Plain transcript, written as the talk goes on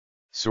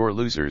Sore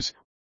losers,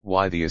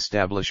 why the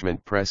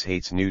establishment press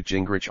hates Newt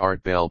Gingrich.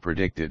 Art Bell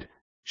predicted,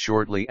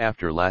 shortly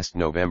after last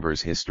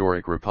November's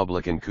historic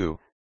Republican coup,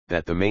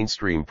 that the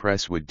mainstream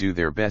press would do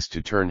their best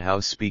to turn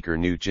House Speaker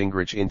Newt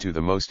Gingrich into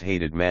the most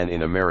hated man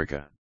in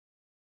America.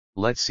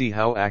 Let's see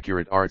how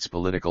accurate Art's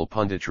political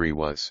punditry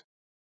was.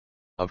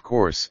 Of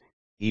course,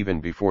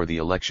 even before the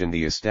election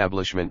the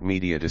establishment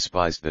media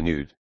despised the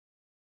Newt.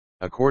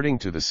 According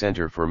to the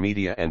Center for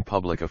Media and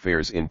Public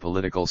Affairs in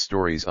Political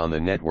Stories on the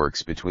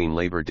networks between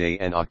Labor Day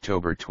and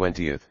October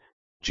 20,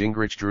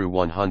 Gingrich drew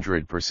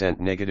 100%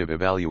 negative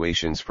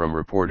evaluations from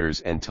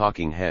reporters and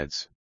talking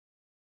heads.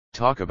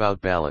 Talk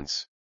about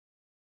balance.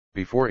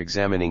 Before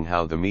examining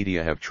how the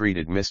media have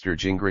treated Mr.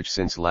 Gingrich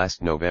since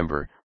last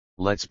November,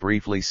 let's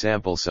briefly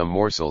sample some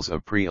morsels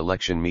of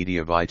pre-election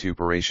media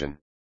vituperation.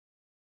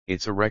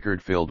 It's a record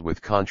filled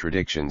with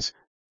contradictions.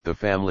 The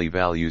family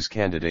values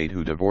candidate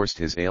who divorced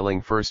his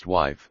ailing first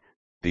wife,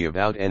 the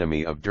avowed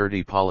enemy of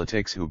dirty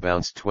politics who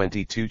bounced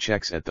 22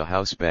 checks at the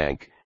House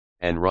Bank,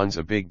 and runs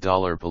a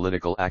big-dollar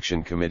political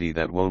action committee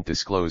that won't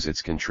disclose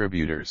its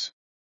contributors.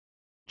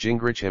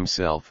 Gingrich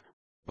himself,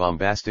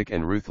 bombastic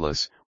and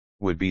ruthless,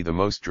 would be the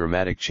most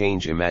dramatic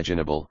change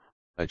imaginable,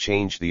 a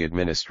change the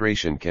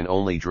administration can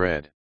only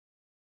dread.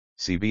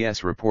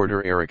 CBS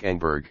reporter Eric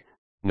Engberg,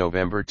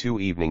 November 2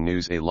 Evening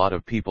News. A lot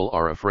of people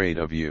are afraid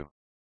of you.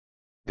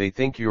 They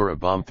think you're a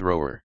bomb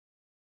thrower.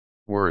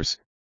 Worse,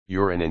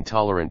 you're an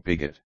intolerant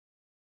bigot.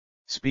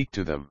 Speak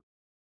to them.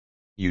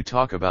 You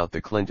talk about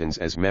the Clintons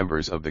as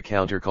members of the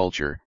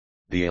counterculture,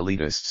 the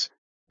elitists,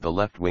 the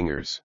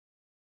left-wingers.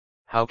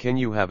 How can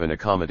you have an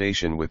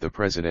accommodation with the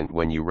president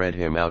when you read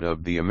him out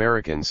of the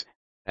Americans,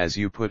 as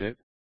you put it?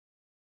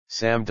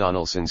 Sam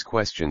Donaldson's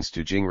questions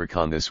to Gingrich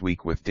on This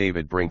Week with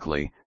David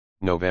Brinkley,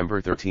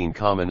 November 13,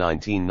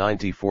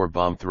 1994.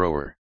 Bomb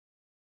thrower.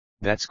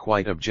 That's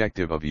quite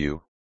objective of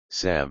you,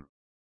 Sam.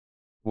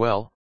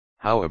 Well,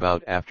 how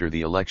about after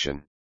the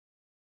election?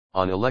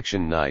 On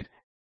election night,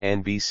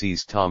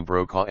 NBC's Tom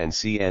Brokaw and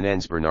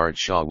CNN's Bernard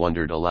Shaw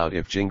wondered aloud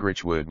if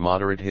Gingrich would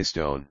moderate his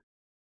tone.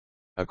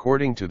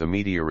 According to the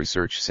Media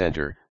Research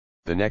Center,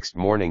 the next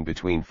morning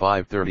between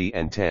 5:30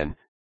 and 10,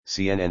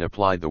 CNN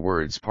applied the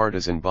words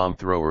partisan bomb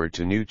thrower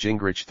to Newt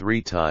Gingrich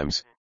 3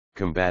 times,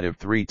 combative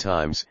 3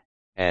 times,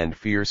 and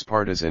fierce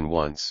partisan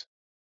once.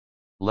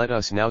 Let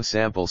us now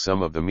sample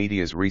some of the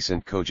media's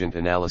recent cogent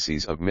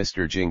analyses of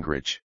Mr.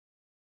 Gingrich.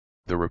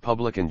 The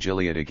Republican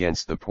Gilead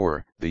against the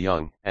poor, the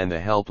young, and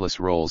the helpless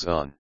rolls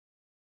on.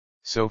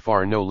 So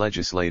far no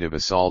legislative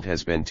assault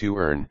has been too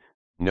earned,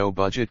 no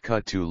budget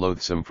cut too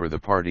loathsome for the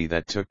party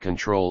that took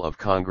control of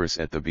Congress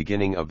at the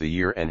beginning of the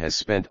year and has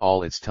spent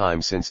all its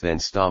time since then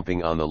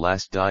stomping on the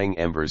last dying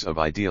embers of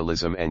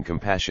idealism and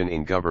compassion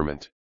in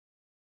government.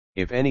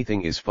 If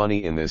anything is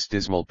funny in this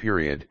dismal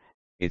period,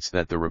 it's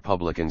that the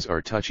Republicans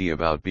are touchy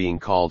about being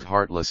called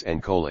heartless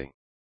and coaly.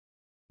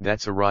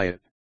 That's a riot.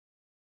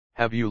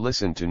 Have you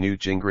listened to Newt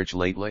Gingrich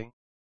lately?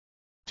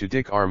 To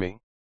Dick Armey?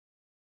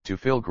 To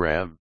Phil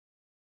Gramm?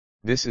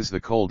 This is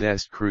the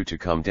coldest crew to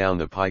come down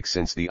the pike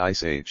since the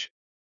Ice Age.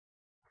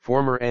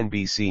 Former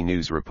NBC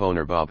News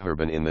reporter Bob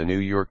Herman in the New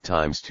York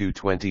Times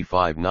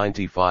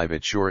 225/95.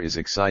 It sure is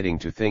exciting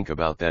to think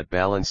about that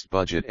balanced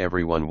budget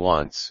everyone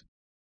wants.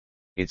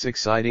 It's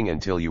exciting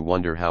until you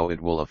wonder how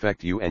it will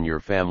affect you and your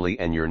family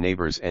and your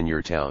neighbors and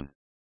your town.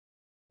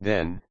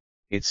 Then,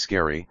 it's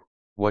scary.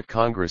 What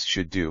Congress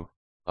should do,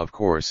 of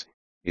course,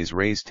 is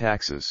raise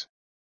taxes.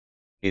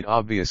 It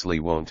obviously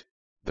won't,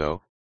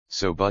 though,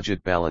 so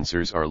budget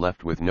balancers are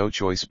left with no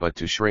choice but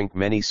to shrink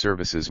many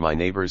services my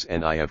neighbors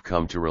and I have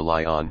come to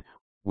rely on.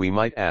 We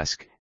might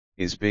ask,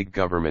 is big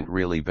government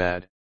really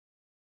bad?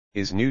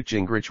 Is Newt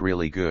Gingrich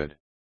really good?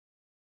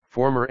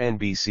 Former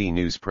NBC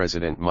News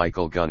President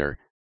Michael Gunner,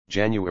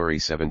 January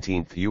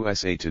 17,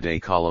 USA Today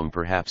column.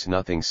 Perhaps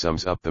nothing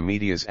sums up the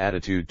media's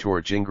attitude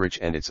toward Gingrich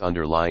and its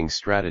underlying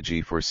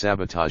strategy for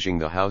sabotaging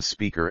the House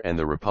Speaker and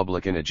the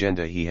Republican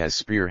agenda he has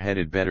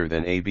spearheaded better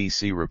than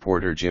ABC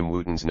reporter Jim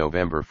Wooten's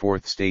November 4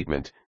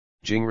 statement.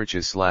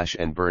 Gingrich's slash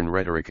and burn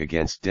rhetoric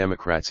against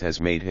Democrats has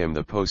made him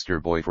the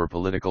poster boy for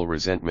political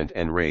resentment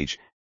and rage,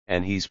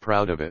 and he's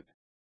proud of it.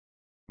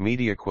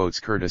 Media quotes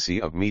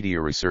courtesy of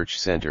Media Research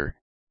Center,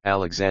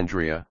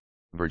 Alexandria,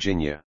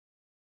 Virginia.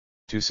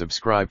 To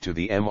subscribe to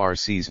the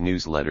MRC's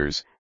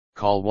newsletters,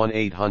 call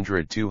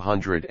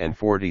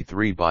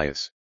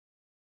 1-800-243-BIAS.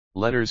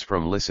 Letters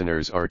from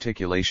Listeners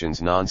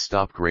Articulations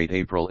Non-Stop. Great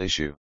April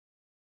issue.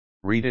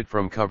 Read it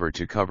from cover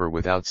to cover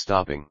without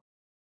stopping.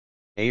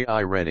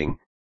 A.I. Redding,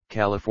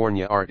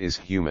 California. Art is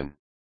Human.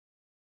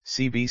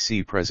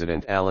 CBC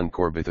President Alan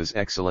Corbetha's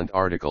excellent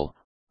article,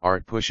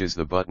 Art Pushes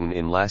the Button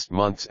in last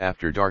month's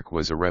After Dark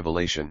was a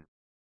revelation.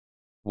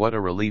 What a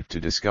relief to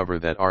discover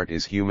that art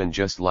is human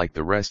just like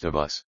the rest of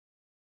us.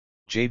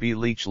 J.B.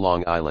 Leach,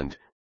 Long Island,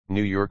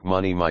 New York.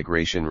 Money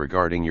migration.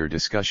 Regarding your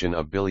discussion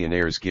of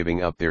billionaires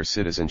giving up their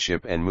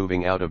citizenship and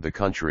moving out of the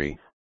country,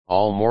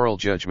 all moral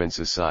judgments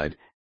aside,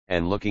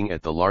 and looking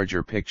at the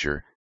larger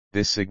picture,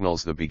 this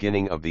signals the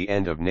beginning of the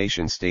end of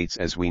nation-states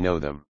as we know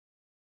them.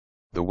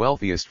 The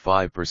wealthiest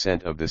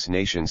 5% of this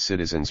nation's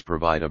citizens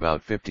provide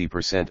about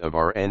 50% of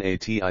our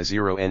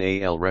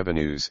NATI0NAL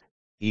revenues,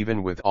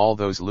 even with all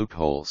those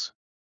loopholes.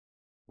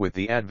 With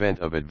the advent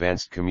of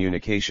advanced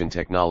communication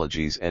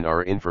technologies and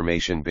our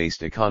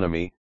information-based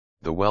economy,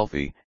 the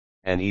wealthy,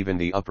 and even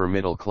the upper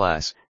middle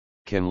class,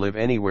 can live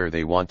anywhere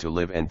they want to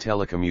live and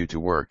telecommute to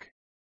work.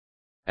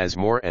 As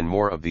more and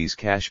more of these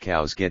cash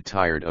cows get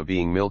tired of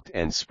being milked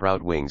and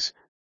sprout wings,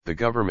 the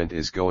government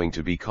is going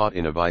to be caught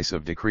in a vice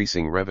of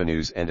decreasing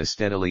revenues and a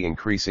steadily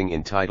increasing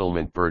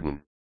entitlement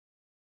burden.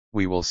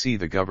 We will see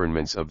the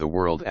governments of the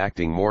world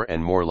acting more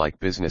and more like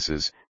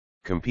businesses,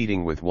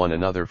 competing with one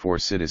another for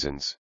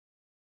citizens.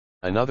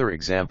 Another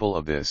example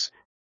of this,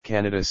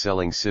 Canada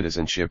selling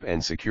citizenship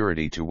and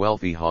security to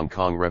wealthy Hong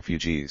Kong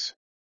refugees.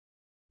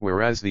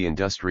 Whereas the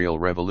Industrial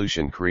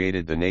Revolution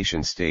created the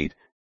nation-state,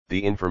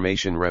 the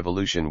information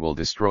revolution will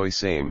destroy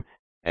same,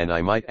 and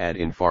I might add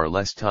in far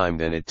less time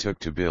than it took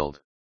to build.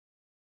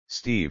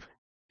 Steve,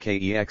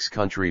 KEX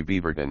Country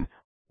Beaverton,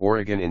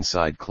 Oregon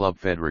inside Club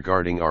Fed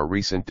regarding our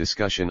recent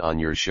discussion on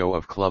your show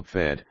of Club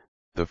Fed,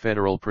 the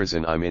federal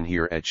prison I'm in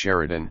here at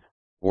Sheridan,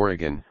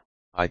 Oregon.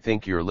 I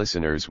think your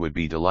listeners would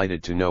be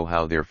delighted to know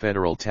how their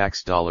federal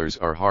tax dollars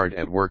are hard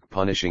at work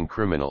punishing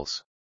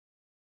criminals.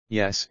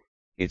 Yes,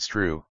 it's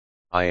true,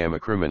 I am a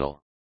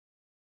criminal.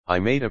 I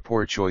made a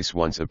poor choice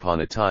once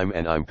upon a time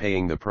and I'm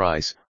paying the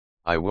price,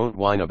 I won't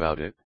whine about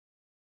it.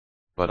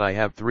 But I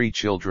have 3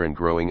 children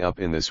growing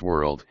up in this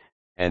world,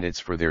 and it's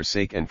for their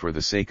sake and for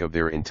the sake of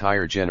their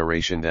entire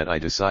generation that I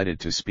decided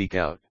to speak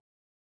out.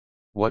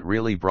 What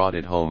really brought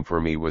it home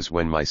for me was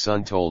when my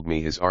son told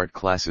me his art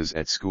classes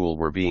at school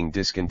were being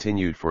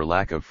discontinued for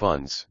lack of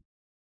funds.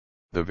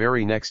 The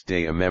very next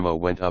day a memo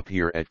went up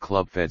here at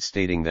Club Fed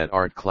stating that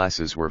art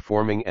classes were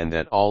forming and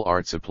that all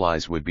art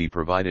supplies would be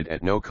provided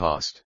at no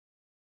cost.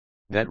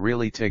 That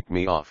really ticked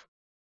me off.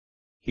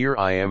 Here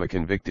I am, a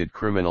convicted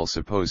criminal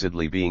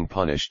supposedly being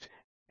punished,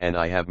 and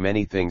I have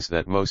many things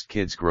that most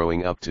kids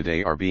growing up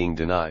today are being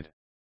denied.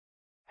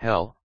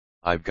 Hell,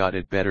 I've got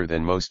it better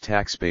than most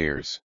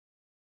taxpayers.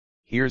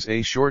 Here's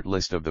a short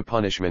list of the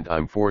punishment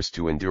I'm forced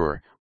to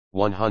endure: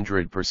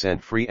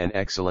 100% free and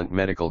excellent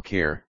medical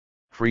care,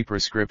 free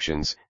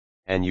prescriptions,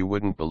 and you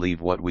wouldn't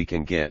believe what we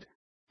can get: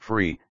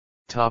 free,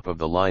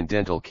 top-of-the-line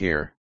dental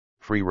care,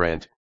 free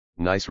rent,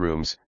 nice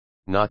rooms,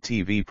 not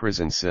TV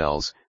prison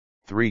cells,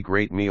 3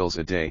 great meals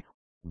a day,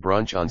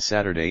 brunch on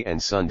Saturday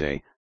and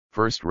Sunday,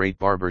 first-rate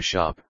barber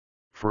shop,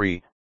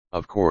 free,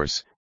 of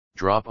course,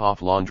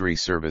 drop-off laundry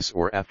service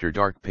or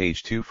after-dark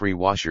page 2 free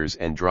washers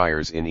and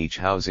dryers in each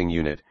housing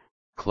unit,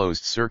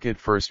 closed-circuit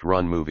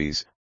first-run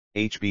movies,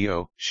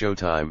 HBO,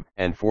 Showtime,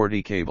 and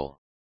 4D cable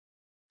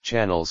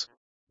channels,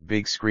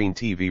 big screen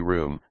TV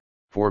room,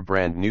 4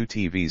 brand new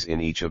TVs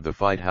in each of the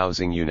 5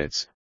 housing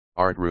units,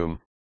 art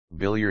room,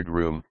 billiard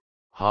room,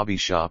 hobby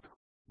shop,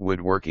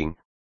 woodworking,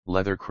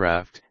 leather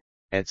craft,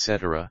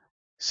 etc.,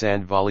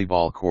 sand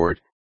volleyball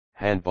court,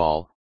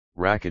 handball,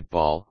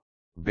 racquetball,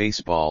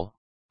 baseball,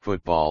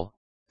 football,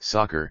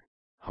 soccer,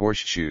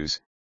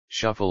 horseshoes,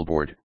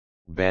 shuffleboard,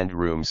 band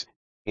rooms,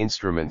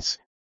 instruments,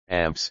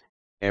 amps,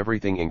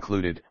 everything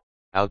included,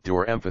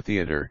 outdoor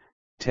amphitheater,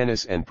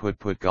 tennis and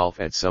put-put golf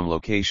at some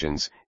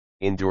locations,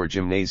 indoor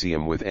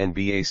gymnasium with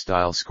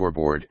NBA-style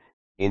scoreboard,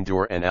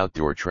 indoor and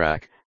outdoor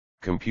track,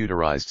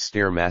 computerized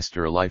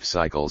Stairmaster life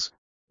cycles,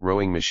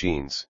 rowing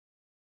machines,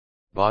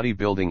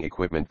 bodybuilding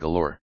equipment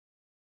galore,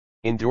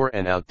 indoor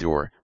and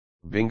outdoor,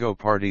 bingo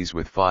parties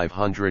with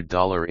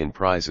 $500 in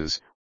prizes,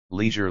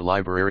 leisure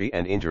library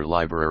and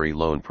interlibrary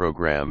loan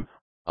program,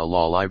 a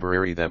law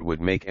library that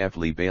would make F.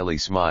 Lee Bailey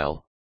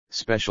smile,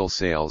 special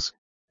sales,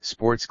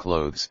 sports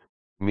clothes,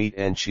 meat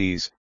and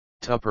cheese,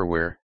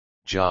 Tupperware,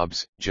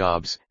 jobs,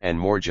 and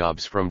more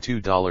jobs from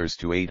 $2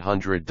 to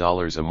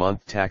 $800 a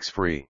month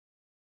tax-free.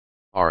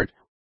 Art,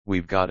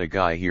 we've got a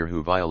guy here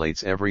who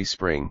violates every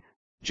spring,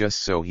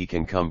 just so he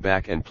can come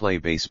back and play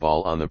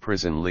baseball on the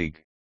prison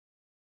league.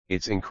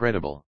 It's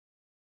incredible.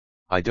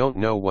 I don't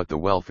know what the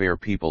welfare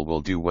people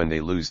will do when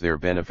they lose their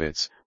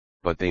benefits,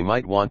 but they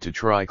might want to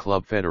try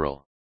Club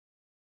Federal.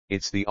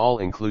 It's the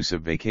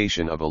all-inclusive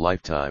vacation of a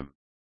lifetime.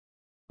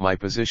 My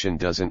position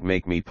doesn't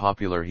make me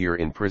popular here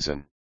in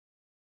prison.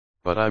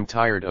 But I'm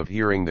tired of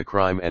hearing the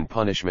crime and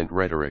punishment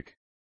rhetoric.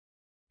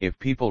 If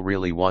people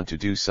really want to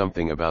do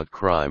something about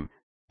crime,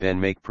 then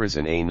make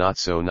prison a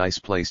not-so-nice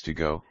place to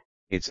go.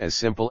 It's as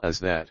simple as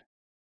that.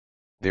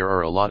 There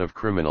are a lot of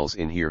criminals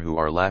in here who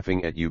are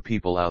laughing at you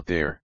people out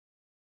there.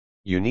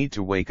 You need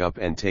to wake up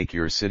and take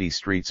your city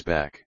streets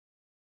back.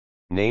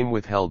 Name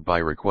withheld by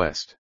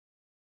request.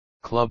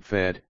 Club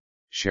Fed,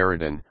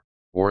 Sheridan,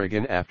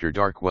 Oregon. After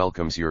Dark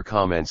welcomes your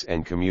comments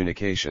and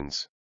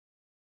communications.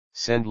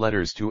 Send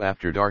letters to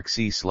After Dark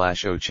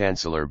C/O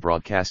Chancellor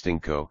Broadcasting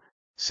Co.,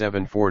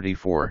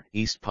 744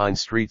 East Pine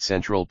Street,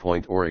 Central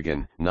Point,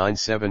 Oregon,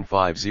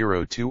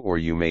 97502, or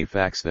you may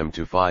fax them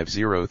to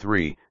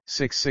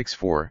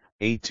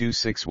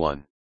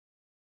 503-664-8261.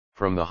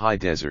 From the High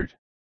Desert.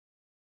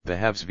 The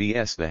Haves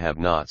vs. the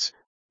Have-Nots,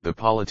 The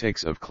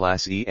Politics of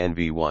Class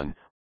ENV1,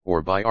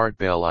 or by Art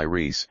Bell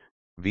Iris,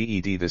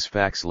 VED this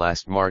fax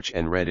last March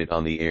and read it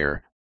on the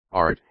air.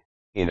 Art,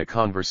 in a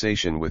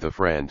conversation with a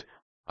friend,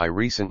 I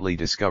recently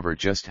discovered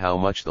just how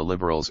much the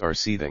liberals are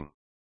seething.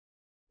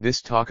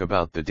 This talk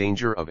about the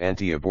danger of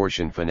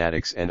anti-abortion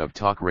fanatics and of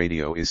talk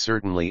radio is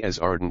certainly as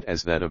ardent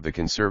as that of the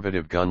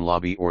conservative gun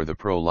lobby or the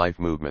pro-life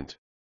movement.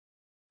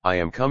 I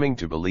am coming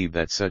to believe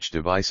that such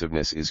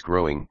divisiveness is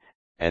growing,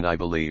 and I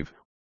believe,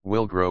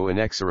 will grow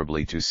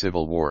inexorably to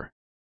civil war.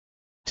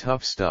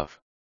 Tough stuff.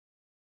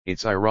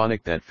 It's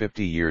ironic that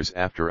 50 years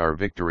after our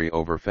victory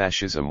over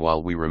fascism,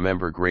 while we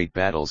remember great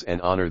battles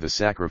and honor the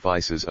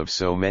sacrifices of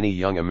so many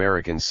young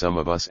Americans, some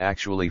of us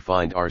actually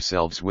find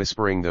ourselves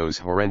whispering those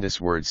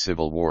horrendous words,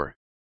 civil war.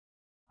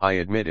 I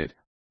admit it,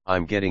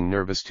 I'm getting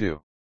nervous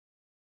too.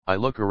 I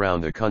look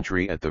around the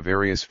country at the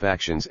various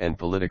factions and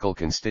political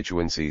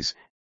constituencies,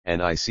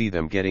 and I see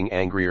them getting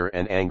angrier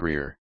and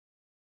angrier.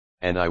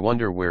 And I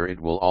wonder where it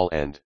will all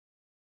end.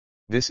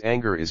 This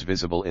anger is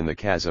visible in the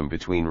chasm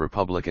between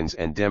Republicans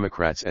and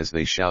Democrats as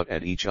they shout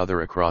at each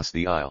other across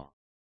the aisle.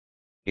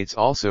 It's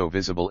also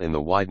visible in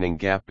the widening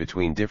gap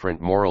between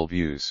different moral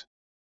views.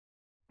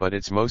 But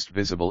it's most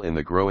visible in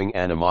the growing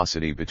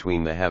animosity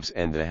between the haves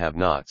and the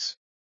have-nots.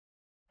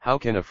 How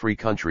can a free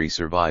country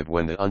survive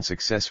when the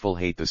unsuccessful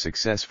hate the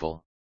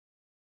successful?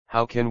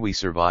 How can we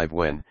survive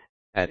when,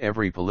 at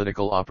every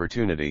political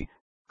opportunity,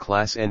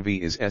 class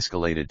envy is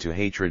escalated to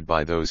hatred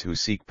by those who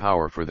seek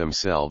power for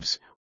themselves,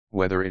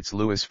 whether it's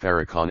Louis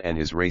Farrakhan and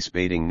his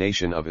race-baiting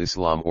Nation of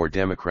Islam or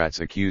Democrats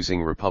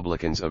accusing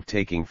Republicans of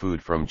taking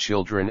food from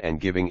children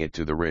and giving it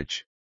to the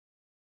rich?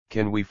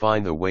 Can we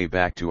find the way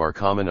back to our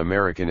common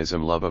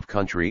Americanism, love of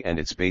country and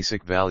its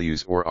basic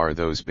values, or are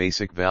those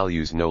basic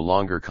values no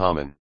longer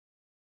common?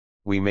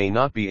 We may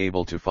not be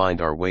able to find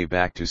our way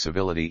back to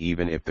civility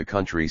even if the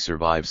country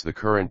survives the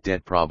current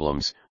debt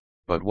problems,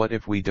 but what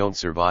if we don't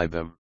survive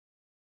them?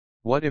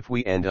 What if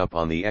we end up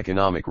on the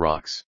economic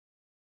rocks?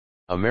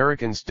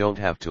 Americans don't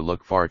have to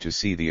look far to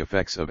see the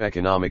effects of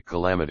economic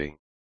calamity.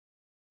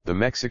 The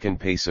Mexican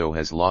peso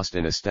has lost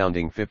an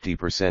astounding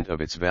 50%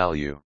 of its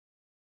value.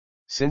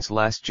 Since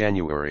last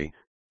January,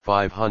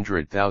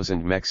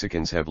 500,000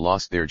 Mexicans have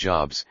lost their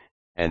jobs,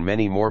 and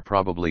many more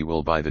probably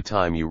will by the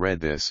time you read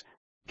this.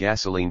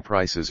 Gasoline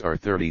prices are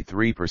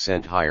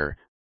 33% higher,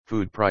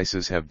 food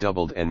prices have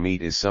doubled, and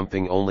meat is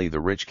something only the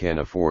rich can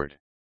afford.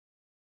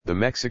 The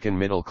Mexican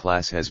middle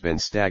class has been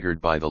staggered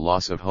by the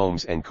loss of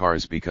homes and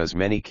cars because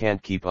many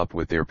can't keep up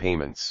with their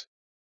payments.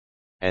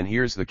 And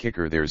here's the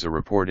kicker: there's a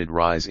reported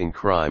rise in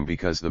crime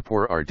because the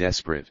poor are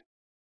desperate.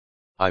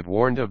 I've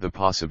warned of the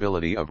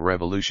possibility of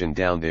revolution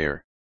down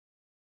there.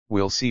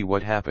 We'll see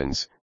what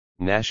happens.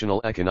 National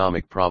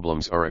economic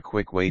problems are a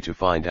quick way to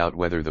find out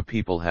whether the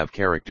people have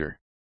character.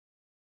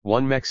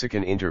 One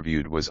Mexican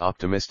interviewed was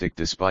optimistic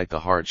despite the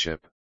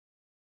hardship.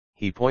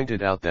 He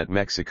pointed out that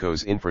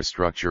Mexico's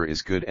infrastructure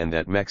is good and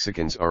that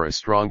Mexicans are a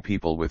strong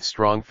people with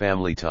strong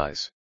family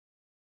ties.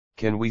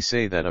 Can we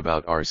say that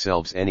about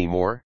ourselves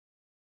anymore?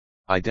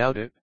 I doubt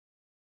it.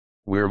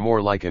 We're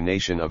more like a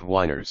nation of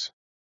whiners.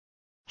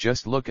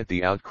 Just look at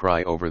the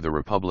outcry over the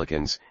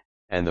Republicans,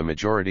 and the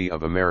majority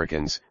of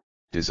Americans,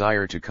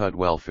 desire to cut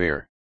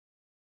welfare.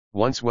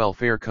 Once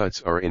welfare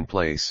cuts are in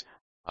place,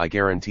 I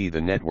guarantee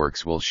the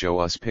networks will show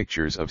us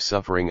pictures of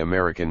suffering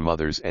American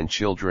mothers and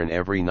children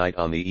every night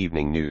on the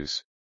evening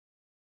news.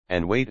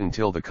 And wait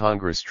until the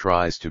Congress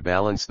tries to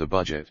balance the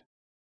budget.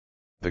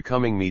 The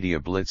coming media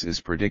blitz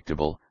is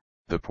predictable: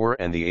 the poor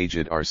and the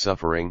aged are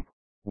suffering,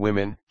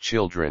 women,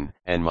 children,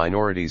 and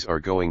minorities are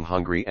going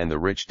hungry, and the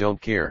rich don't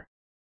care.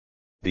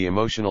 The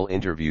emotional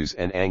interviews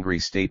and angry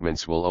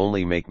statements will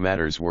only make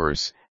matters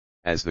worse,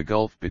 as the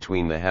gulf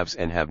between the haves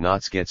and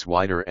have-nots gets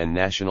wider and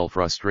national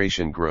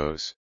frustration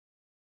grows.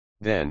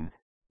 Then,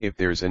 if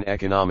there's an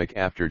economic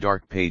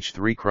after-dark page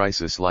 3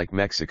 crisis like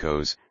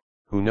Mexico's,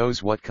 who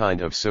knows what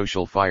kind of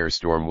social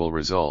firestorm will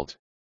result?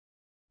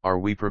 Are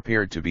we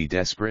prepared to be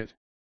desperate?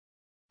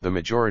 The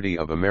majority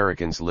of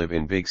Americans live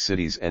in big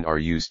cities and are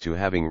used to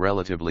having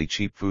relatively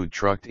cheap food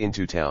trucked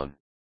into town.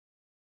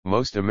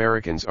 Most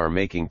Americans are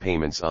making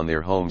payments on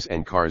their homes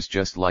and cars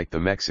just like the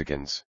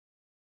Mexicans.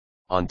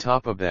 On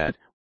top of that,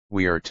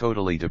 we are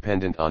totally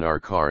dependent on our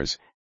cars,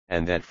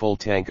 and that full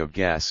tank of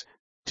gas,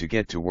 to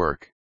get to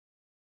work.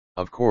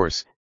 Of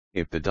course,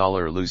 if the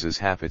dollar loses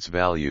half its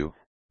value,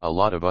 a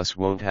lot of us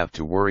won't have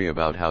to worry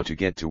about how to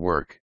get to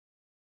work.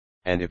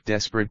 And if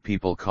desperate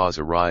people cause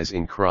a rise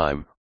in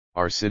crime,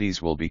 our cities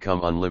will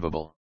become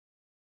unlivable.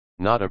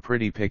 Not a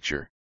pretty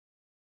picture.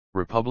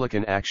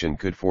 Republican action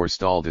could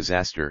forestall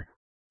disaster,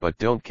 but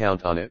don't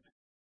count on it.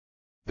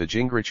 The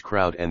Gingrich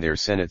crowd and their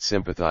Senate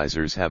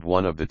sympathizers have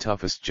one of the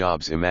toughest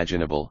jobs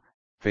imaginable: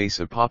 face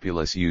a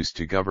populace used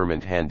to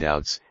government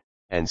handouts,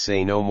 and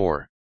say no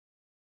more.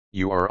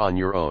 You are on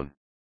your own.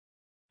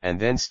 And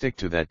then stick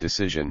to that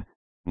decision,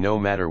 no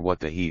matter what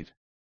the heat.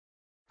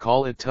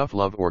 Call it tough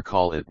love or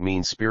call it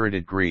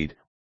mean-spirited greed,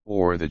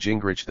 or the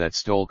Gingrich that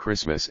stole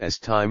Christmas, as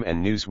Time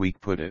and Newsweek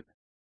put it.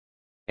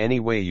 Any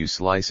way you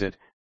slice it,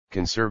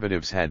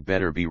 conservatives had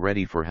better be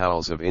ready for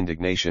howls of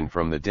indignation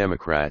from the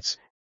Democrats,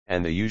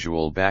 and the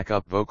usual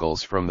backup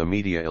vocals from the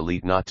media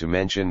elite, not to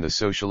mention the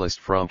socialist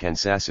from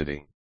Kansas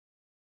City.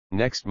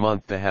 Next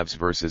month, the haves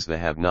versus the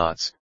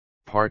have-nots,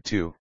 Part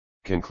 2,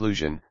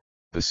 Conclusion.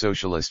 The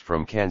socialist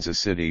from Kansas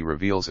City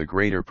reveals a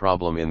greater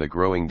problem in the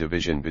growing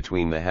division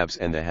between the haves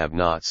and the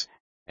have-nots,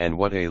 and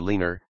what a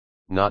leaner,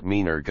 not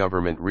meaner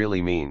government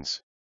really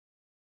means.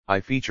 I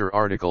feature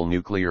article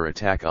Nuclear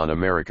Attack on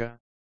America?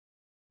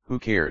 Who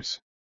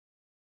cares?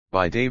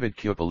 By David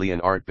Kupeli.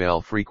 Art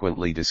Bell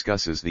frequently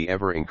discusses the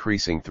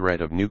ever-increasing threat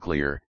of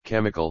nuclear,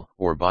 chemical,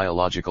 or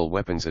biological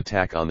weapons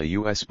attack on the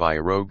U.S. by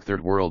a rogue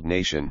third world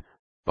nation,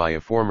 by a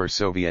former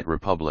Soviet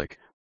republic,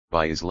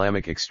 by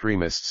Islamic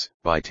extremists,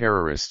 by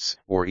terrorists,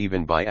 or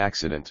even by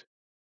accident.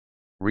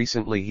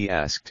 Recently he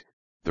asked,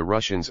 the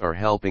Russians are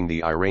helping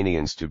the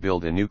Iranians to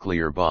build a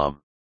nuclear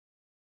bomb.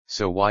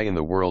 So why in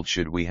the world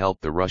should we help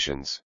the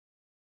Russians?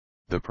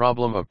 The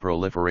problem of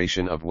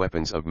proliferation of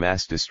weapons of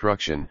mass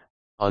destruction,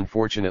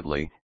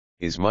 unfortunately,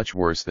 is much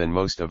worse than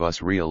most of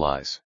us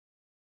realize.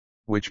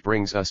 Which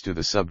brings us to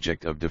the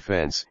subject of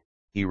defense.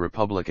 A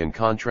Republican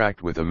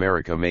contract with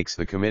America makes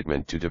the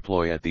commitment to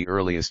deploy at the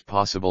earliest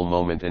possible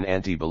moment an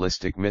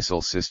anti-ballistic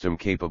missile system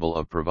capable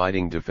of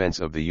providing defense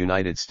of the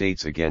United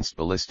States against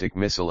ballistic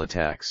missile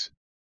attacks.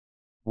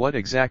 What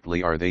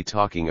exactly are they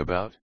talking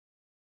about?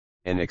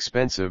 An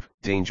expensive,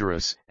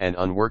 dangerous, and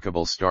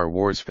unworkable Star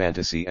Wars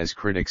fantasy, as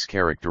critics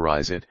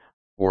characterize it,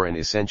 or an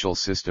essential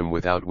system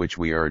without which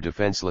we are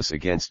defenseless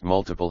against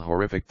multiple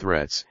horrific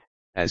threats,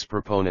 as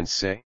proponents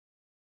say?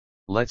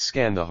 Let's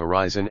scan the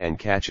horizon and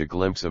catch a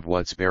glimpse of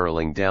what's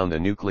barreling down the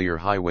nuclear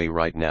highway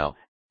right now,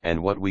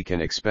 and what we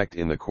can expect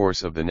in the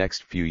course of the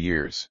next few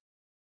years.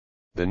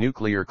 The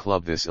Nuclear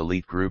Club, this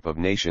elite group of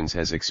nations,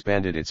 has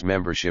expanded its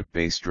membership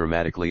base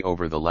dramatically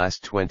over the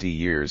last 20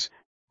 years,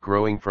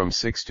 growing from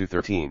 6 to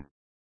 13.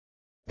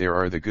 There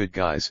are the good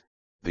guys,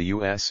 the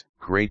US,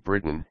 Great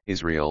Britain,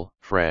 Israel,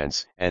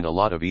 France, and a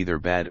lot of either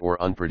bad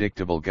or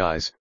unpredictable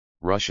guys,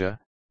 Russia,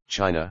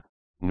 China,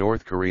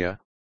 North Korea,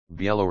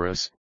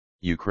 Belarus,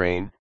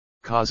 Ukraine,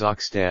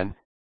 Kazakhstan,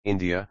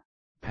 India,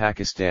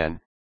 Pakistan,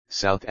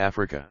 South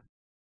Africa.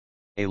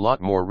 A lot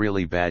more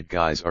really bad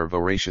guys are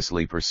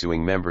voraciously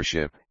pursuing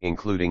membership,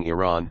 including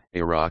Iran,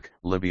 Iraq,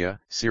 Libya,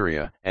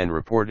 Syria, and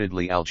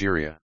reportedly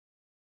Algeria.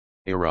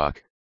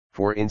 Iraq,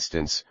 for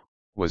instance,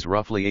 was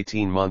roughly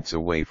 18 months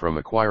away from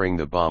acquiring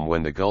the bomb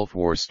when the Gulf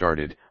War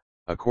started,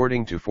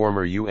 according to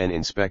former UN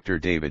Inspector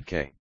David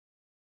Kaye.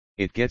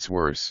 It gets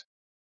worse.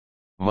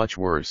 Much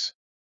worse.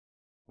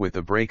 With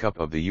the breakup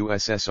of the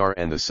USSR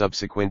and the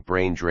subsequent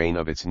brain drain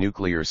of its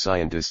nuclear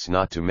scientists,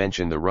 not to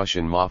mention the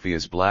Russian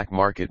mafia's black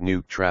market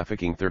nuke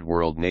trafficking, third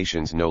world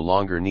nations no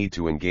longer need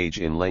to engage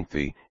in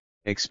lengthy,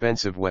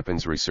 expensive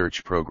weapons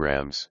research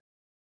programs.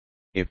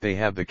 If they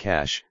have the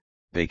cash,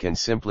 they can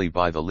simply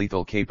buy the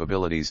lethal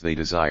capabilities they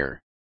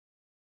desire.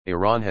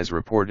 Iran has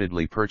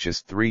reportedly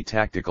purchased 3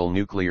 tactical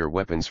nuclear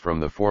weapons from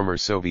the former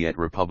Soviet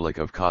Republic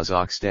of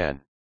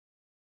Kazakhstan.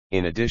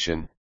 In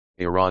addition,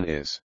 Iran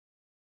is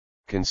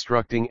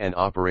constructing and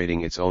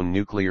operating its own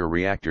nuclear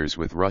reactors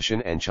with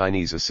Russian and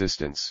Chinese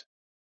assistance.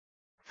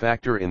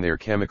 Factor in their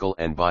chemical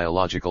and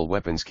biological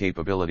weapons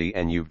capability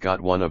and you've got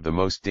one of the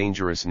most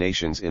dangerous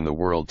nations in the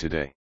world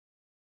today.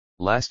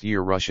 Last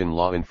year, Russian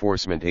law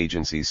enforcement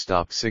agencies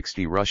stopped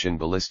 60 Russian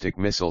ballistic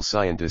missile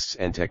scientists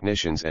and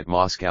technicians at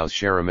Moscow's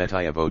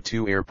Sheremetyevo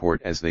 2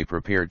 airport as they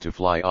prepared to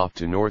fly off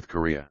to North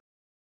Korea.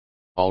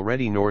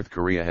 Already North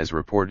Korea has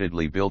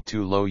reportedly built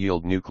 2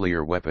 low-yield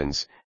nuclear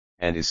weapons,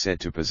 and is said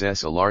to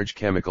possess a large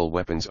chemical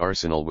weapons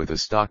arsenal with a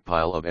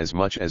stockpile of as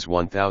much as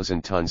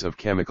 1,000 tons of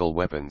chemical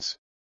weapons.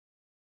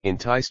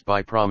 Enticed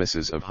by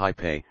promises of high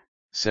pay,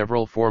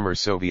 several former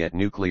Soviet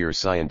nuclear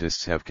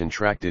scientists have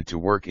contracted to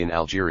work in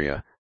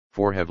Algeria,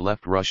 4 have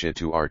left Russia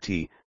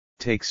to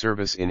take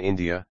service in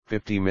India,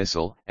 50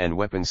 missile and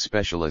weapons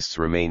specialists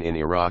remain in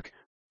Iraq,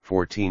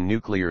 14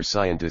 nuclear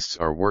scientists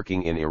are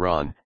working in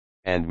Iran,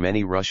 and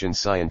many Russian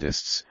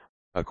scientists,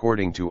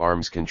 according to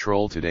Arms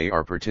Control Today,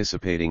 are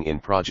participating in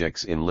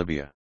projects in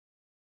Libya.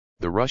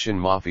 The Russian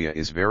mafia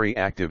is very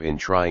active in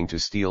trying to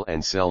steal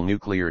and sell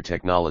nuclear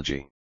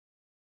technology.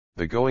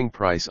 The going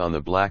price on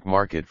the black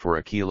market for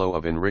a kilo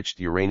of enriched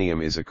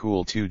uranium is a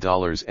cool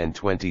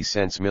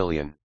 $2.20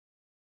 million.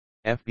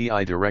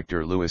 FBI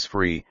Director Louis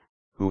Freeh,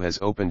 who has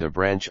opened a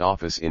branch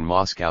office in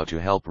Moscow to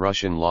help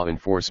Russian law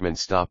enforcement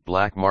stop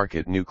black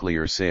market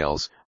nuclear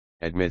sales,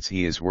 admits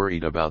he is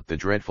worried about the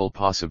dreadful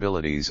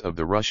possibilities of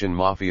the Russian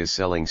mafia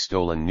selling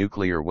stolen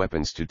nuclear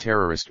weapons to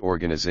terrorist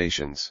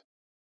organizations.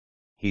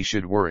 He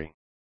should worry.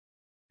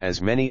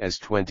 As many as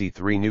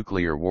 23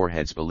 nuclear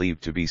warheads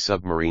believed to be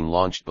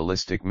submarine-launched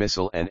ballistic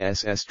missile and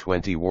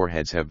SS-20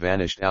 warheads have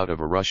vanished out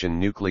of a Russian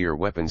nuclear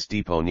weapons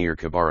depot near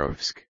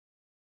Khabarovsk.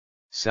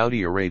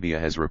 Saudi Arabia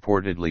has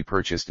reportedly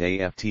purchased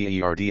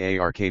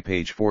AFTERDARK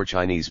page 4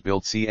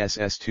 Chinese-built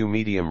CSS-2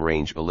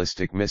 medium-range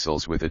ballistic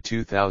missiles with a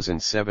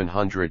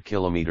 2,700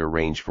 km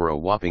range for a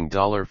whopping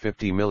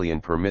 $50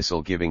 million per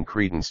missile, giving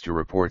credence to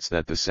reports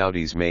that the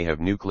Saudis may have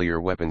nuclear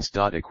weapons.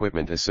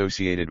 Equipment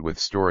associated with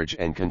storage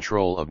and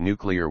control of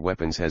nuclear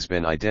weapons has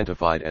been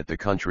identified at the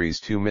country's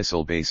 2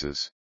 missile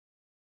bases.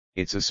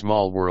 It's a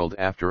small world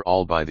after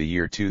all. By the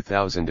year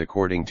 2000,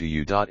 according to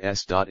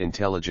U.S.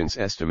 Intelligence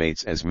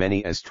estimates, as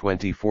many as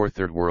 24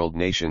 third world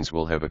nations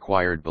will have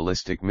acquired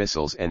ballistic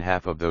missiles, and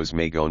half of those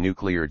may go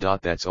nuclear.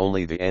 That's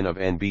only the N of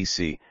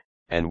NBC,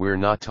 and we're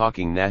not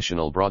talking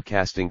National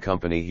Broadcasting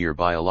Company here.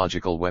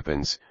 Biological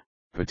weapons,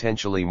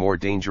 potentially more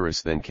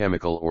dangerous than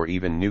chemical or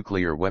even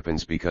nuclear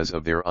weapons because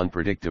of their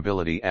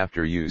unpredictability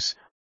after use,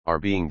 are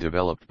being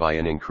developed by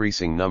an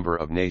increasing number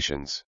of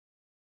nations.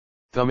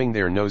 Thumbing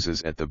their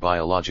noses at the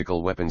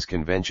Biological Weapons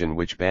Convention,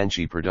 which bans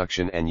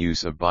production and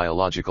use of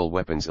biological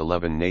weapons.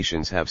 11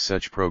 nations have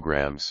such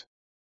programs.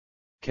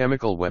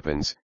 Chemical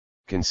weapons,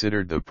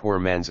 considered the poor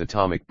man's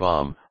atomic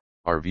bomb,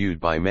 are viewed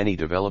by many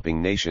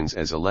developing nations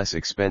as a less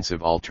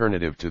expensive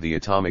alternative to the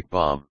atomic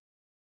bomb.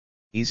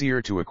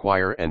 Easier to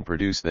acquire and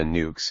produce than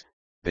nukes,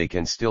 they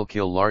can still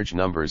kill large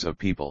numbers of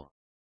people.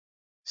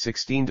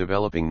 16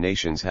 developing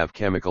nations have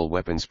chemical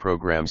weapons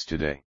programs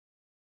today.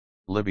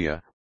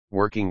 Libya,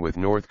 working with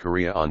North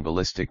Korea on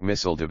ballistic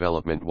missile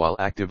development while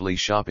actively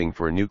shopping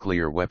for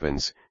nuclear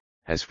weapons,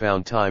 has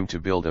found time to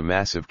build a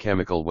massive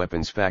chemical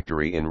weapons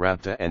factory in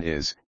Rabta and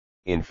is,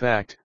 in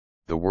fact,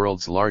 the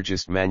world's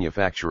largest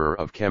manufacturer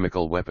of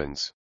chemical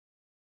weapons.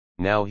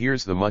 Now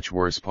here's the much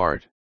worse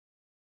part.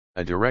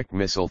 A direct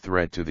missile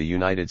threat to the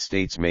United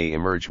States may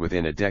emerge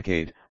within a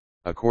decade,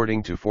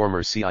 according to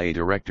former CIA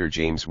Director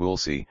James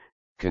Woolsey,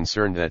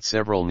 concerned that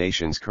several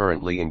nations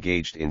currently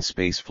engaged in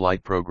space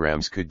flight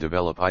programs could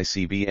develop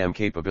ICBM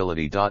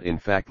capability. In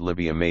fact,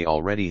 Libya may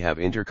already have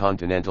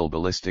intercontinental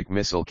ballistic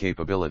missile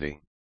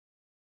capability.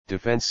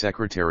 Defense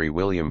Secretary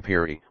William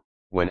Perry,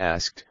 when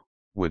asked,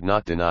 would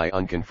not deny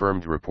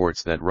unconfirmed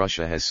reports that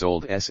Russia has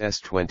sold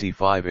SS-25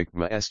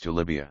 ICBMs to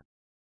Libya.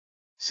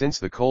 Since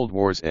the Cold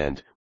War's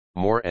end,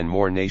 more and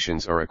more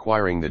nations are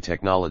acquiring the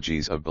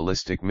technologies of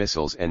ballistic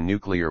missiles and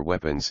nuclear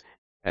weapons,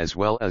 as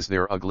well as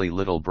their ugly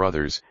little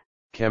brothers,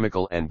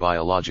 chemical and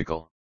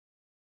biological.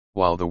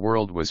 While the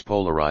world was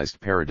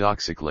polarized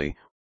paradoxically,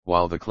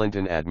 while the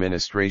Clinton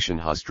administration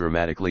has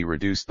dramatically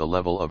reduced the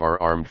level of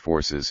our armed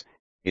forces,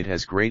 it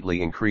has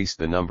greatly increased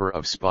the number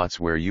of spots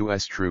where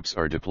U.S. troops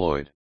are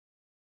deployed.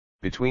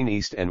 Between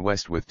East and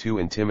West, with two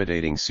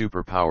intimidating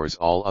superpowers,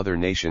 all other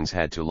nations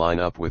had to line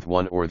up with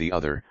one or the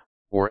other,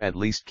 or at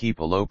least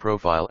keep a low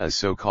profile as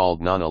so-called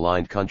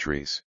non-aligned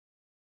countries.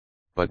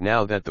 But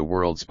now that the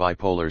world's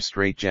bipolar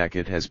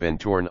straitjacket has been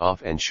torn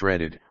off and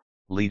shredded,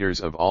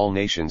 leaders of all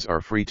nations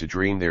are free to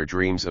dream their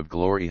dreams of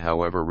glory,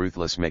 however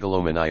ruthless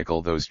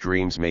megalomaniacal those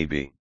dreams may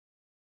be.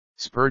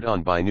 Spurred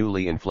on by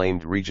newly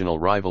inflamed regional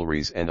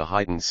rivalries and a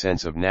heightened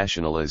sense of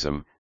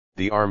nationalism,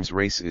 the arms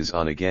race is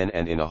on again,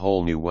 and in a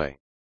whole new way.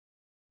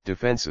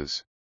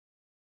 Defenses.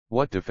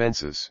 What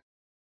defenses?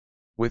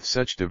 With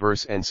such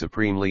diverse and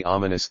supremely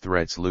ominous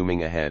threats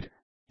looming ahead,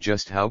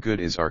 just how good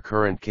is our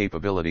current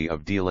capability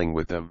of dealing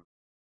with them?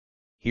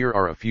 Here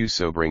are a few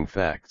sobering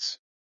facts.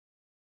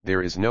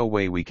 There is no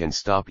way we can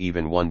stop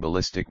even one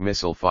ballistic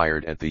missile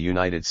fired at the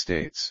United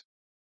States.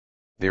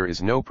 There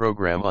is no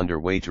program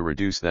underway to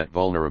reduce that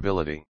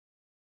vulnerability.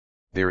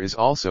 There is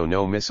also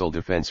no missile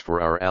defense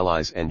for our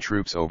allies and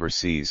troops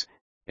overseas,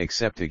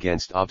 except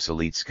against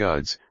obsolete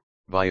Scuds,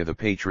 via the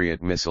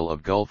Patriot missile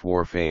of Gulf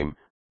War fame.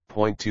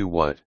 Point 2.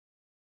 What?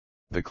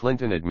 The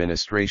Clinton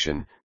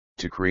administration,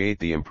 to create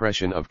the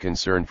impression of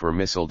concern for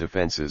missile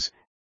defenses,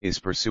 is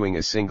pursuing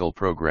a single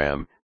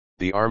program,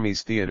 the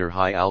Army's Theater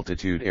High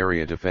Altitude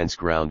Area Defense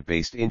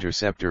Ground-Based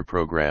Interceptor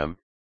Program,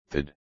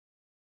 THAAD.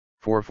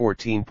 For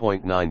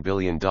 $14.9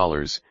 billion,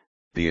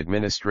 the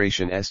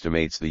administration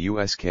estimates the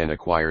U.S. can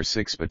acquire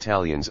 6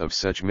 battalions of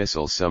such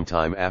missiles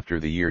sometime after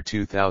the year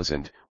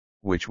 2000,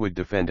 which would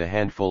defend a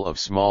handful of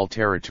small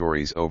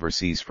territories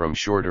overseas from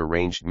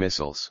shorter-ranged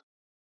missiles.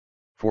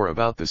 For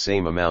about the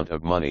same amount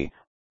of money,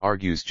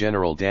 argues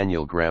General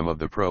Daniel Graham of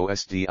the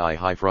Pro-SDI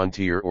High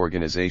Frontier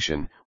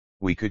Organization,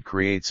 we could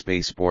create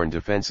spaceborne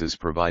defenses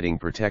providing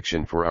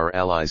protection for our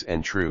allies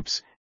and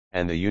troops,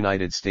 and the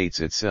United States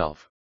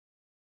itself.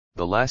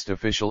 The last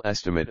official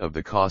estimate of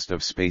the cost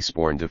of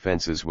spaceborne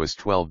defenses was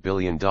 $12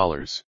 billion.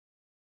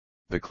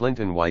 The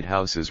Clinton White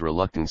House's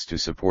reluctance to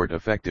support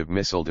effective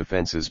missile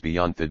defenses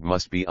beyond THAAD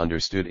must be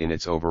understood in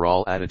its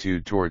overall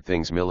attitude toward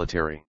things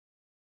military.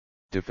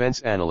 Defense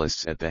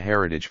analysts at the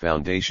Heritage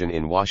Foundation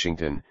in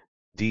Washington,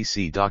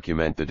 D.C.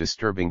 document the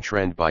disturbing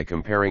trend by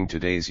comparing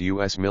today's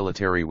U.S.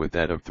 military with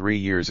that of 3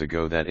 years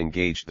ago that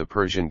engaged the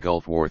Persian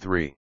Gulf War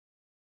III.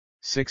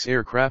 6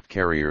 aircraft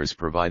carriers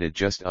provided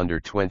just under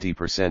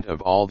 20%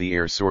 of all the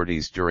air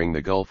sorties during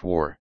the Gulf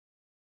War.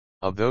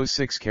 Of those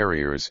 6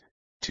 carriers,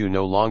 2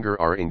 no longer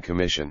are in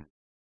commission.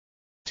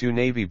 Two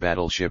Navy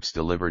battleships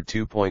delivered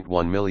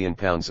 £2.1 million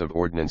of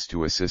ordnance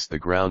to assist the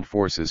ground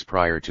forces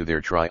prior to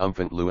their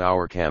triumphant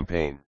Luaur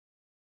campaign.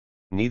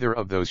 Neither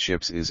of those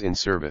ships is in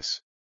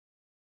service.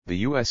 The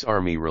U.S.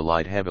 Army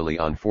relied heavily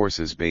on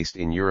forces based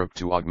in Europe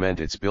to augment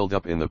its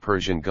buildup in the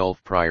Persian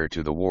Gulf prior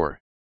to the war.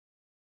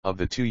 Of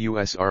the two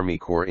U.S. Army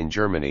Corps in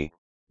Germany,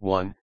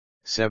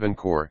 7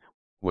 Corps,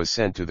 was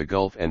sent to the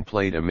Gulf and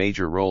played a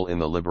major role in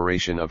the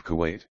liberation of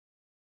Kuwait.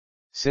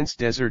 Since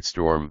Desert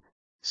Storm,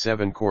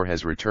 7 Corps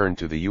has returned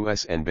to the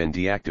U.S. and been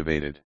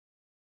deactivated.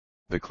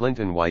 The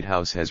Clinton White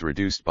House has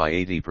reduced by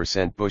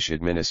 80% Bush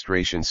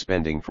administration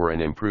spending for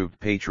an improved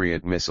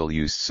Patriot missile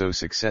used so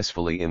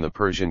successfully in the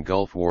Persian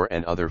Gulf War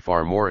and other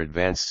far more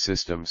advanced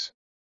systems.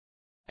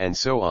 And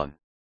so on.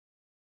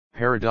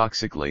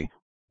 Paradoxically,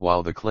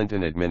 while the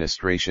Clinton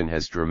administration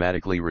has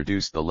dramatically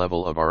reduced the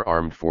level of our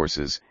armed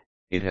forces,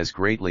 it has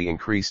greatly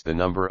increased the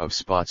number of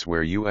spots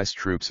where U.S.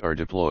 troops are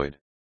deployed.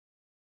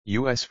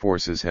 U.S.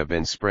 forces have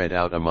been spread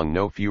out among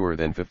no fewer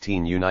than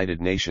 15 United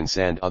Nations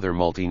and other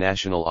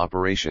multinational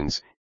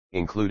operations,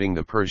 including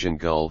the Persian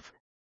Gulf,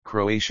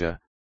 Croatia,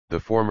 the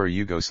former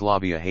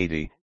Yugoslavia,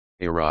 Haiti,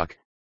 Iraq,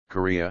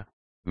 Korea,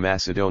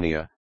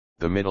 Macedonia,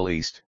 the Middle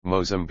East,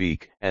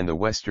 Mozambique, and the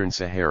Western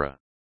Sahara.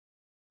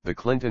 The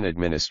Clinton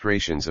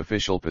administration's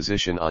official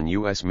position on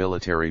U.S.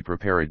 military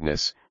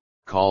preparedness,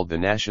 called the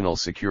National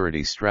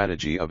Security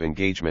Strategy of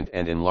Engagement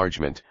and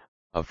Enlargement,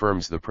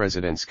 affirms the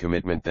President's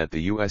commitment that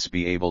the U.S.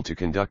 be able to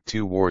conduct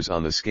two wars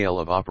on the scale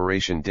of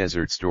Operation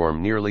Desert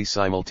Storm nearly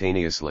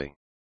simultaneously.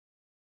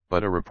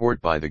 But a report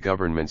by the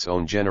government's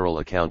own General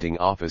Accounting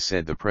Office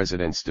said the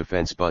President's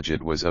defense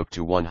budget was up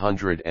to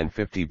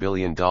 $150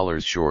 billion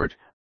short,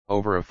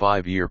 over a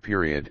 5-year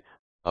period,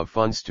 of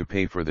funds to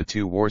pay for the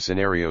two-war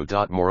scenario.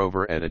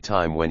 Moreover, at a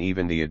time when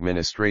even the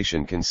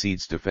administration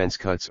concedes defense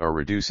cuts are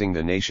reducing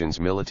the nation's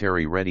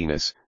military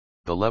readiness,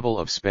 the level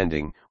of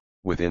spending,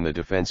 within the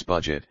defense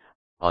budget,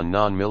 on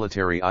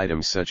non-military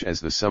items such as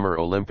the Summer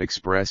Olympics,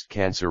 breast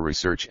cancer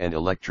research and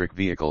electric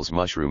vehicles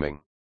mushrooming.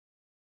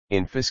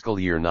 In fiscal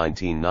year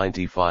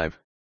 1995,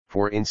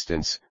 for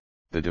instance,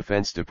 the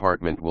Defense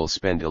Department will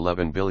spend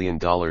 $11 billion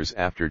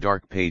after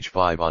dark page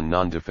 5 on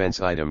non-defense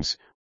items,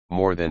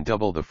 more than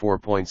double the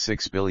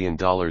 $4.6 billion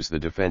the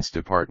Defense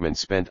Department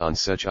spent on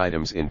such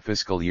items in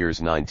fiscal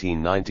years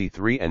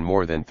 1993 and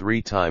more than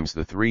 3 times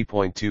the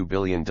 $3.2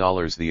 billion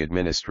the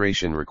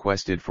administration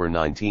requested for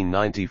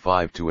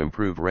 1995 to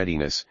improve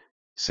readiness,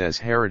 says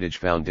Heritage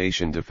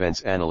Foundation defense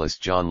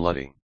analyst John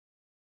Luddy.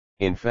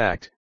 In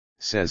fact,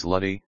 says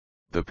Luddy,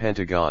 the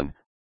Pentagon,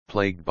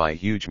 plagued by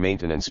huge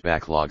maintenance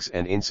backlogs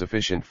and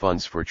insufficient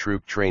funds for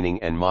troop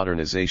training and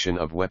modernization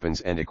of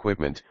weapons and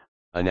equipment,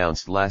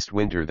 announced last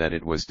winter that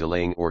it was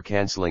delaying or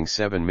canceling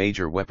 7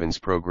 major weapons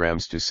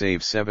programs to save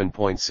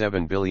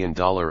 $7.7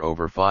 billion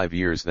over 5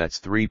 years. That's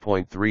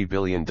 $3.3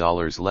 billion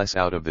less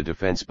out of the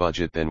defense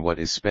budget than what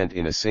is spent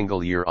in a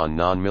single year on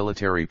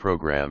non-military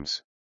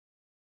programs.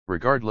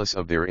 Regardless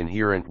of their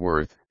inherent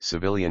worth,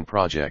 civilian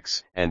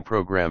projects and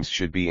programs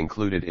should be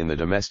included in the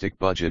domestic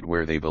budget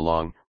where they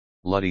belong,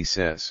 Luddy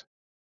says.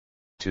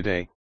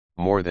 Today,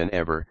 more than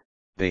ever,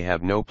 they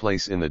have no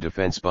place in the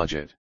defense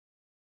budget.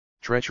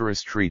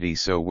 Treacherous treaty.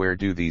 So where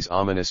do these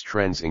ominous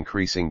trends,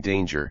 increasing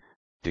danger,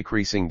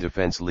 decreasing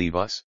defense, leave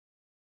us?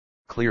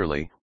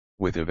 Clearly,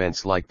 with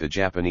events like the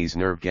Japanese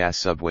nerve gas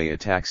subway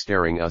attack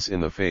staring us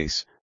in the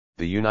face,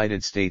 the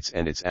United States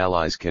and its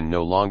allies can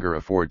no longer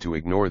afford to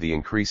ignore the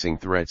increasing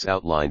threats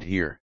outlined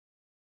here.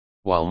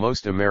 While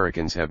most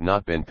Americans have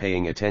not been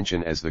paying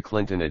attention as the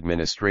Clinton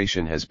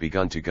administration has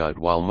begun to gut,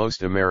 while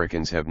most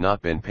Americans have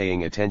not been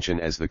paying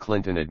attention as the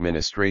Clinton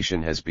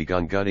administration has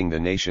begun gutting the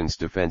nation's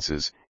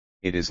defenses,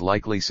 it is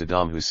likely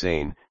Saddam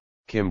Hussein,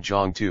 Kim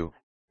Jong-un,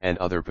 and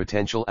other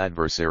potential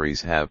adversaries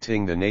have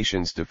tinged the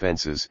nation's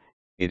defenses.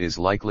 It is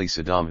likely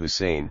Saddam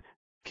Hussein,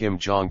 Kim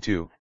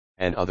Jong-un,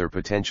 and other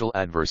potential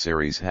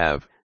adversaries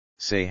have,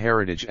 say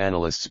Heritage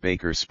analysts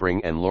Baker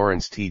Spring and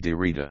Lawrence T.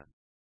 DeRita.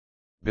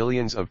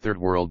 Billions of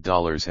third-world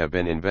dollars have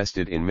been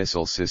invested in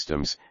missile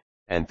systems,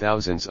 and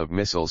thousands of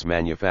missiles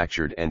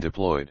manufactured and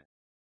deployed.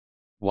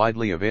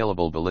 Widely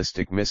available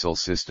ballistic missile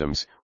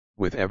systems,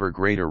 with ever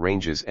greater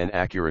ranges and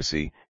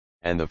accuracy,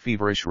 and the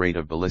feverish rate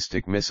of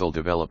ballistic missile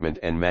development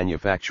and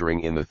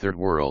manufacturing in the Third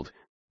World,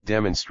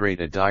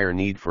 demonstrate a dire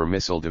need for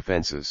missile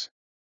defenses.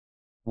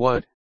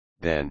 What,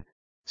 then,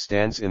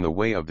 stands in the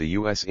way of the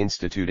U.S.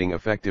 instituting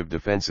effective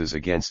defenses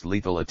against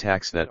lethal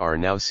attacks that are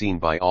now seen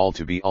by all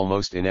to be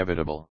almost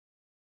inevitable?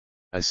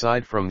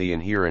 Aside from the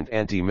inherent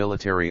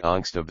anti-military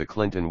angst of the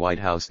Clinton White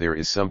House, there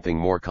is something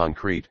more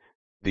concrete.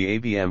 The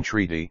ABM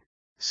Treaty,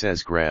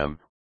 says Graham,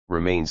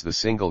 remains the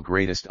single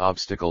greatest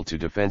obstacle to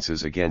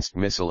defenses against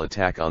missile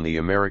attack on the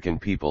American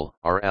people,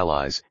 our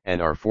allies,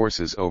 and our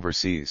forces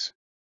overseas.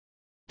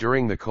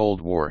 During the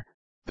Cold War,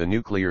 the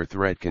nuclear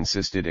threat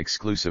consisted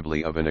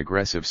exclusively of an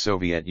aggressive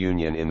Soviet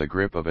Union in the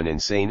grip of an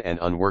insane and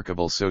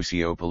unworkable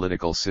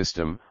socio-political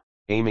system,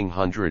 aiming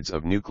hundreds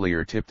of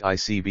nuclear-tipped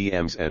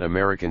ICBMs at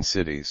American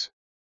cities.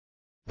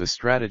 The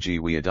strategy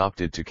we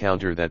adopted to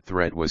counter that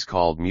threat was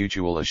called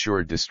Mutual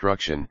Assured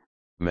Destruction,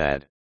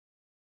 MAD.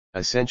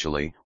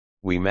 Essentially,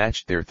 we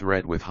matched their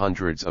threat with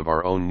hundreds of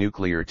our own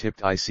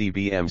nuclear-tipped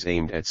ICBMs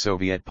aimed at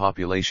Soviet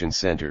population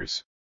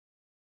centers.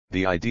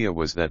 The idea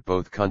was that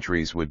both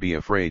countries would be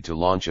afraid to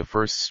launch a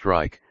first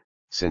strike,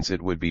 since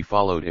it would be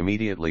followed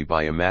immediately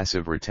by a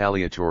massive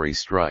retaliatory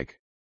strike.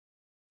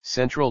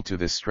 Central to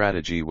this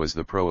strategy was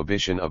the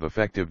prohibition of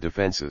effective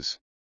defenses.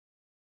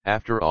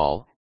 After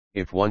all,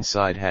 if one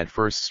side had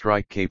first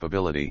strike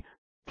capability,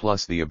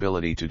 plus the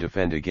ability to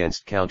defend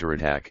against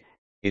counterattack,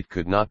 it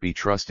could not be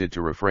trusted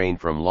to refrain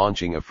from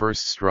launching a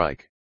first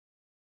strike.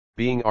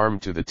 Being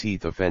armed to the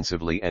teeth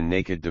offensively and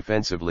naked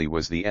defensively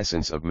was the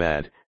essence of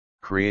MAD,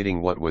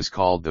 creating what was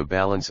called the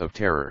balance of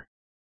terror.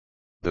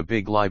 The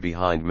big lie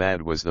behind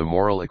MAD was the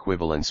moral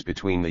equivalence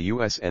between the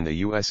US and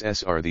the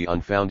USSR, the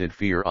unfounded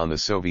fear on the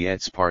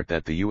Soviets' part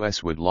that the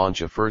US would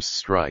launch a first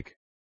strike.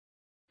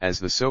 As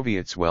the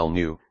Soviets well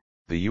knew,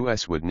 the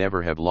US would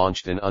never have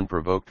launched an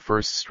unprovoked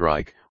first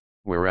strike,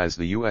 whereas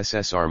the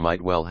USSR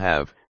might well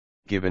have,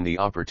 given the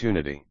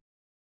opportunity.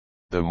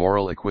 The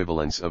moral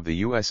equivalence of the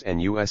US and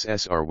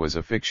USSR was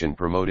a fiction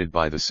promoted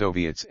by the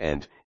Soviets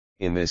and,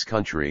 in this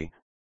country,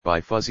 by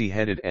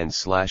fuzzy-headed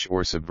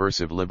and/or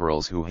subversive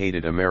liberals who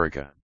hated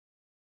America.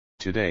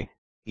 Today,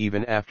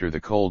 even after the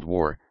Cold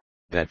War,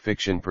 that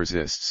fiction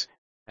persists,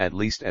 at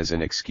least as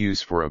an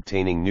excuse for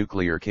obtaining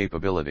nuclear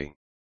capability.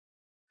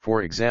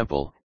 For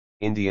example,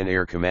 Indian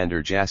Air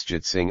Commander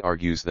Jasjit Singh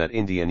argues that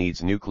India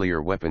needs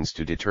nuclear weapons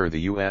to deter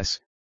the US,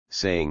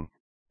 saying,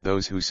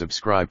 "Those who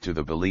subscribe to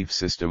the belief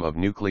system of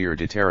nuclear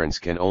deterrence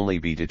can only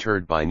be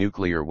deterred by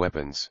nuclear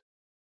weapons.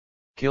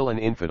 Kill an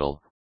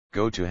infidel,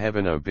 go to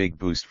heaven." A big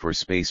boost for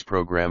space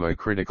program. A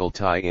critical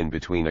tie-in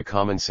between a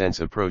common-sense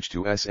approach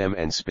to SM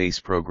and space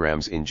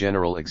programs in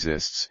general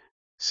exists,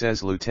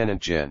 says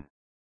Lieutenant Gen.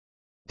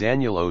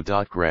 Daniel O.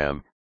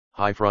 Graham,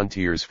 High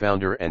Frontiers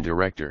founder and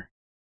director.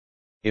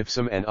 If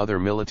some and other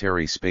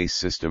military space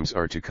systems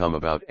are to come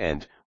about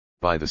and,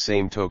 by the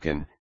same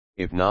token,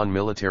 if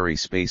non-military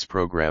space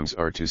programs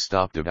are to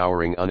stop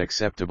devouring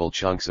unacceptable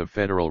chunks of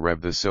federal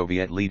rev, the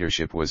Soviet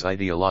leadership was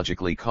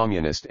ideologically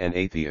communist and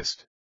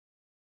atheist.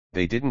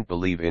 They didn't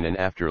believe in an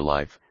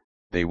afterlife,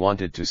 they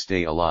wanted to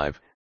stay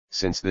alive,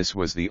 since this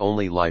was the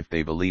only life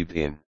they believed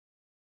in.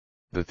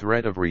 The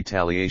threat of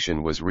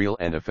retaliation was real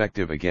and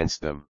effective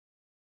against them.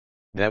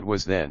 That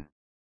was then.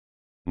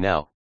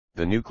 Now,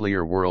 the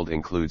nuclear world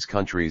includes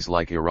countries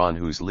like Iran,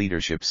 whose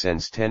leadership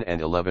sends 10 and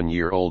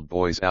 11-year-old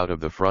boys out of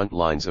the front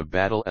lines of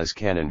battle as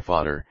cannon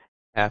fodder,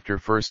 after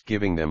first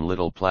giving them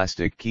little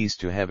plastic keys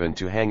to heaven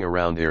to hang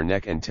around their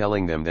neck and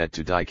telling them that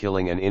to die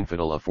killing an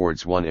infidel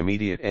affords one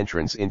immediate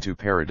entrance into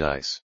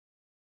paradise.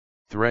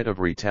 Threat of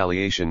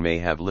retaliation may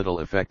have little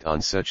effect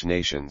on such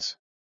nations.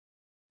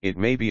 It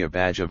may be a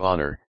badge of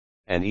honor,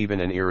 and even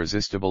an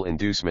irresistible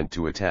inducement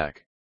to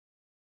attack.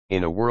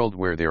 In a world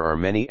where there are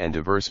many and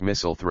diverse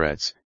missile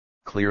threats,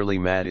 clearly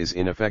MAD is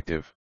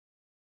ineffective.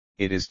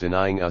 It is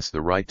denying us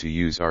the right to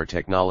use our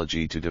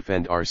technology to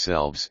defend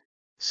ourselves,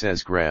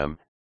 says Graham,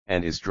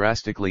 and is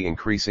drastically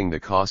increasing the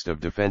cost of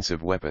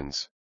defensive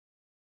weapons.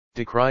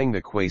 Decrying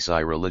the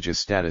quasi-religious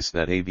status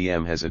that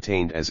ABM has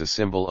attained as a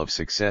symbol of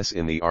success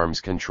in the arms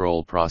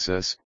control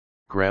process,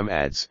 Graham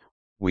adds,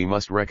 "We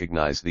must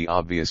recognize the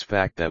obvious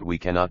fact that we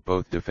cannot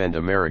both defend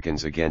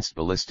Americans against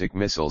ballistic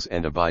missiles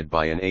and abide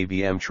by an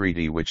ABM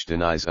treaty which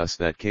denies us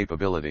that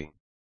capability.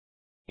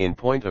 In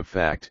point of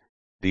fact,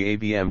 the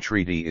ABM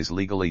treaty is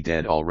legally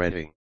dead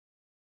already.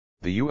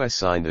 The US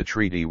signed the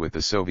treaty with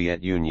the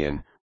Soviet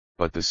Union,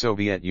 but the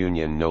Soviet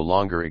Union no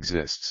longer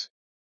exists.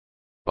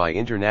 By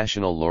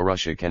international law,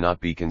 Russia cannot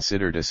be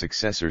considered a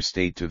successor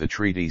state to the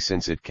treaty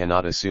since it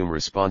cannot assume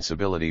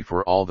responsibility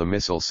for all the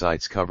missile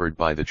sites covered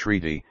by the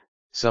treaty,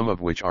 some of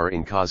which are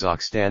in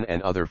Kazakhstan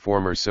and other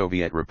former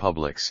Soviet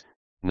republics,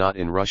 not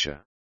in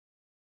Russia.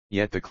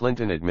 Yet the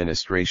Clinton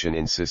administration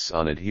insists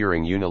on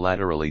adhering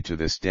unilaterally to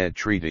this dead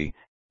treaty,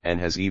 and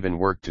has even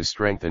worked to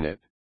strengthen it.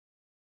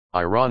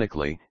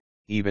 Ironically,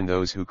 even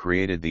those who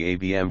created the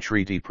ABM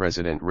treaty,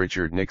 President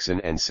Richard Nixon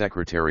and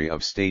Secretary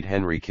of State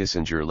Henry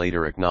Kissinger,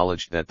 later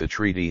acknowledged that the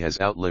treaty has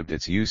outlived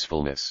its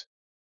usefulness.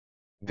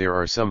 There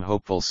are some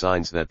hopeful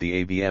signs that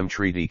the ABM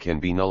treaty can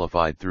be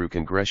nullified through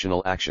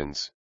congressional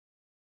actions.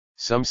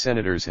 Some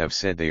senators have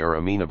said they are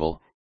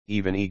amenable,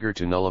 even eager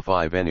to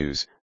nullify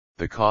venues.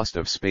 The cost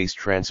of space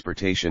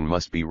transportation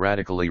must be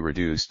radically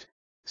reduced,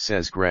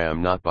 says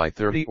Graham, not by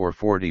 30 or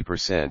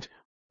 40%,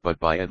 but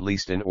by at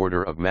least an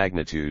order of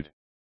magnitude.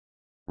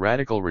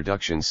 Radical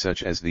reductions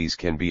such as these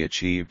can be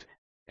achieved,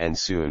 and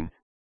soon,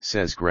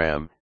 says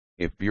Graham,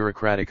 if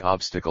bureaucratic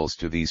obstacles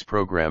to these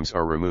programs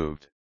are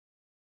removed.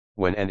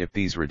 When and if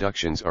these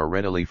reductions are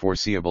readily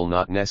foreseeable,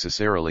 not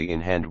necessarily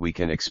in hand, we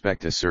can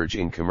expect a surge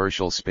in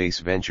commercial space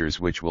ventures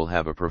which will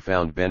have a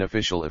profound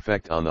beneficial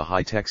effect on the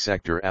high-tech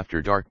sector.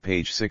 After dark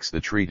page 6,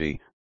 the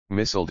treaty,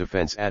 missile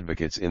defense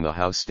advocates in the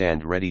House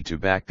stand ready to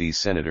back these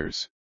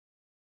senators.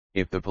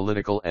 If the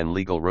political and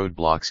legal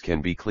roadblocks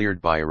can be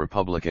cleared by a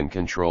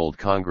Republican-controlled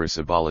Congress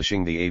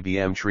abolishing the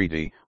ABM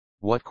treaty,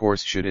 what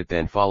course should it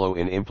then follow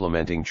in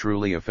implementing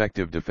truly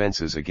effective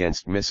defenses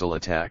against missile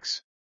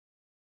attacks?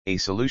 A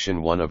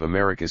solution. One of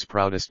America's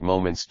proudest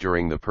moments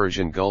during the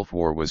Persian Gulf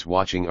War was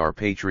watching our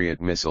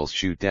Patriot missiles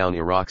shoot down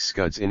Iraq's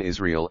Scuds in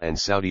Israel and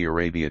Saudi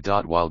Arabia.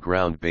 While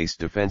ground-based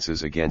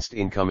defenses against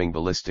incoming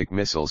ballistic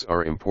missiles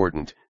are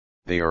important,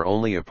 they are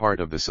only a part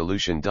of the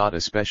solution.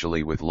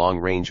 Especially with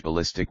long-range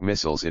ballistic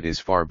missiles, it is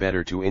far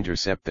better to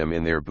intercept them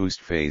in their boost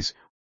phase,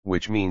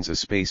 which means a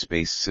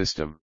space-based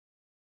system.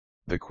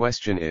 The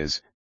question is,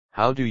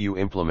 how do you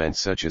implement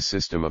such a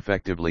system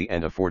effectively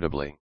and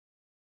affordably?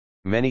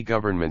 Many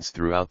governments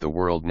throughout the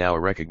world now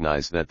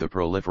recognize that the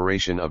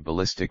proliferation of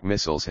ballistic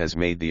missiles has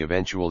made the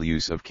eventual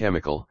use of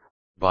chemical,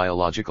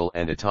 biological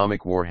and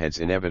atomic warheads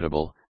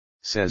inevitable,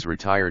 says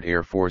retired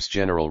Air Force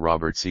General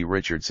Robert C.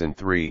 Richardson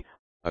III,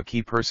 a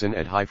key person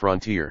at High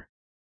Frontier.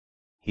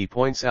 He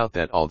points out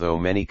that although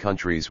many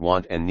countries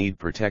want and need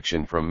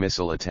protection from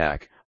missile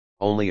attack,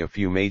 only a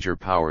few major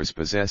powers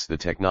possess the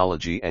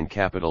technology and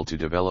capital to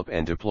develop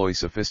and deploy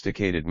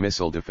sophisticated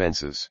missile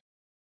defenses.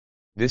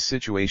 This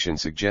situation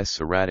suggests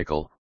a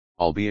radical,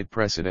 albeit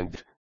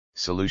precedent,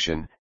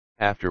 solution.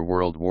 After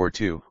World War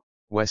II,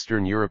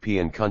 Western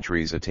European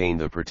countries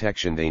attained the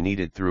protection they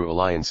needed through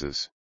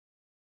alliances.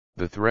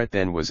 The threat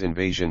then was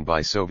invasion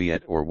by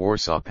Soviet or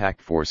Warsaw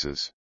Pact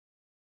forces.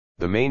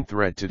 The main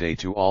threat today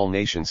to all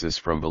nations is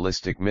from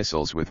ballistic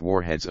missiles with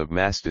warheads of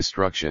mass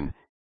destruction,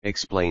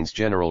 explains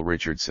General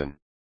Richardson.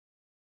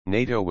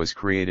 NATO was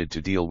created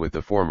to deal with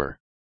the former.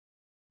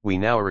 We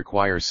now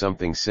require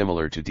something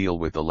similar to deal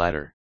with the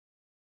latter.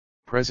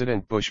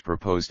 President Bush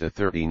proposed a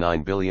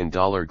 $39 billion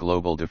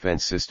global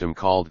defense system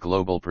called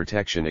Global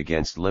Protection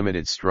Against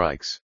Limited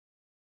Strikes.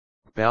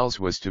 GPALS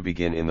was to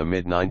begin in the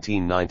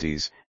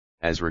mid-1990s,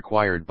 as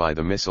required by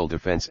the Missile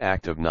Defense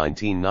Act of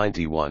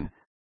 1991,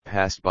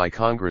 passed by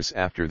Congress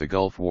after the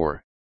Gulf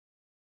War.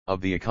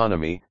 Of the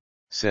economy,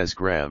 says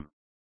Graham.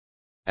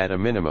 At a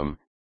minimum,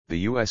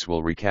 the U.S.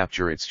 will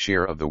recapture its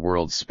share of the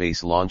world's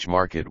space launch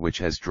market, which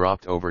has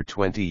dropped over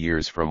 20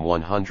 years from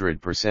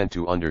 100%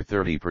 to under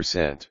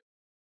 30%.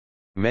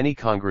 Many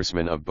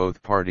congressmen of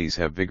both parties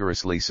have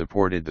vigorously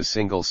supported the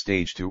single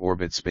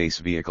stage-to-orbit space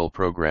vehicle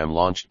program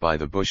launched by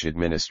the Bush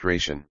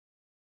administration.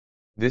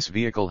 This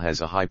vehicle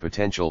has a high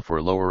potential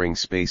for lowering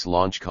space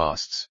launch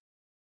costs.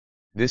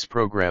 This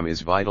program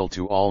is vital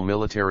to all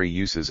military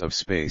uses of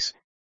space,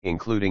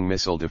 including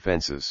missile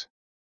defenses.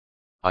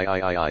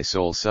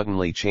 Seoul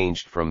suddenly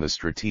changed from the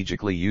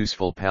strategically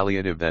useful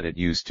palliative that it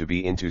used to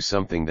be into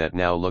something that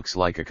now looks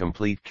like a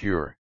complete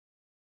cure.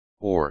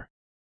 Or,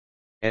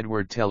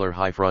 Edward Teller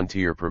High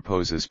Frontier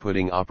proposes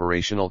putting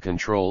operational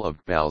control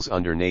of GPALS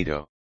under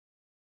NATO.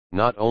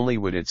 Not only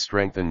would it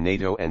strengthen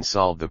NATO and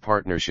solve the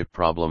partnership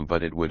problem,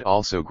 but it would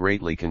also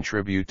greatly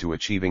contribute to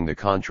achieving the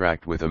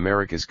contract with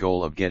America's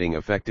goal of getting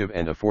effective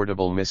and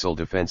affordable missile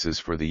defenses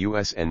for the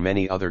US and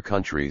many other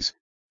countries,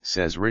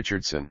 says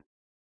Richardson.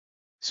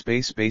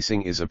 Space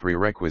basing is a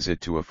prerequisite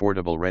to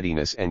affordable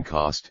readiness and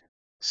cost,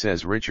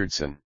 says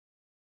Richardson.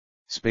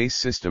 Space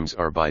systems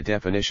are by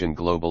definition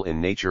global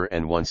in nature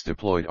and once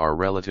deployed are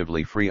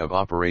relatively free of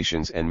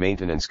operations and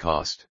maintenance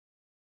cost.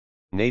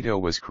 NATO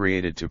was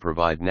created to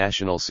provide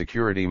national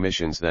security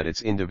missions that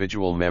its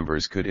individual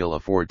members could ill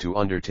afford to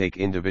undertake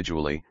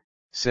individually,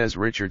 says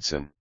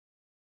Richardson.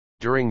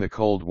 During the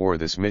Cold War,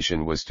 this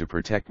mission was to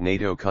protect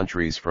NATO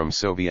countries from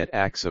Soviet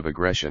acts of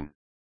aggression.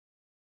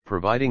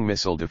 Providing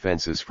missile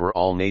defenses for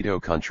all NATO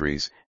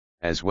countries,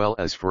 as well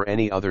as for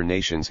any other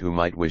nations who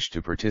might wish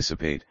to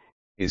participate,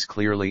 is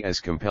clearly as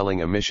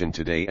compelling a mission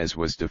today as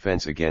was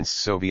defense against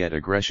Soviet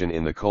aggression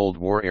in the Cold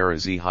War era.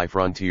 The High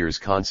Frontiers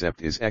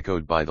concept is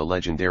echoed by the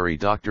legendary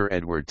Dr.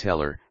 Edward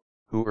Teller,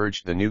 who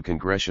urged the new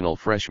congressional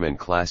freshman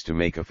class to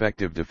make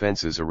effective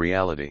defenses a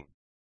reality.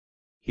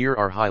 Here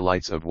are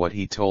highlights of what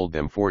he told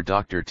them. For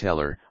Dr.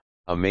 Teller,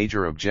 a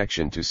major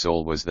objection to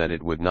Seoul was that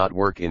it would not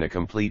work in a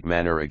complete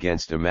manner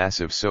against a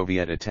massive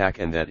Soviet attack,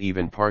 and that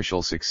even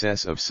partial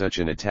success of such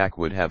an attack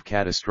would have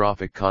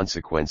catastrophic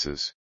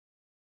consequences.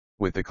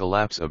 With the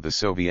collapse of the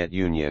Soviet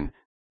Union,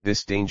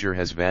 this danger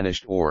has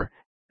vanished, or,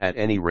 at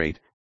any rate,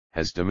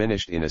 has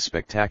diminished in a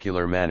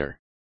spectacular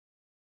manner.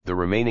 The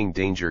remaining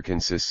danger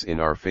consists in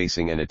our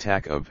facing an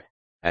attack of,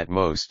 at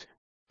most,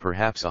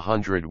 perhaps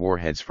 100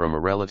 warheads from a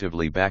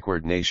relatively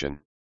backward nation.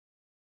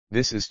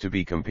 This is to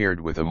be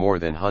compared with a more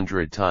than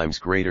 100 times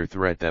greater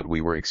threat that we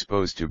were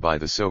exposed to by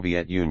the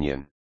Soviet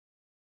Union.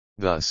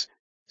 Thus,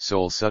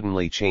 Seoul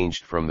suddenly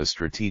changed from the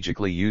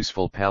strategically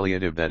useful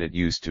palliative that it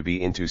used to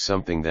be into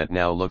something that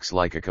now looks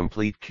like a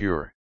complete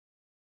cure.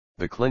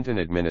 The Clinton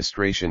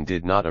administration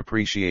did not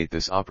appreciate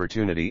this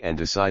opportunity and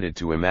decided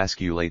to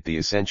emasculate the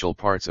essential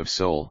parts of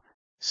Seoul,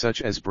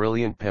 such as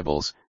brilliant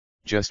pebbles,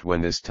 just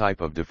when this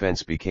type of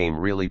defense became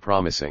really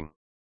promising.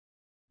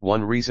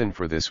 One reason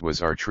for this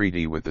was our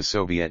treaty with the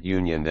Soviet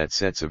Union that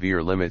set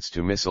severe limits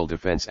to missile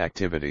defense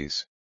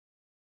activities.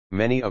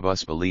 Many of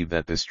us believe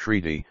that this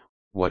treaty,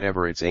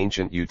 whatever its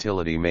ancient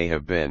utility may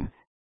have been,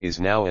 is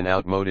now an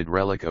outmoded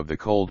relic of the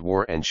Cold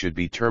War and should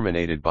be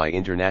terminated by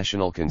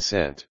international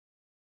consent.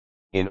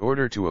 In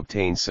order to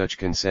obtain such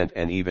consent,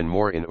 and even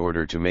more in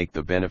order to make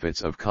the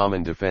benefits of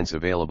common defense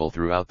available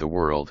throughout the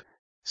world,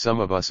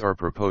 Some of us are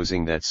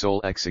proposing that soul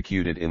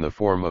executed in the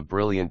form of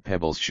brilliant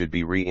pebbles should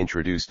be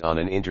reintroduced on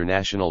an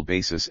international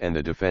basis and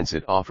the defense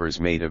it offers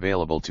made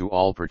available to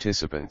all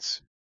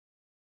participants.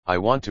 I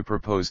want to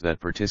propose that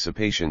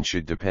participation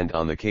should depend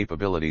on the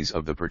capabilities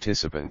of the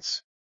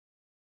participants.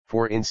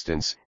 For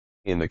instance,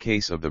 in the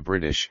case of the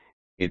British,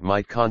 it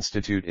might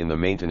constitute in the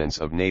maintenance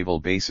of naval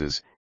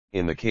bases,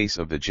 in the case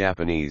of the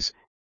Japanese,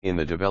 in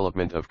the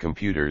development of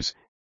computers,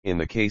 in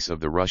the case of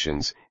the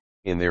Russians,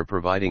 in their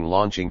providing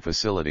launching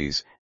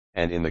facilities,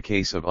 and in the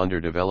case of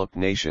underdeveloped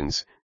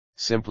nations,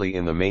 simply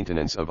in the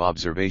maintenance of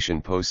observation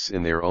posts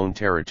in their own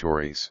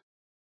territories.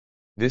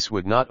 This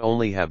would not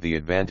only have the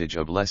advantage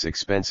of less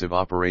expensive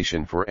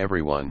operation for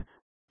everyone,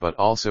 but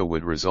also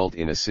would result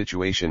in a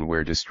situation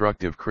where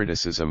destructive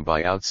criticism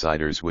by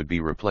outsiders would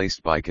be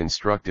replaced by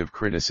constructive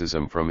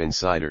criticism from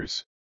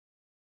insiders.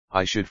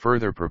 I should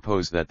further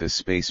propose that this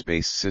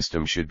space-based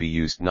system should be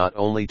used not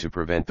only to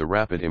prevent the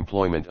rapid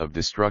employment of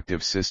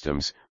destructive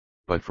systems,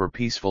 but for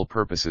peaceful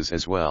purposes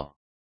as well.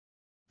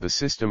 The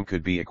system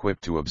could be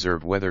equipped to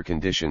observe weather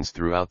conditions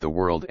throughout the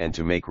world and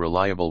to make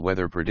reliable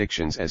weather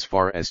predictions as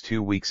far as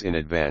 2 weeks in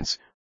advance,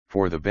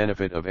 for the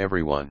benefit of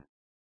everyone.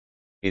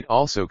 It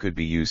also could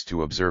be used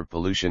to observe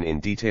pollution in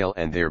detail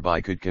and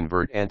thereby could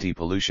convert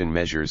anti-pollution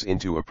measures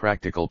into a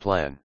practical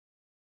plan.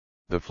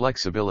 The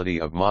flexibility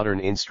of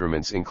modern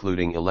instruments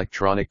including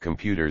electronic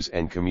computers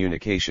and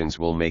communications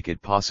will make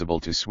it possible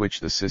to switch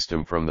the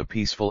system from the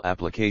peaceful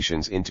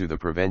applications into the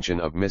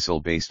prevention of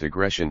missile-based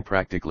aggression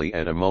practically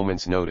at a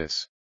moment's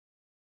notice.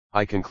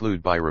 I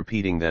conclude by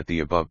repeating that the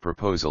above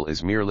proposal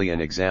is merely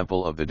an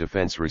example of the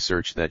defense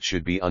research that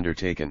should be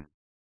undertaken.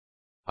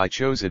 I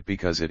chose it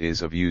because it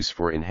is of use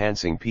for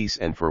enhancing peace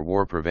and for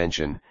war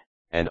prevention,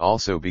 and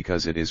also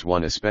because it is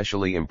one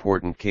especially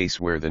important case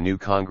where the new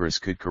Congress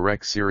could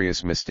correct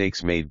serious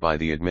mistakes made by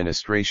the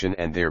administration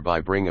and thereby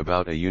bring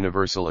about a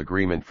universal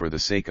agreement for the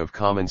sake of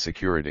common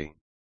security.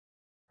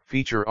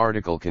 Feature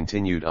article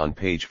continued on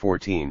page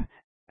 14,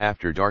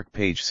 After Dark,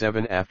 page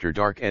 7. After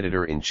Dark,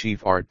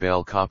 Editor-in-Chief Art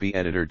Bell, Copy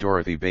Editor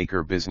Dorothy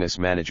Baker, Business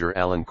Manager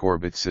Alan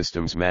Corbett,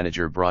 Systems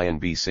Manager Brian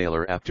B.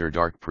 Saylor. After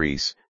Dark,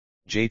 Preece,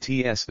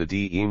 JTS. The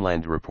D.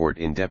 Eamland Report,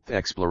 in-depth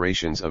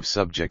explorations of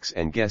subjects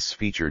and guests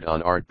featured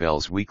on Art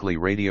Bell's weekly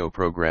radio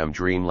program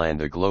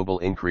Dreamland. A global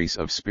increase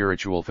of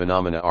spiritual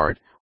phenomena. Art,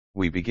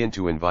 we begin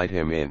to invite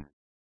him in.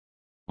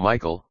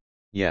 Michael,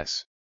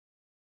 yes.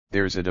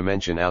 There's a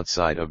dimension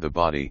outside of the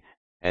body,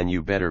 and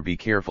you better be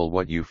careful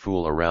what you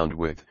fool around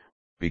with,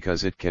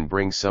 because it can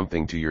bring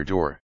something to your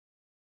door.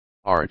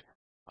 Art,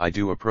 I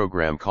do a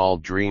program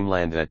called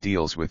Dreamland that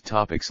deals with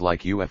topics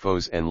like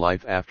UFOs and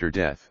life after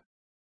death.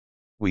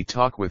 We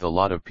talk with a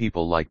lot of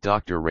people like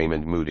Dr.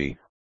 Raymond Moody,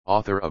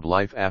 author of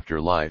Life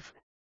After Life,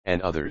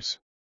 and others.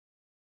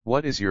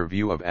 What is your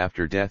view of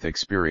after-death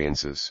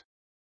experiences?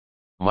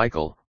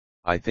 Michael,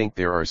 I think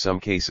there are some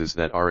cases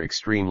that are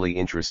extremely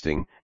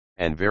interesting,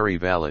 and very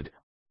valid,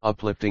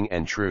 uplifting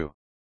and true.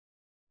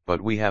 But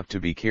we have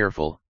to be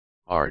careful,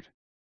 Art.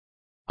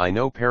 I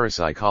know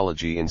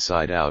parapsychology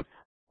inside out.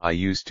 I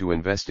used to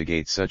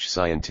investigate such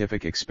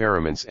scientific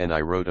experiments and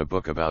I wrote a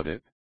book about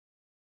it.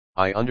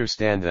 I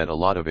understand that a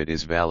lot of it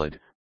is valid,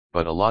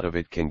 but a lot of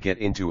it can get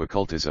into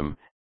occultism,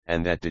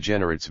 and that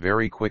degenerates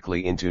very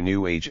quickly into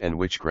New Age and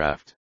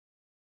witchcraft.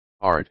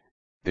 Art,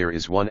 there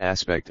is one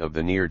aspect of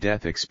the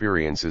near-death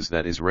experiences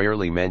that is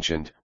rarely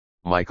mentioned,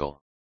 Michael.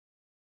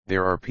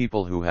 There are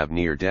people who have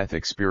near-death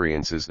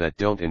experiences that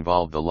don't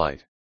involve the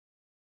light.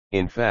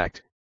 In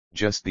fact,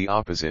 just the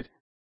opposite,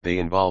 they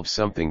involve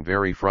something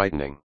very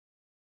frightening.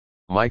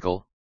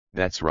 Michael,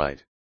 that's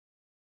right.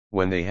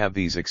 When they have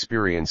these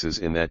experiences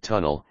in that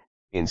tunnel,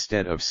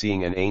 instead of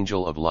seeing an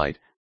angel of light,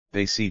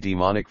 they see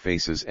demonic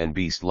faces and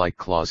beast-like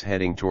claws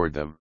heading toward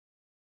them.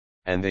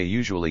 And they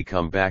usually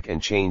come back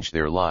and change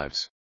their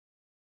lives.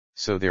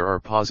 So there are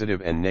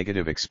positive and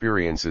negative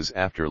experiences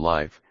after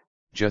life,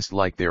 just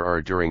like there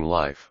are during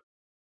life.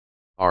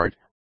 Art,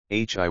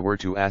 I were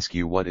to ask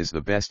you what is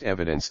the best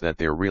evidence that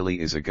there really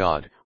is a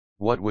God,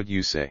 what would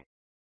you say?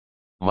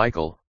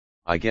 Michael,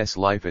 I guess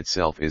life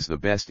itself is the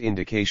best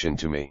indication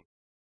to me.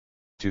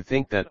 To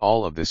think that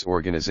all of this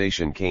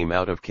organization came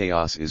out of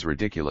chaos is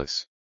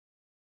ridiculous.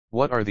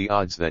 What are the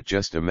odds that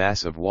just a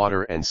mass of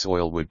water and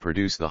soil would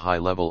produce the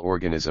high-level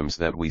organisms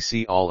that we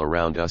see all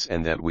around us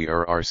and that we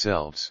are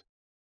ourselves?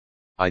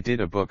 I did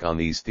a book on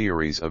these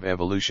theories of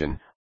evolution.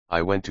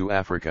 I went to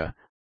Africa,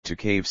 to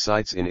cave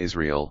sites in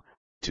Israel,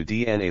 to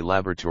DNA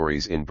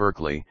laboratories in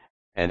Berkeley,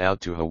 and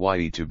out to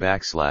Hawaii to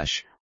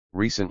 /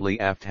 recently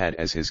Aft had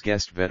as his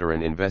guest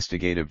veteran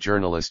investigative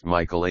journalist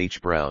Michael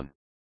H. Brown.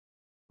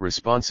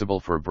 Responsible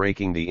for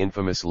breaking the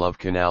infamous Love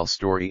Canal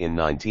story in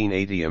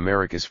 1980,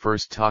 America's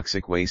first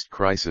toxic waste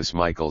crisis.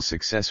 Michael's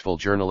successful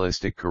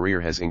journalistic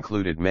career has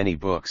included many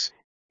books,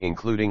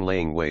 including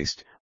Laying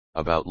Waste,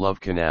 about Love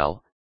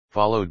Canal,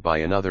 followed by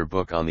another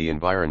book on the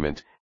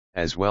environment,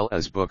 as well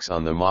as books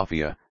on the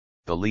Mafia,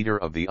 the leader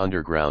of the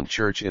underground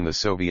church in the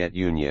Soviet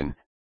Union,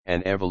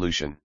 and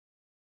evolution.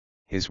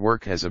 His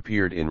work has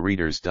appeared in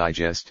Reader's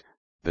Digest,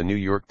 The New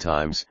York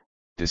Times,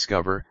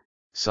 Discover,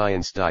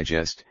 Science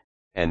Digest,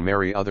 and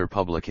many other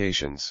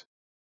publications.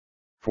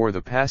 For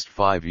the past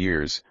 5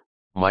 years,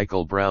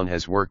 Michael Brown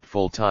has worked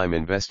full-time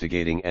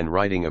investigating and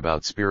writing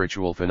about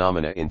spiritual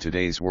phenomena in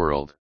today's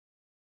world.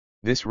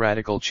 This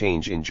radical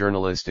change in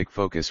journalistic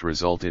focus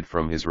resulted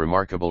from his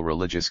remarkable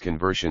religious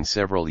conversion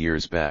several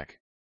years back.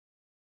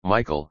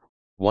 Michael,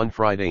 one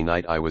Friday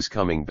night I was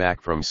coming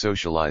back from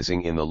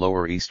socializing in the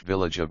Lower East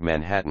Village of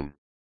Manhattan.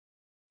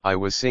 I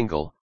was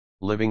single,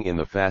 living in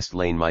the fast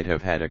lane, might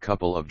have had a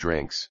couple of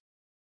drinks.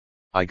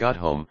 I got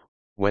home,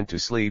 went to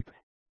sleep,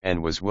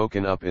 and was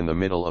woken up in the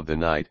middle of the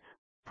night,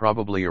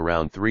 probably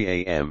around 3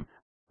 a.m.,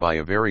 by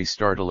a very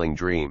startling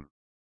dream.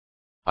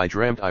 I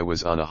dreamt I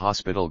was on a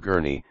hospital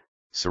gurney,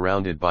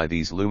 surrounded by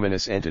these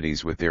luminous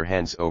entities with their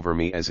hands over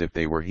me as if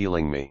they were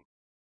healing me.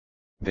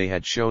 They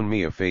had shown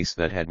me a face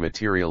that had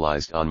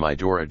materialized on my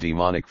door, a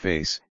demonic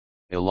face,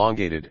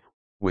 elongated,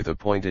 with a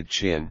pointed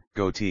chin,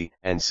 goatee,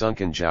 and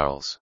sunken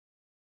jowls.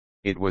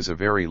 It was a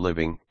very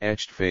living,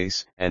 etched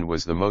face, and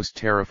was the most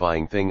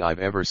terrifying thing I've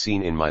ever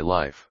seen in my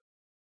life.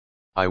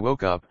 I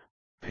woke up,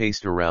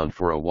 paced around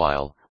for a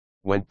while,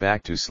 went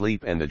back to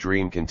sleep, and the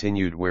dream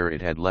continued where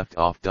it had left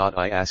off.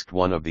 I asked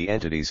one of the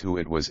entities who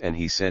it was, and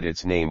he said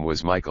its name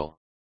was Michael.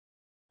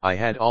 I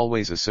had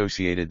always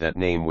associated that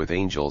name with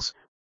angels,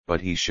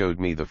 but he showed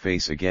me the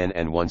face again,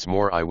 and once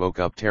more I woke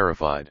up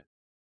terrified.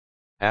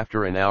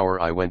 After an hour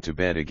I went to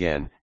bed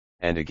again,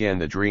 and again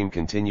the dream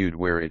continued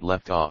where it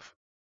left off.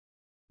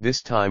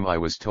 This time I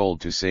was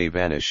told to say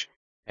vanish,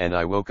 and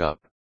I woke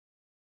up.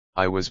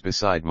 I was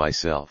beside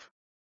myself.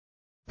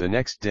 The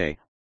next day,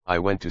 I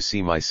went to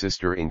see my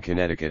sister in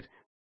Connecticut,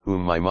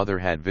 whom my mother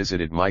had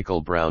visited Michael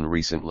Brown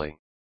recently.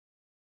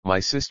 My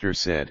sister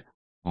said,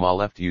 "Ma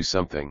left you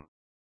something."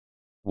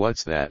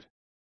 "What's that?"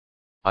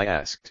 I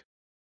asked.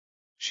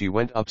 She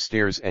went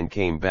upstairs and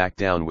came back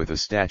down with a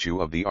statue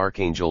of the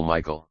Archangel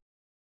Michael.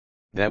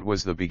 That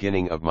was the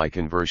beginning of my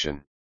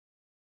conversion.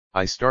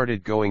 I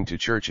started going to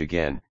church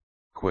again,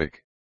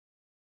 quick.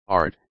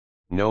 Art,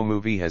 no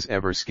movie has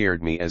ever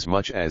scared me as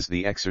much as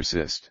The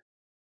Exorcist.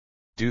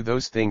 Do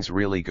those things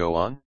really go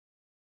on?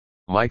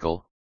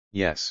 Michael,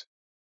 yes.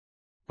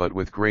 But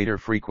with greater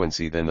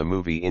frequency than the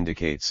movie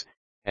indicates,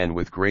 and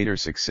with greater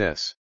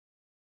success.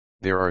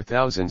 There are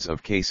thousands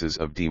of cases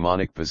of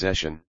demonic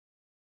possession.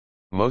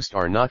 Most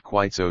are not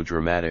quite so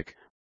dramatic,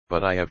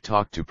 but I have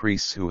talked to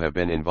priests who have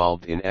been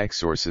involved in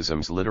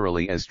exorcisms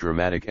literally as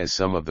dramatic as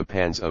some of the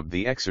pans of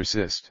The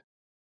Exorcist.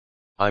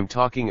 I'm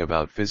talking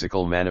about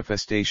physical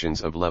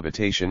manifestations of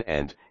levitation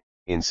and,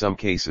 in some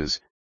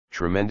cases,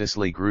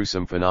 tremendously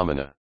gruesome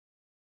phenomena.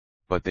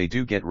 But they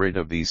do get rid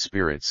of these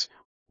spirits,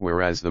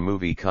 whereas the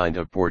movie kind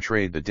of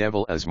portrayed the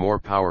devil as more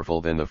powerful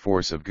than the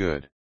force of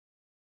good.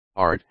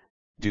 Art,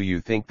 do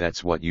you think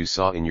that's what you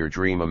saw in your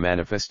dream, a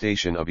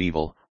manifestation of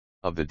evil,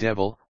 of the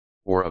devil,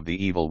 or of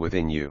the evil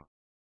within you?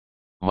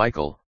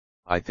 Michael,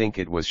 I think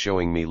it was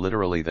showing me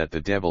literally that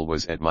the devil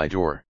was at my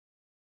door.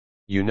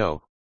 You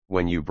know,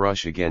 when you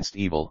brush against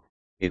evil,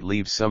 it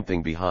leaves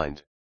something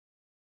behind.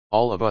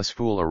 All of us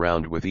fool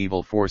around with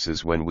evil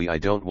forces when I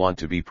don't want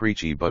to be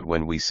preachy, but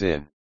when we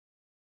sin.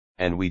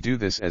 And we do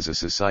this as a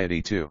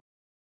society too.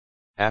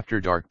 After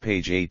Dark,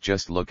 page 8.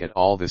 Just look at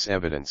all this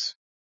evidence.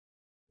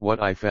 What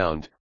I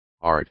found,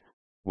 Art,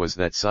 was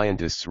that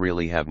scientists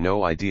really have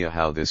no idea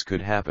how this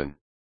could happen.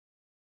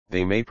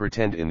 They may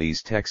pretend in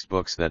these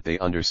textbooks that they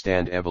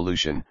understand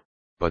evolution,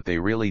 but they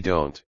really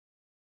don't.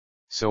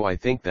 So I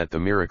think that the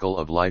miracle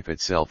of life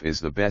itself is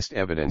the best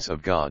evidence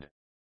of God.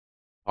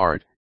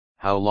 Art,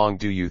 how long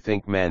do you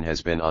think man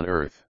has been on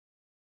Earth?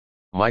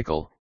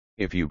 Michael,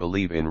 if you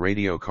believe in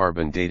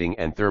radiocarbon dating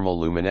and thermal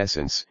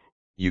luminescence,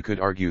 you could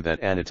argue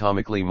that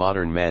anatomically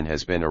modern man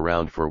has been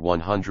around for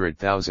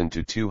 100,000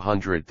 to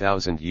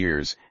 200,000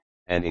 years,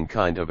 and in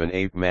kind of an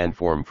ape-man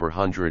form for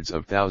hundreds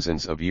of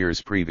thousands of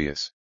years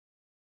previous.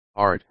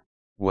 Art,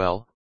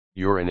 well,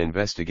 you're an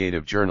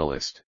investigative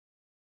journalist.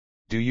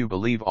 Do you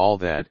believe all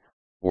that,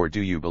 or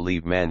do you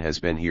believe man has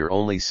been here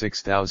only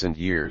 6,000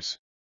 years?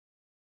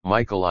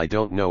 Michael, I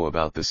don't know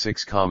about the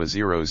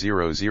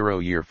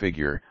 6,000 year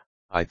figure.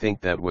 I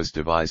think that was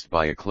devised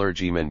by a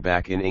clergyman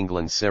back in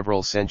England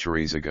several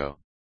centuries ago.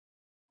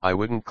 I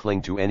wouldn't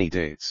cling to any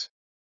dates.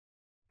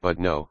 But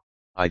no,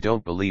 I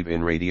don't believe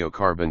in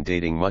radiocarbon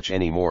dating much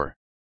anymore.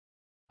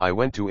 I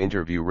went to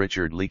interview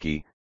Richard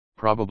Leakey,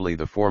 probably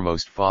the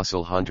foremost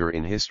fossil hunter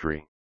in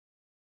history.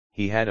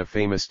 He had a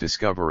famous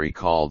discovery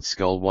called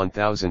Skull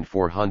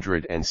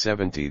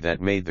 1470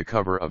 that made the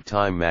cover of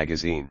Time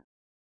magazine.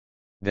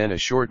 Then a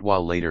short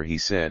while later he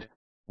said,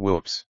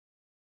 "Whoops.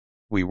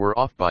 We were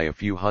off by a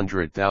few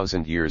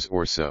 100,000 years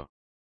or so.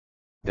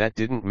 That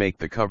didn't make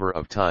the cover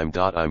of Time.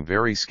 I'm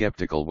very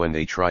skeptical when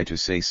they try to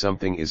say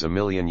something is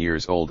 1,000,000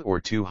 years old or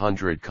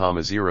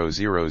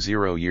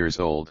 200,000 years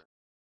old.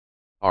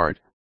 Art,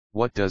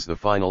 what does the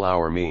final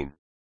hour mean?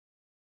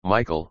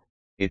 Michael,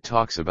 it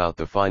talks about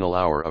the final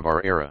hour of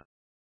our era.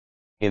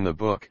 In the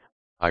book,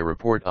 I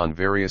report on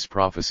various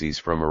prophecies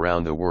from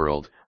around the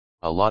world,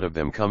 a lot of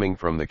them coming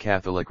from the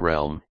Catholic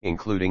realm,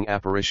 including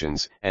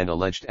apparitions and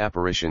alleged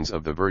apparitions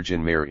of the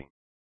Virgin Mary.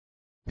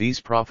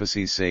 These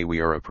prophecies say we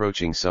are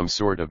approaching some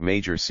sort of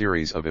major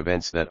series of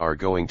events that are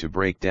going to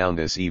break down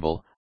this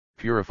evil,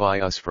 purify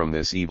us from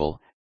this evil,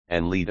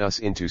 and lead us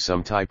into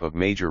some type of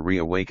major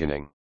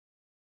reawakening.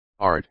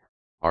 Art,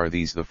 are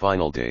these the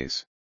final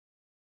days?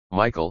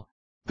 Michael,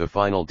 the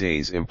final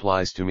days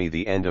implies to me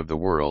the end of the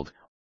world,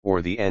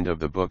 or the end of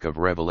the book of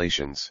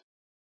Revelations.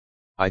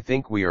 I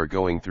think we are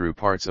going through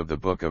parts of the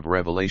book of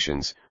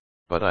Revelations,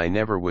 but I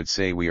never would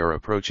say we are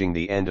approaching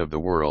the end of the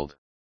world.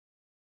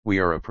 We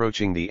are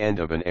approaching the end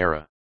of an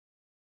era.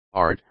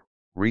 Art,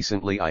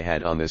 recently I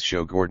had on this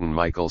show Gordon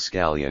Michael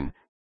Scallion,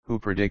 who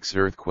predicts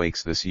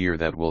earthquakes this year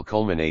that will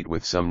culminate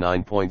with some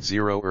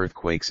 9.0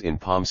 earthquakes in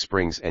Palm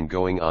Springs and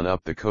going on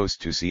up the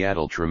coast to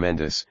Seattle.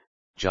 Tremendous,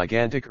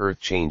 gigantic earth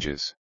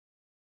changes.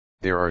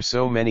 There are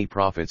so many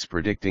prophets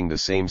predicting the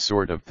same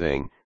sort of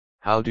thing.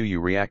 How do you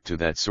react to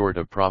that sort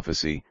of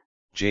prophecy,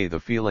 Jay? The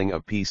feeling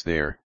of peace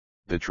there,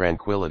 the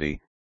tranquility,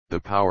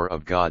 the power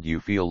of God. You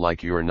feel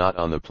like you're not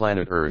on the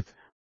planet Earth,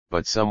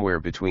 but somewhere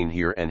between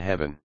here and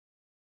heaven.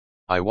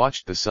 I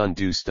watched the sun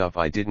do stuff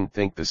I didn't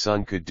think the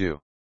sun could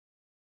do.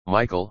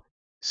 Michael,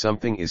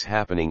 something is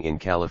happening in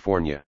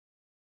California.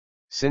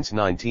 Since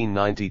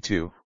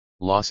 1992,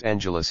 Los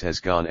Angeles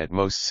has gone at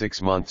most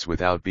 6 months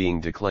without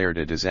being declared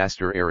a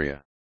disaster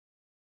area.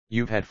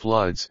 You've had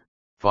floods,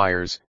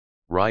 fires,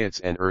 riots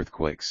and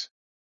earthquakes.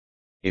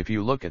 If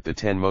you look at the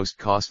 10 most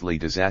costly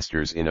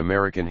disasters in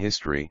American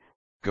history,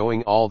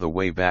 going all the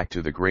way back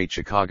to the Great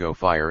Chicago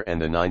Fire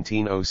and the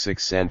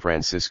 1906 San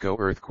Francisco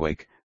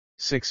earthquake,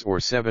 6 or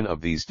 7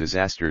 of these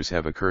disasters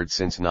have occurred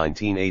since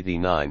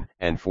 1989,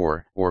 and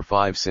 4 or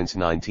 5 since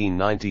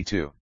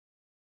 1992.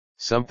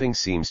 Something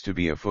seems to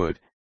be afoot,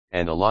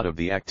 and a lot of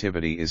the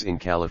activity is in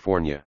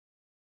California.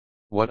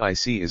 What I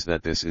see is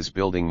that this is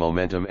building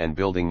momentum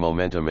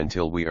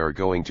until we are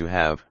going to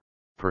have,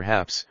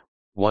 perhaps,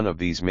 one of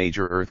these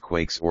major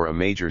earthquakes or a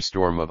major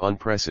storm of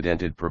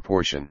unprecedented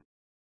proportion.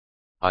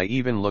 I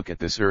even look at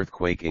this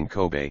earthquake in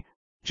Kobe,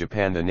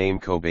 Japan. The name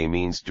Kobe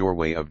means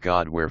doorway of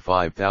God, where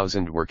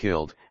 5,000 were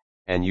killed,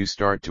 and you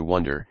start to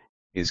wonder,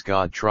 is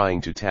God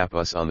trying to tap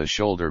us on the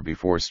shoulder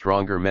before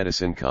stronger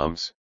medicine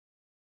comes?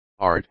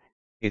 Art,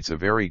 it's a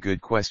very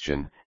good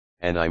question,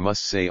 and I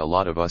must say a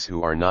lot of us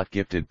who are not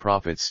gifted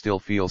prophets still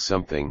feel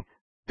something.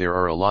 There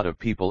are a lot of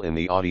people in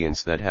the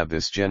audience that have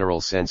this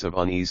general sense of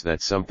unease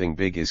that something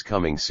big is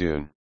coming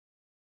soon.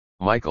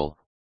 Michael,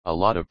 a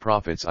lot of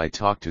prophets I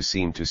talk to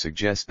seem to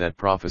suggest that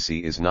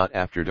prophecy is not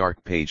after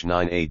dark. Page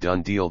 9, a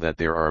done deal, that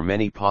there are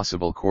many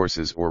possible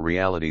courses or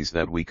realities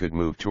that we could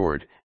move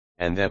toward,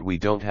 and that we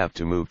don't have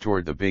to move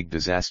toward the big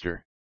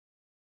disaster.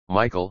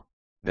 Michael,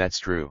 that's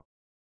true.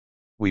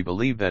 We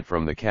believe that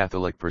from the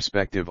Catholic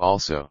perspective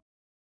also.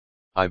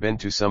 I've been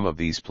to some of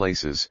these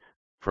places,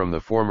 from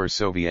the former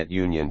Soviet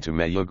Union to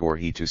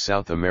Medjugorje to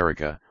South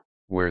America,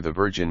 where the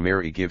Virgin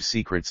Mary gives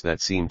secrets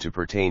that seem to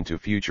pertain to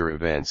future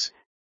events,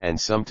 and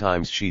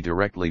sometimes she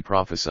directly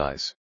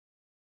prophesies.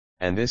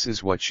 And this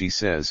is what she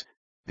says: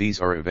 these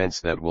are events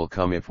that will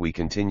come if we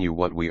continue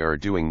what we are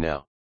doing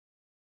now.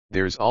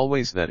 There's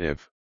always that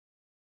if.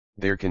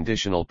 They're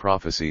conditional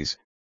prophecies,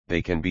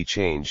 they can be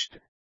changed,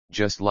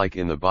 just like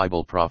in the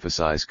Bible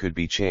prophecies could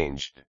be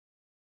changed.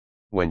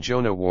 When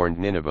Jonah warned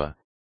Nineveh,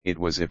 it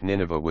was if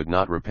Nineveh would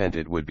not repent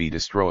it would be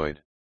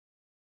destroyed.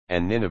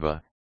 And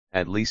Nineveh,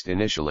 at least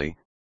initially,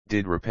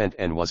 did repent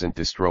and wasn't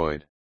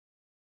destroyed.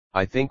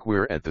 I think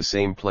we're at the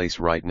same place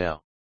right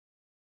now.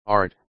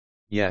 Art,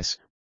 yes,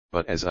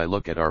 but as I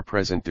look at our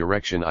present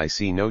direction I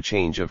see no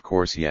change of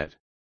course yet.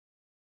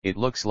 It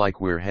looks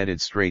like we're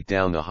headed straight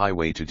down the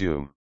highway to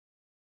doom.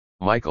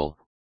 Michael,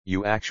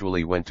 you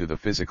actually went to the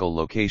physical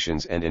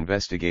locations and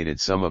investigated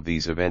some of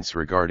these events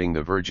regarding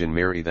the Virgin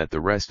Mary that the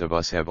rest of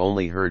us have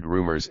only heard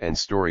rumors and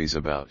stories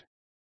about.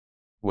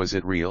 Was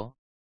it real?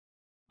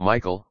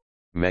 Michael,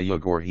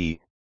 Medjugorje,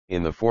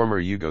 in the former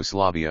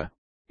Yugoslavia,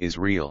 is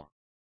real.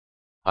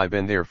 I've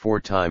been there 4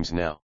 times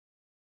now.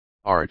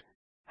 Art,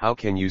 how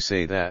can you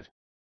say that?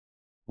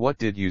 What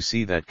did you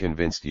see that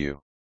convinced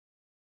you?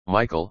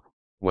 Michael,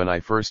 when I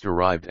first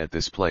arrived at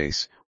this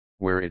place,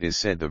 where it is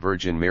said the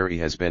Virgin Mary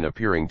has been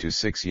appearing to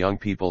 6 young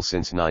people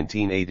since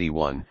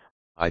 1981,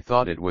 I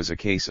thought it was a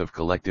case of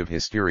collective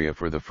hysteria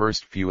for the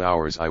first few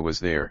hours I was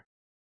there.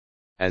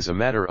 As a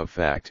matter of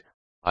fact,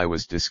 I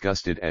was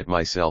disgusted at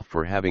myself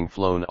for having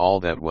flown all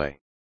that way.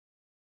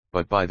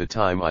 But by the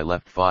time I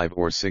left 5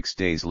 or 6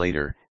 days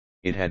later,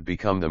 it had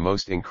become the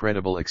most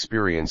incredible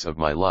experience of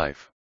my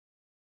life.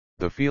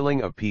 The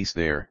feeling of peace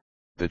there,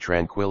 the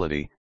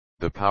tranquility,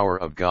 the power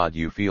of God.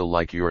 You feel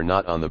like you're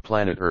not on the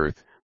planet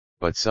Earth,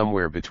 but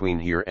somewhere between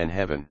here and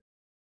heaven.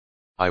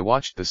 I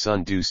watched the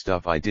sun do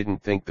stuff I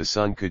didn't think the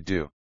sun could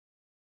do.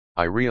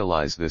 I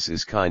realize this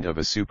is kind of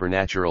a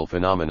supernatural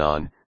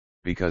phenomenon,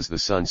 because the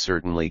sun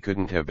certainly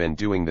couldn't have been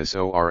doing this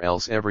or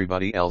else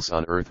everybody else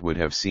on Earth would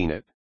have seen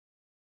it.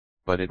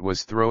 But it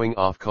was throwing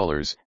off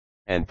colors,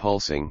 and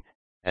pulsing,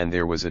 and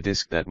there was a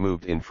disk that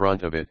moved in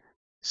front of it,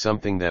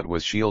 something that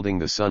was shielding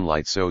the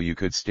sunlight so you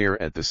could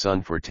stare at the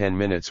sun for 10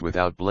 minutes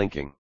without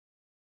blinking.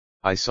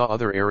 I saw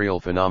other aerial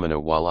phenomena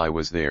while I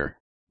was there,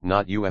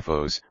 not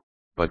UFOs,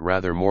 but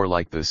rather more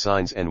like the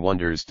signs and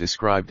wonders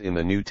described in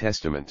the New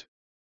Testament.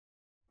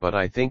 But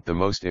I think the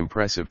most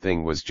impressive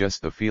thing was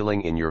just the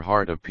feeling in your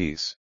heart of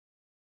peace.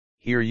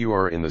 Here you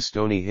are in the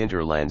stony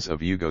hinterlands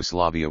of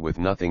Yugoslavia with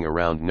nothing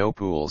around, no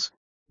pools,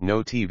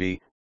 no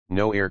TV,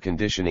 no air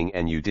conditioning,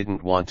 and you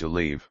didn't want to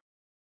leave.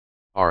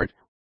 Art,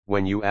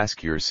 when you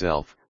ask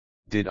yourself,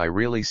 did I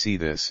really see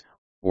this,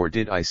 or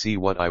did I see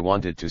what I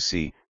wanted to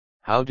see,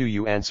 how do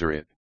you answer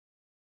it?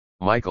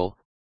 Michael,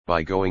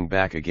 by going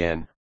back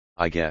again,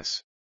 I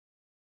guess.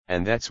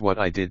 And that's what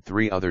I did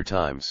 3 other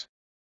times.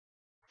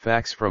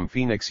 Facts from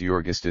Phoenix.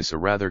 Jorgistus, a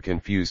rather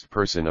confused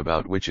person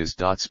about witches.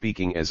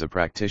 Speaking as a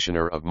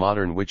practitioner of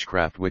modern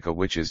witchcraft, Wicca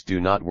witches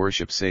do not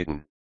worship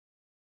Satan.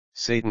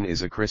 Satan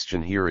is a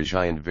Christian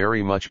hierarchy and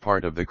very much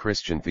part of the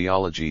Christian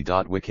theology.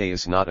 Wicca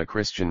is not a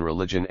Christian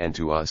religion, and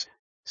to us,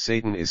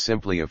 Satan is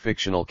simply a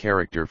fictional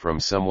character from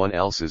someone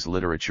else's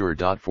literature.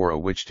 For a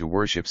witch to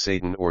worship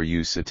Satan or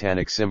use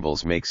satanic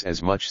symbols makes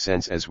as much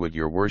sense as would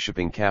your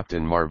worshipping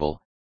Captain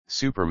Marvel,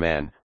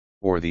 Superman,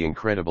 or the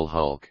Incredible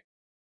Hulk.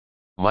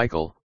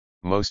 Michael,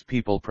 most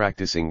people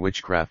practicing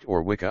witchcraft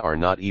or Wicca are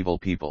not evil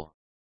people.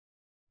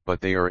 But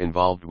they are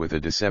involved with a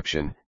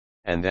deception,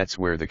 and that's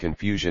where the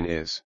confusion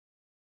is.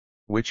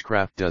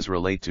 Witchcraft does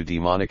relate to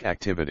demonic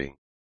activity.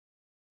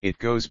 It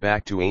goes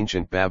back to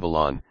ancient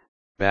Babylon,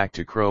 back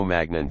to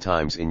Cro-Magnon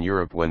times in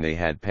Europe when they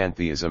had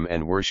pantheism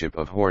and worship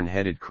of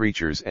horn-headed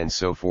creatures and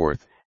so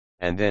forth,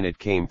 and then it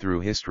came through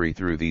history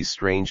through these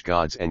strange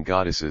gods and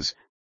goddesses,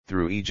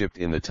 through Egypt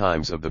in the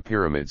times of the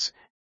pyramids,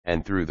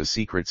 and through the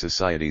secret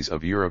societies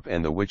of Europe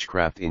and the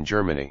witchcraft in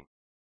Germany.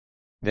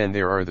 Then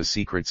there are the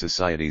secret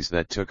societies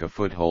that took a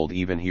foothold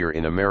even here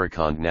in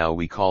America, and now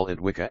we call it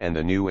Wicca and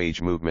the New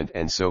Age movement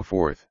and so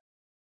forth.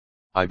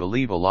 I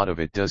believe a lot of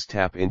it does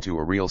tap into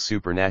a real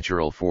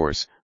supernatural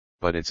force,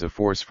 but it's a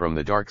force from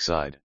the dark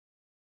side.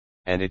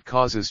 And it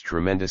causes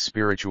tremendous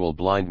spiritual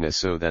blindness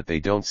so that they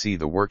don't see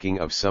the working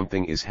of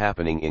something is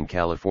happening in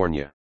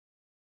California.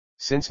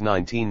 Since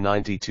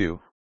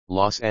 1992,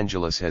 Los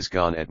Angeles has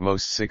gone at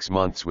most 6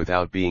 months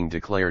without being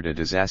declared a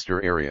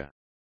disaster area.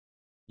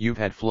 You've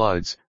had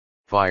floods,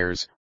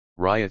 fires,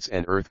 riots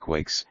and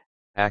earthquakes,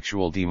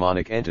 actual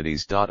demonic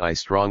entities. I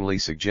strongly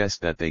suggest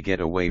that they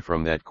get away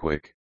from that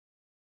quick.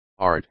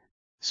 Art,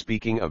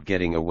 speaking of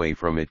getting away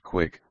from it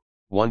quick,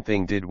 one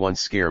thing did once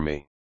scare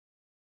me.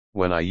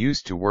 When I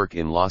used to work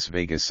in Las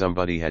Vegas,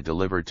 somebody had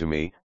delivered to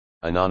me,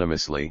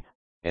 anonymously,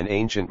 an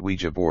ancient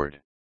Ouija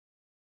board.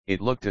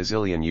 It looked a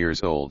zillion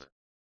years old.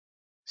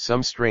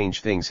 Some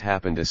strange things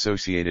happened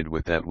associated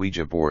with that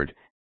Ouija board,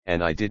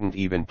 and I didn't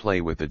even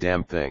play with the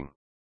damn thing.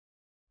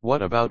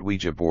 What about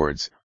Ouija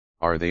boards?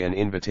 Are they an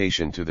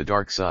invitation to the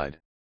dark side?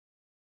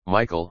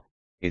 Michael,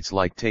 it's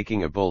like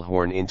taking a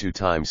bullhorn into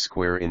Times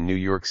Square in New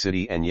York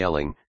City and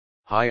yelling,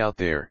 "Hi out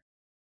there.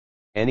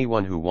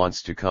 Anyone who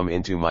wants to come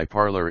into my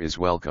parlor is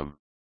welcome."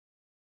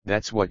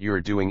 That's what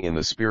you're doing in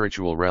the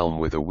spiritual realm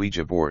with a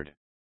Ouija board.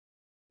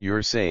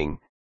 You're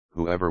saying,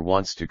 whoever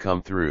wants to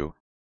come through,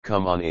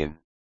 come on in.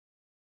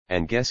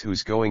 And guess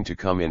who's going to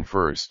come in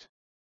first?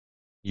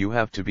 You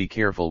have to be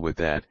careful with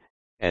that,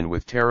 and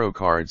with tarot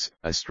cards,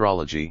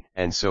 astrology,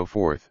 and so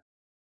forth.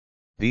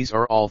 These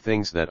are all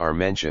things that are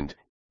mentioned,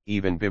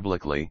 even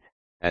biblically,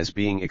 as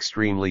being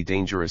extremely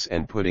dangerous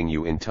and putting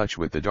you in touch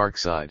with the dark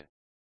side.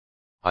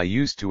 I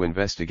used to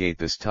investigate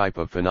this type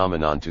of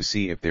phenomenon to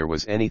see if there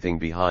was anything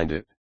behind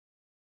it.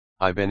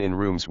 I've been in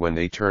rooms when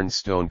they turned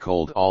stone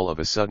cold all of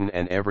a sudden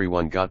and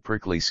everyone got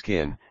prickly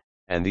skin,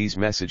 and these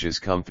messages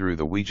come through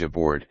the Ouija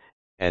board,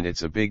 and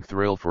it's a big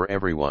thrill for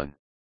everyone.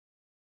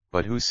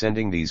 But who's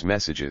sending these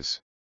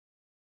messages?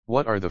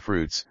 What are the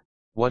fruits?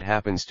 What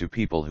happens to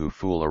people who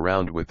fool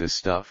around with this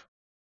stuff?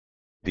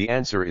 The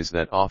answer is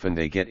that often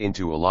they get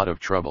into a lot of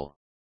trouble.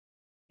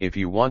 If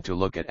you want to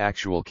look at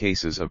actual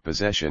cases of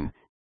possession,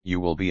 you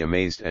will be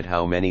amazed at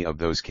how many of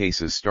those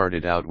cases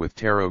started out with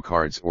tarot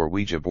cards or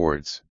Ouija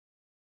boards.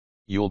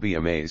 You'll be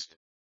amazed.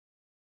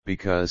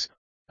 Because,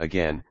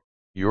 again,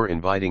 you're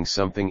inviting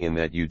something in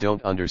that you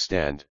don't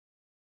understand.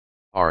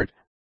 Art,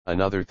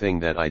 another thing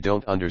that I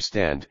don't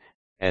understand,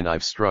 and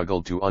I've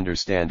struggled to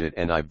understand it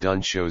and I've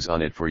done shows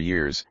on it for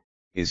years,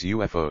 is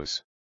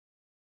UFOs.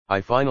 I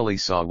finally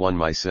saw one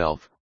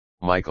myself,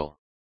 Michael.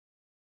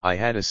 I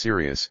had a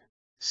serious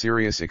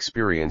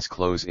experience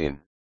close in.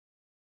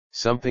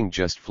 Something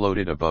just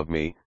floated above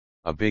me,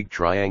 a big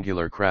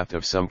triangular craft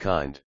of some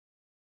kind.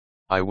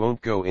 I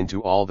won't go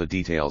into all the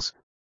details,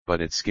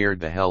 but it scared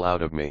the hell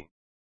out of me.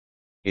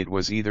 It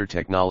was either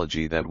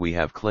technology that we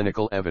have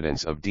clinical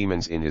evidence of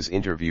demons. In his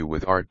interview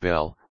with Art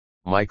Bell,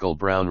 Michael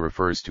Brown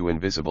refers to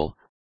invisible,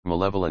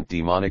 malevolent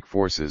demonic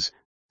forces,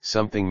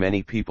 something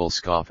many people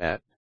scoff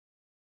at.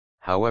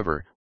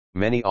 However,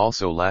 many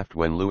also laughed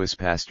when Louis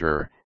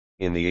Pasteur,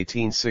 in the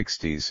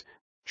 1860s,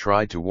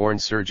 tried to warn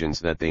surgeons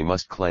that they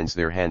must cleanse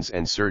their hands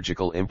and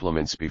surgical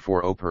implements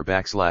before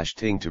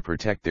operating to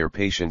protect their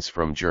patients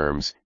from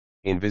germs,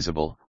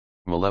 invisible,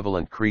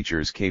 malevolent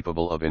creatures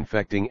capable of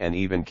infecting and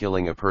even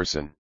killing a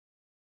person.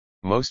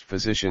 Most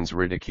physicians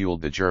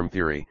ridiculed the germ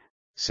theory,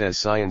 says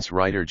science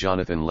writer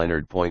Jonathan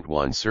Leonard.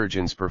 1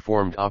 Surgeons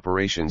performed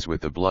operations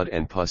with the blood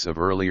and pus of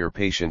earlier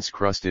patients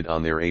crusted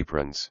on their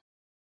aprons.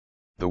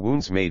 The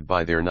wounds made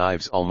by their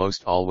knives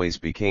almost always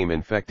became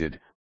infected,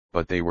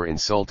 but they were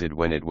insulted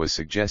when it was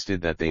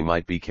suggested that they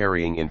might be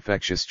carrying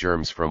infectious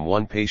germs from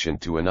one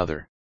patient to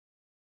another.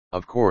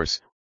 Of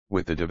course,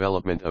 with the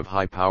development of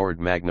high-powered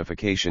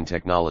magnification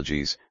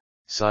technologies,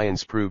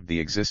 science proved the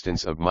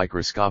existence of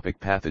microscopic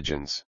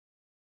pathogens.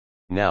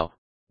 Now,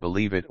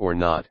 believe it or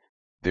not,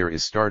 there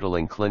is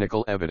startling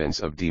clinical evidence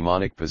of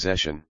demonic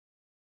possession.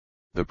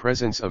 The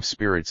Presence of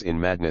Spirits in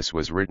Madness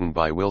was written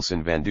by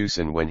Wilson Van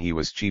Dusen when he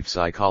was chief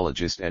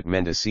psychologist at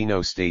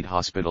Mendocino State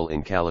Hospital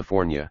in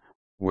California,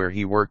 where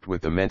he worked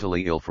with the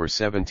mentally ill for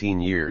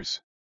 17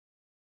 years.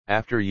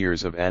 After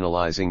years of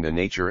analyzing the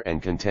nature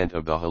and content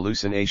of the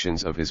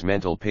hallucinations of his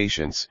mental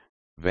patients,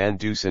 Van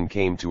Dusen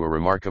came to a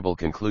remarkable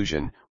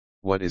conclusion: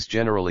 what is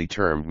generally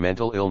termed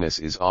mental illness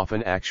is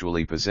often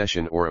actually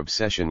possession or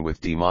obsession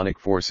with demonic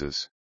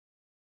forces.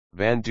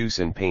 Van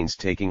Dusen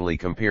painstakingly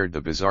compared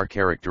the bizarre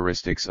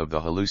characteristics of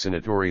the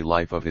hallucinatory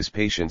life of his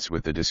patients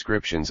with the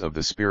descriptions of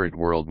the spirit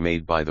world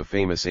made by the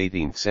famous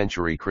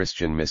 18th-century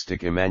Christian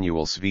mystic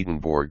Emanuel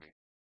Swedenborg.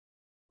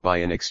 By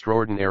an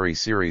extraordinary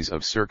series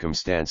of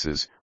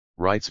circumstances,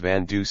 writes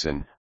Van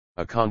Dusen,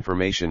 a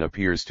confirmation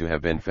appears to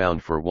have been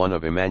found for one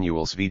of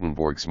Emanuel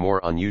Swedenborg's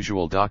more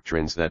unusual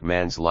doctrines, that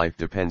man's life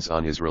depends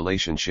on his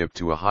relationship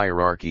to a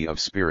hierarchy of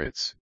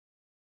spirits.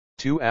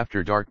 2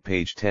 After Dark,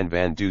 page 10.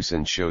 Van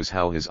Dusen shows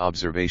how his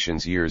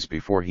observations years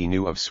before he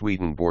knew of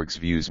Swedenborg's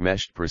views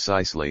meshed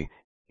precisely,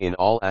 in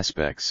all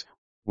aspects,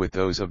 with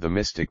those of the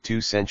mystic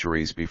 2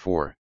 centuries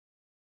before.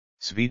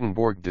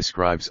 Swedenborg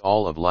describes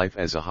all of life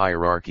as a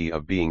hierarchy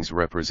of beings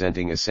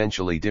representing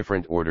essentially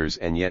different orders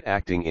and yet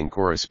acting in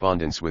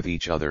correspondence with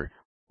each other,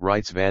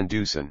 writes Van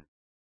Dusen.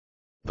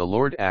 The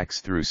Lord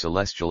acts through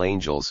celestial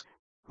angels,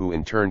 who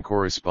in turn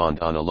correspond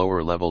on a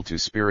lower level to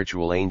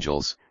spiritual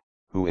angels,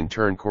 who in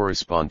turn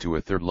correspond to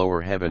a third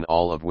lower heaven,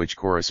 all of which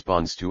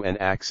corresponds to and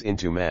acts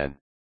into man.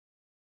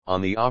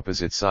 On the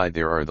opposite side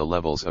there are the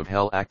levels of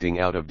hell acting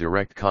out of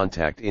direct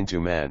contact into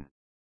man.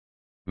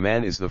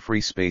 Man is the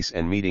free space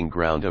and meeting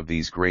ground of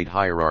these great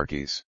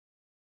hierarchies.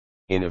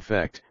 In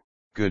effect,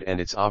 good and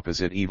its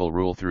opposite evil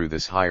rule through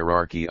this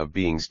hierarchy of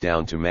beings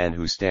down to man,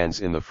 who stands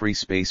in the free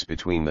space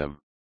between them.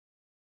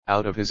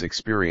 Out of his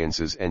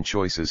experiences and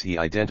choices he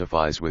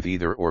identifies with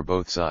either or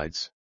both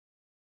sides.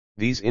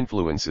 These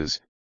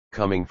influences,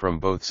 coming from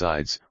both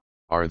sides,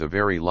 are the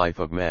very life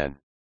of man.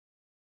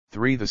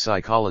 3 The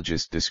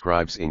psychologist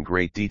describes in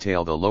great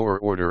detail the lower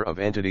order of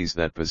entities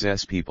that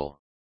possess people.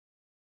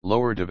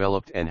 Lower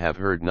developed and have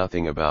heard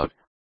nothing about,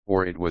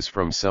 or it was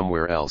from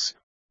somewhere else,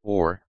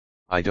 or,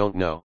 I don't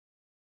know.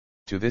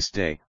 To this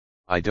day,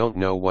 I don't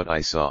know what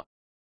I saw.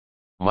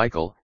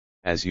 Michael,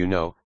 as you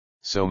know,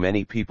 so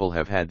many people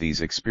have had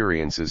these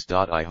experiences.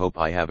 I hope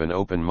I have an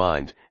open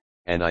mind,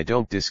 and I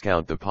don't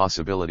discount the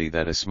possibility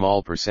that a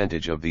small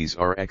percentage of these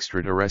are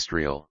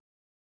extraterrestrial.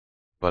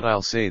 But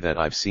I'll say that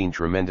I've seen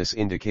tremendous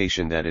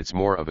indication that it's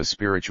more of a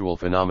spiritual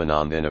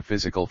phenomenon than a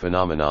physical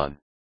phenomenon.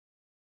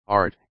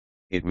 Art,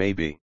 it may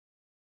be.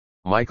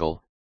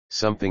 Michael,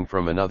 something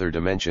from another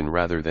dimension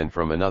rather than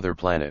from another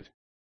planet.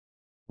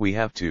 We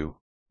have to,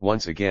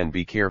 once again,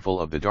 be careful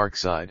of the dark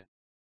side.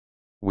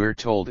 We're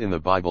told in the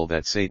Bible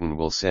that Satan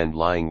will send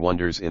lying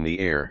wonders in the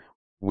air.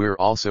 We're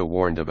also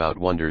warned about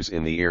wonders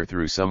in the air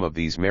through some of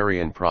these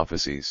Marian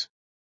prophecies.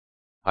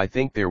 I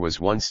think there was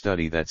one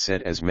study that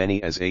said as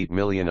many as 8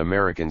 million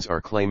Americans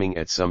are claiming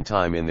at some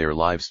time in their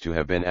lives to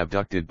have been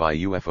abducted by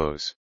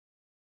UFOs.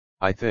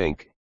 I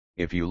think,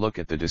 if you look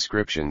at the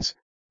descriptions,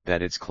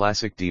 that it's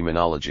classic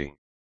demonology.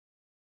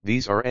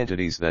 These are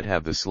entities that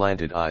have the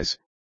slanted eyes,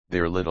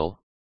 they're little,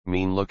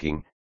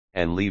 mean-looking,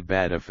 and leave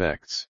bad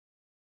effects.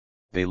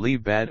 They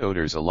leave bad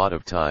odors a lot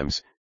of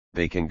times,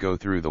 they can go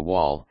through the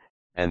wall,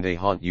 and they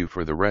haunt you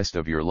for the rest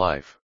of your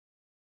life.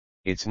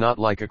 It's not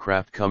like a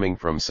craft coming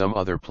from some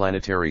other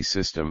planetary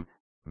system,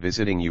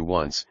 visiting you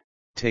once,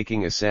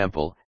 taking a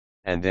sample,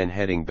 and then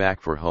heading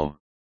back for home.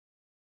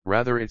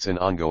 Rather, it's an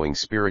ongoing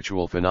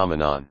spiritual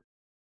phenomenon.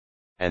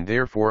 And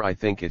therefore I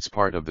think it's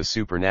part of the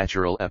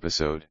supernatural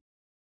episode.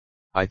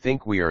 I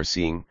think we are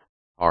seeing,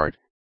 Art,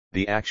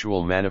 the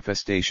actual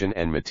manifestation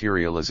and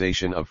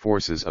materialization of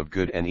forces of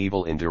good and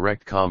evil in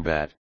direct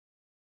combat.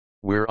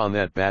 We're on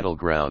that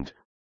battleground,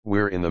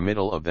 we're in the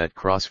middle of that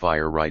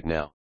crossfire right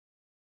now.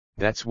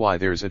 That's why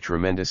there's a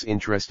tremendous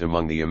interest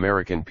among the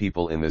American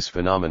people in this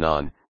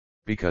phenomenon,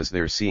 because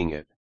they're seeing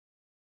it.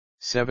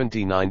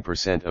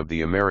 79% of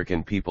the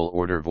American people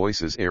order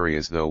voices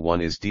areas, though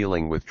one is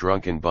dealing with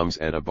drunken bums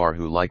at a bar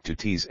who like to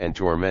tease and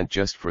torment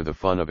just for the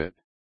fun of it.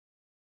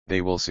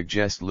 They will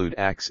suggest lewd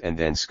acts and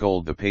then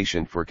scold the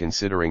patient for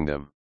considering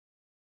them.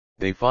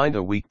 They find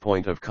a weak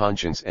point of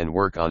conscience and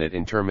work on it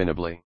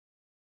interminably.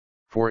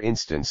 For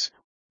instance,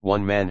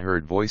 one man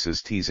heard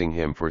voices teasing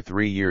him for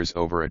 3 years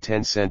over a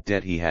 10-cent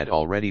debt he had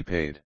already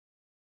paid.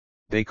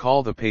 They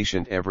call the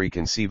patient every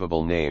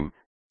conceivable name,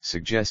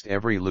 suggest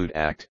every lewd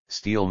act,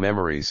 steal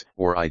memories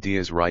or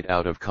ideas right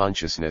out of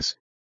consciousness,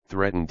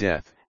 threaten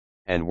death,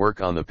 and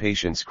work on the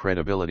patient's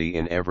credibility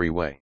in every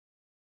way.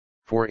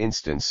 For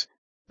instance,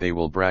 they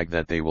will brag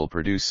that they will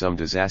produce some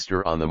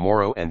disaster on the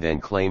morrow and then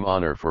claim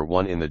honor for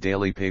one in the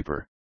daily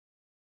paper.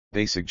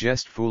 They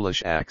suggest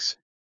foolish acts,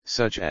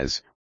 such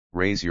as,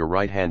 raise your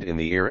right hand in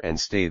the air and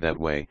stay that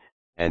way,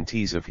 and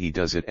tease if he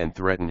does it and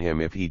threaten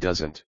him if he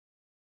doesn't.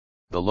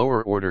 The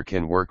lower order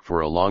can work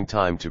for a long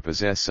time to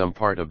possess some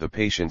part of the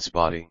patient's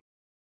body.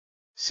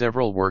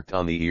 Several worked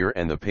on the ear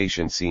and the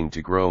patient seemed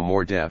to grow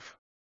more deaf.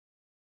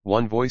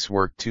 One voice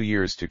worked 2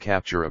 years to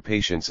capture a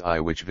patient's eye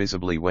which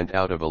visibly went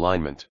out of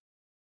alignment.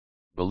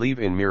 Believe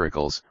in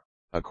miracles,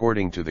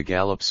 according to the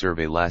Gallup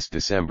survey last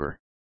December.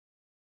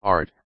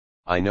 Art,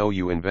 I know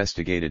you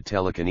investigated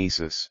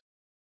telekinesis.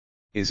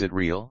 Is it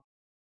real?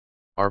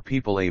 Are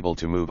people able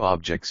to move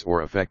objects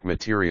or affect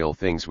material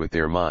things with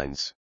their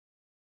minds?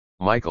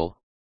 Michael,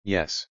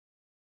 yes.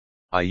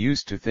 I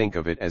used to think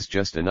of it as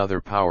just another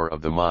power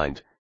of the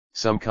mind,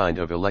 some kind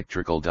of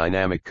electrical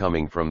dynamic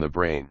coming from the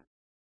brain.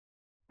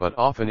 But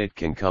often it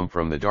can come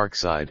from the dark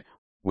side,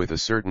 with a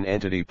certain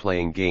entity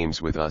playing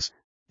games with us,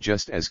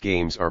 just as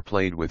games are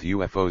played with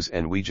UFOs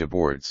and Ouija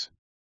boards.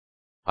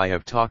 I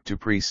have talked to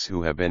priests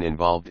who have been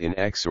involved in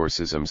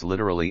exorcisms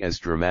literally as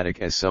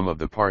dramatic as some of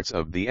the parts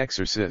of The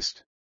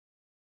Exorcist.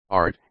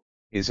 Art,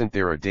 isn't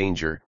there a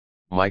danger,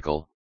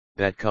 Michael,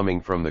 that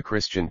coming from the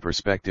Christian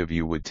perspective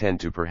you would tend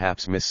to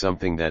perhaps miss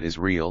something that is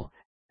real,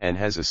 and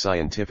has a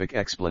scientific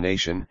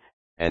explanation,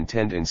 and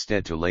tend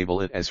instead to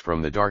label it as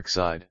from the dark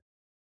side?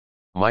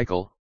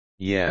 Michael,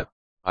 yeah,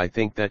 I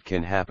think that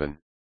can happen.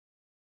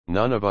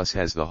 None of us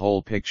has the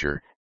whole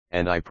picture,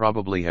 and I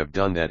probably have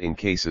done that in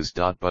cases.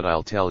 But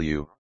I'll tell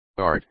you,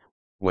 Art,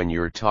 when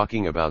you're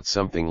talking about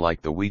something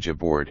like the Ouija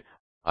board,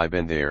 I've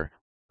been there,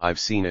 I've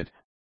seen it,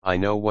 I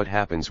know what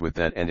happens with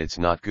that and it's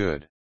not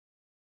good.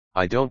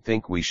 I don't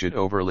think we should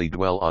overly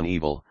dwell on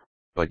evil,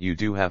 but you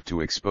do have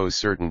to expose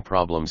certain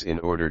problems in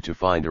order to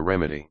find a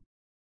remedy.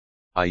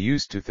 I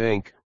used to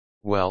think,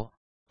 well,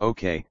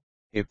 okay,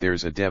 if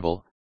there's a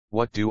devil,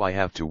 what do I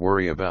have to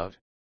worry about?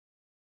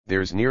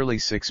 There's nearly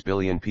 6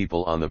 billion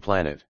people on the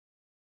planet.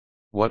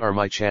 What are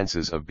my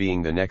chances of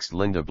being the next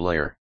Linda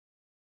Blair?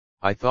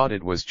 I thought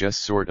it was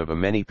just sort of a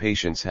many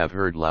patients have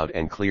heard loud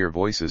and clear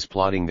voices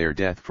plotting their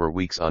death for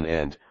weeks on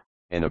end,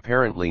 an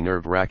apparently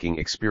nerve-wracking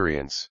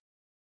experience.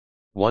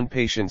 One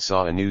patient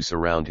saw a noose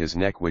around his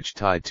neck which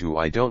tied to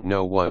I don't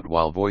know what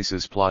while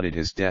voices plotted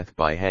his death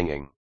by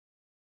hanging.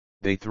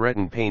 They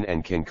threaten pain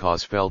and can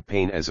cause felt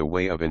pain as a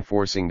way of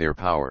enforcing their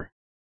power.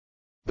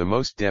 The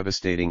most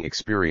devastating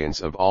experience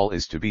of all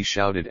is to be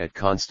shouted at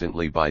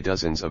constantly by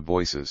dozens of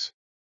voices.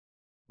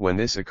 When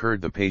this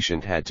occurred, the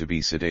patient had to be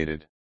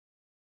sedated.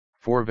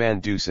 For Van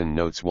Dusen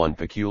notes one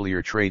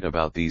peculiar trait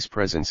about these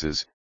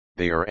presences: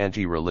 they are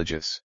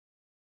anti-religious.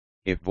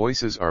 If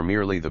voices are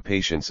merely the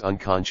patient's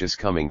unconscious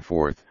coming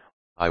forth,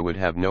 I would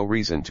have no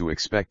reason to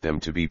expect them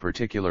to be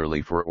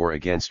particularly for or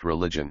against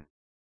religion.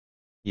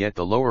 Yet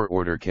the lower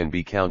order can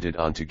be counted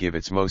on to give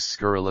its most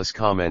scurrilous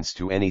comments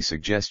to any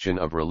suggestion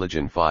of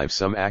religion. 5.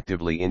 Some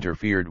actively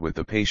interfered with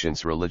the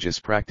patient's religious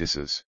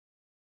practices.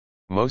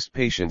 Most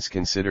patients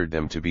considered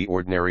them to be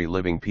ordinary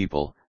living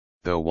people,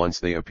 though once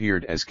they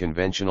appeared as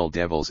conventional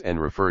devils and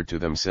referred to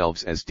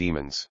themselves as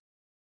demons.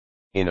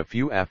 In a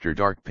few After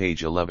Dark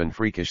page 11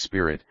 freakish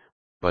spirit,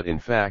 but in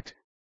fact,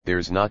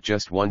 there's not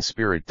just one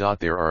spirit.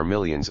 There are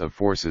millions of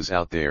forces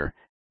out there,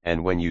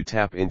 and when you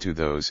tap into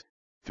those,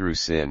 through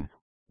sin,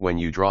 when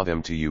you draw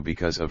them to you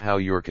because of how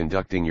you're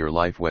conducting your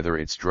life, whether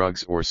it's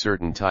drugs or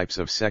certain types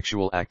of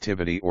sexual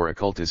activity or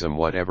occultism,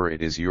 whatever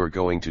it is, you're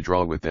going to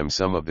draw with them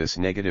some of this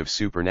negative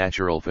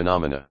supernatural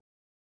phenomena.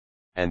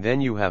 And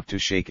then you have to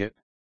shake it.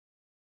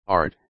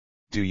 Art,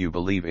 do you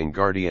believe in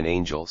guardian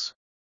angels?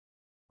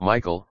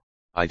 Michael,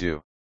 I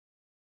do.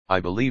 I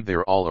believe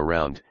they're all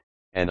around,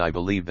 and I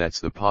believe that's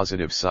the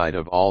positive side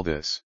of all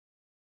this.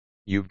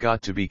 You've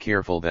got to be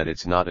careful that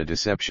it's not a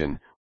deception,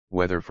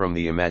 whether from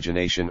the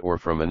imagination or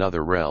from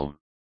another realm.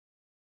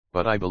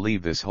 But I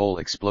believe this whole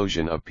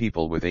explosion of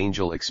people with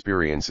angel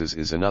experiences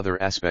is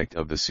another aspect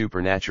of the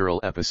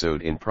supernatural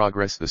episode in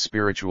progress, the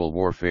spiritual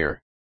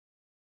warfare.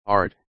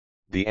 Art,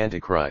 the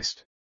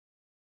Antichrist.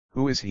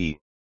 Who is he?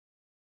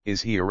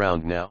 Is he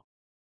around now?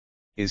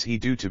 Is he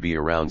due to be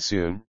around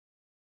soon?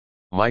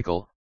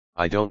 Michael,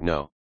 I don't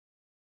know.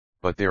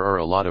 But there are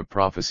a lot of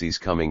prophecies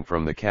coming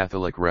from the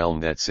Catholic realm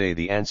that say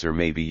the answer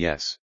may be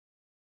yes.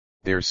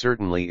 There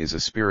certainly is a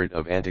spirit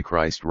of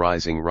Antichrist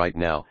rising right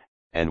now,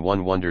 and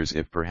one wonders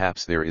if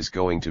perhaps there is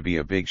going to be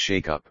a big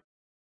shakeup.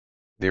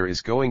 There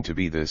is going to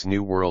be this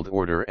new world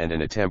order and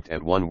an attempt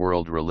at one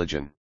world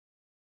religion.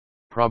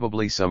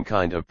 Probably some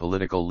kind of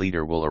political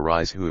leader will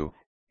arise who,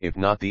 if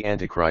not the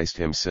Antichrist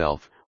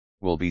himself,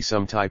 will be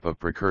some type of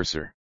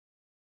precursor.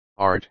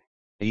 Art,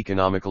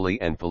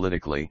 economically and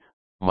politically,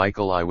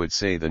 Michael, I would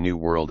say the new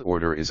world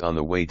order is on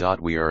the way.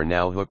 We are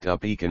now hooked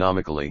up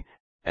economically,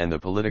 and the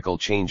political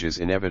changes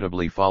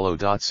inevitably follow.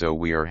 So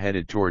we are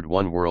headed toward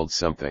one world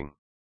something.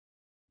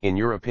 In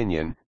your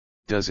opinion,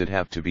 does it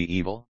have to be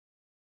evil?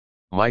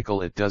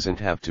 Michael, it doesn't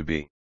have to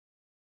be.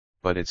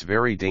 but it's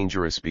very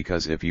dangerous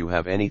because if you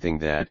have anything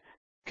that,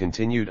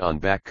 continued on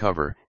back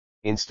cover,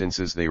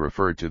 instances they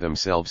referred to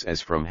themselves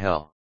as from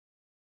hell.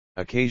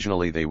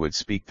 Occasionally they would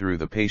speak through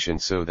the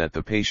patient so that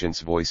the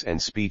patient's voice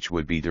and speech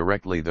would be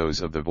directly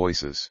those of the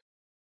voices.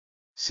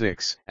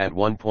 6. At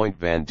one point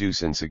Van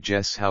Dusen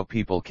suggests how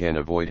people can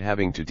avoid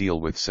having to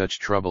deal with such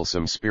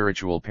troublesome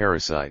spiritual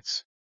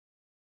parasites.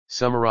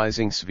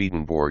 Summarizing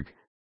Swedenborg,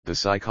 the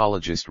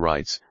psychologist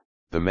writes,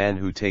 "The man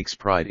who takes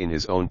pride in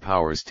his own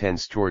powers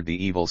tends toward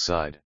the evil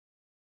side.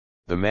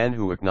 The man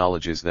who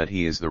acknowledges that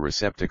he is the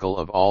receptacle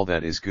of all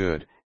that is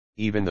good,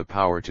 even the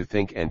power to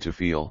think and to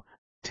feel,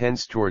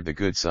 tends toward the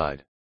good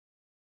side."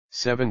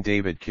 7.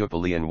 David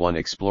Kupelian 1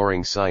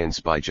 Exploring Science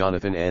by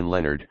Jonathan N.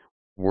 Leonard,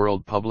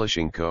 World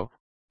Publishing Co.,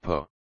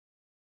 Po.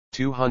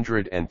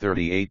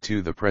 238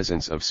 2 The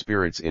Presence of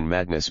Spirits in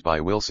Madness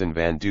by Wilson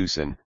Van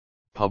Dusen,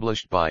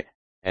 published by,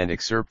 and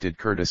excerpted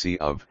courtesy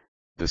of,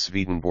 the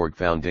Swedenborg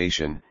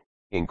Foundation,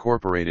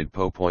 Incorporated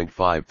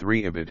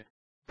Po.53 ibid,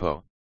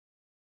 Po.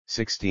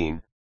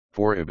 16,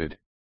 4 ibid,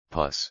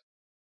 Pus.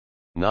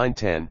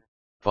 910,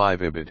 5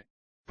 ibid,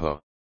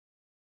 Po.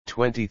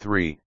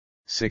 23,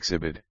 6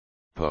 ibid,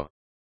 Po.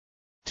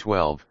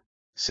 12,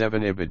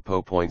 7 ibid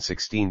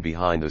Po.16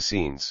 Behind the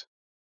Scenes.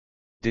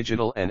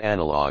 Digital and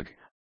Analog,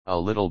 A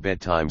Little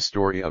Bedtime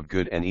Story of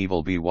Good and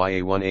Evil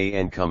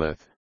BYA1AN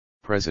Cometh,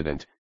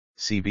 President,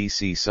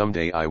 CBC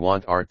Someday I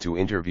want art to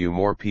interview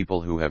more people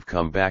who have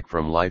come back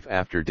from life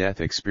after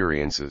death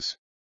experiences.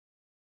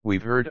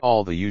 We've heard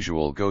all the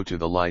usual go to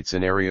the light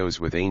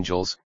scenarios with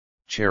angels,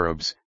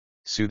 cherubs,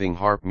 soothing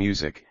harp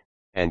music,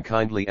 and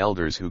kindly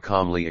elders who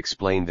calmly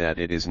explain that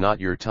it is not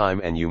your time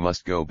and you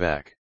must go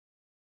back.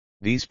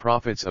 These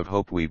prophets of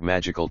hope weave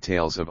magical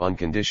tales of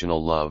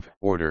unconditional love,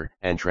 order,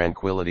 and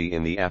tranquility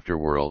in the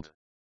afterworld.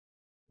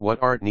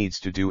 What art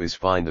needs to do is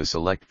find the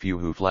select few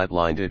who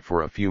flatlined it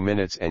for a few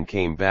minutes and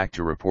came back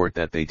to report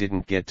that they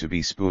didn't get to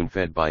be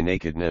spoon-fed by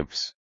naked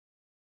nymphs.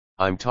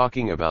 I'm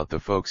talking about the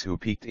folks who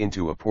peeked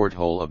into a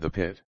porthole of the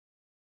pit.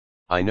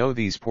 I know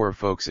these poor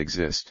folks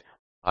exist.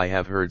 I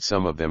have heard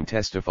some of them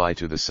testify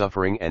to the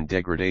suffering and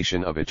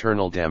degradation of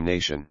eternal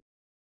damnation.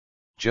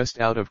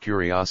 Just out of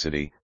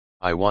curiosity,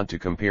 I want to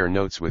compare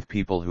notes with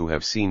people who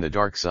have seen the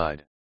dark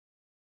side.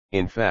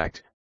 In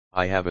fact,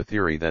 I have a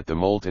theory that the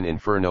molten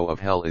inferno of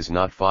hell is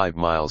not 5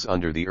 miles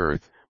under the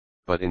earth,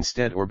 but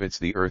instead orbits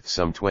the earth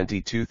some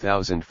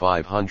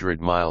 22,500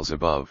 miles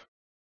above.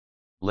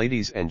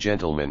 Ladies and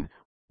gentlemen,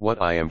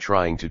 what I am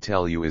trying to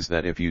tell you is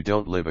that if you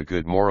don't live a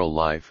good moral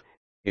life,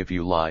 if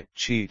you lie,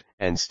 cheat,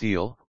 and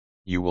steal,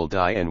 you will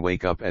die and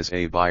wake up as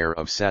a buyer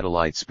of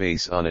satellite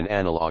space on an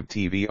analog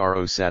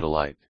TVRO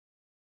satellite.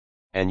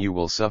 And you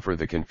will suffer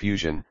the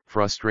confusion,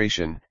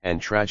 frustration, and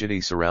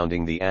tragedy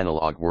surrounding the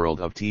analog world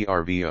of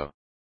TRVO.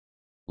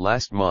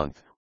 Last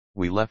month,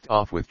 we left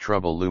off with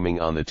trouble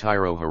looming on the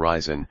Tyro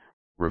horizon,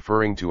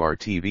 referring to our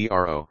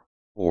TVRO,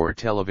 or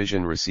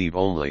television receive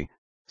only,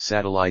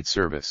 satellite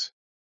service.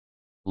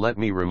 Let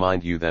me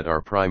remind you that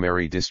our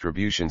primary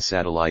distribution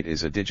satellite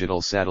is a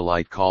digital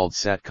satellite called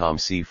Satcom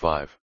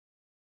C5.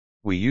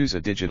 We use a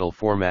digital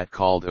format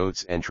called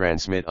OTS and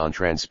transmit on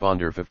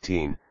transponder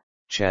 15,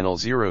 channel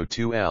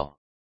 02L.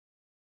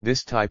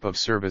 This type of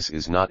service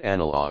is not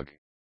analog.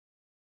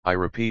 I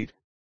repeat,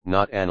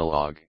 not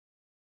analog.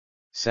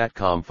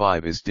 Satcom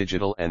 5 is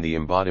digital and the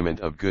embodiment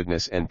of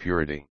goodness and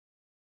purity.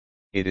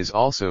 It is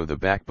also the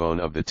backbone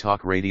of the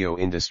talk radio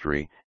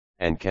industry,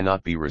 and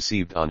cannot be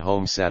received on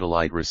home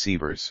satellite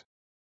receivers.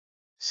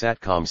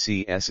 Satcom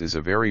CS is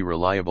a very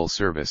reliable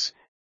service,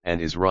 and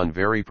is run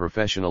very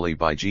professionally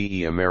by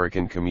GE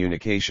American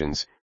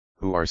Communications,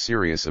 who are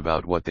serious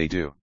about what they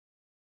do.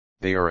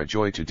 They are a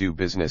joy to do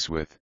business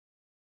with.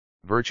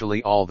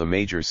 Virtually all the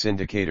major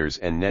syndicators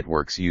and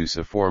networks use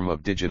a form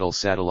of digital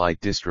satellite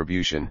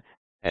distribution,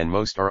 and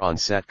most are on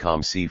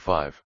Satcom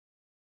C5.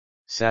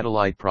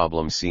 Satellite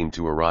problems seem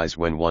to arise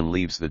when one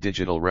leaves the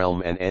digital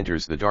realm and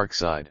enters the dark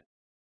side.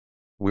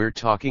 We're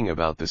talking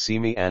about the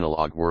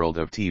semi-analog world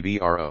of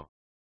TVRO.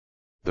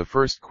 The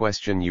first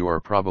question you are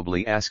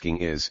probably asking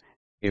is,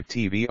 if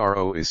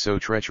TVRO is so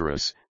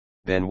treacherous,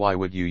 then why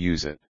would you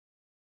use it?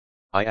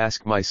 I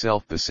ask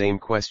myself the same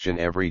question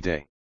every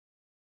day.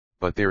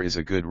 But there is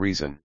a good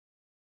reason.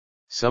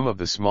 Some of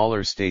the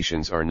smaller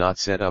stations are not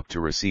set up to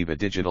receive a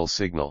digital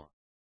signal.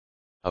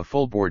 A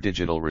full-bore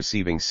digital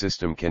receiving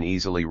system can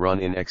easily run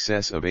in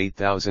excess of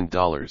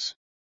 $8,000.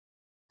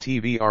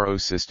 TVRO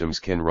systems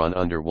can run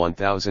under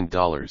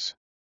 $1,000.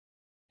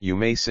 You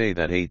may say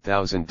that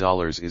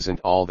 $8,000 isn't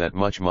all that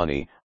much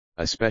money,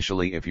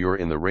 especially if you're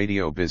in the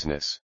radio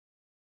business.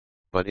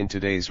 But in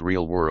today's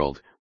real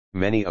world,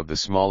 many of the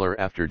smaller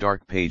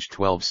after-dark page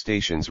 12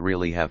 stations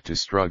really have to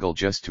struggle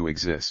just to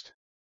exist.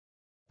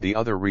 The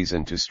other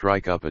reason to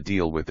strike up a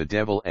deal with the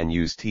devil and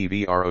use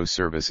TVRO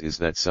service is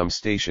that some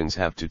stations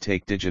have to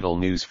take digital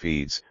news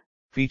feeds,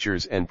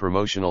 features and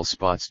promotional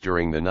spots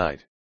during the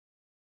night.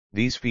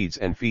 These feeds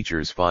and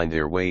features find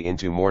their way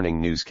into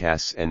morning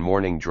newscasts and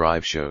morning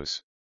drive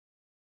shows.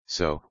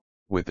 So,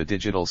 with the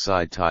digital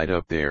side tied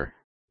up there,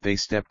 they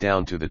step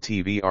down to the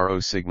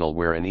TVRO signal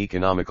where an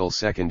economical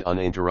second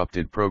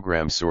uninterrupted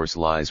program source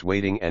lies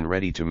waiting and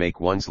ready to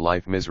make one's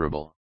life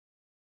miserable.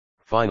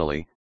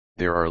 Finally,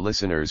 there are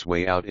listeners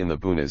way out in the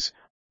boonies,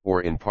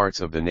 or in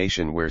parts of the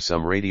nation where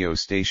some radio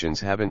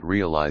stations haven't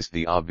realized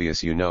the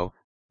obvious,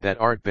 that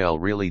Art Bell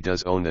really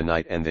does own the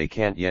night and they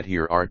can't yet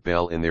hear Art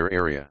Bell in their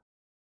area.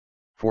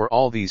 For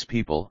all these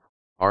people,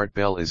 Art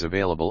Bell is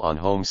available on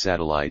home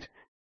satellite,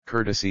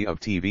 courtesy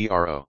of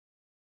TVRO.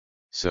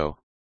 So,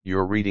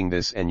 you're reading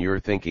this and you're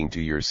thinking to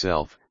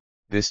yourself,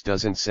 this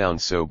doesn't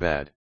sound so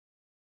bad.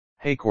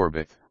 Hey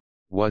Corbett,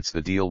 what's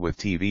the deal with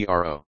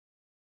TVRO?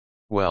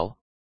 Well,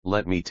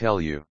 let me tell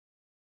you.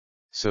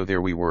 So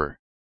there we were.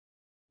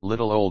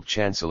 Little old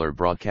Chancellor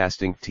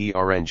Broadcasting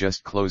TRN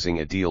just closing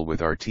a deal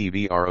with our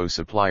TVRO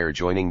supplier,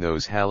 joining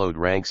those hallowed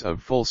ranks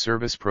of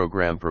full-service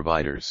program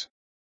providers.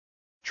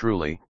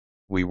 Truly,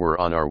 we were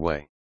on our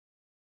way.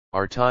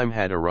 Our time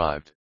had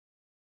arrived.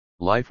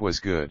 Life was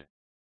good.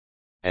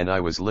 And I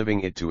was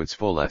living it to its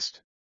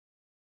fullest.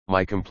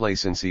 My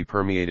complacency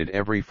permeated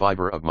every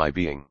fiber of my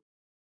being.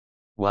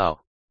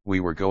 Wow, we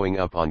were going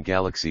up on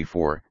Galaxy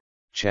 4,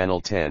 Channel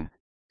 10,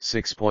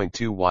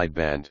 6.2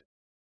 wideband.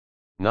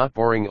 Not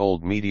boring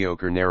old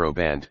mediocre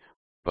narrowband,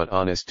 but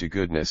honest to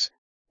goodness,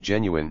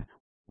 genuine,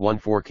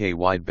 4K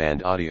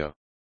wideband audio.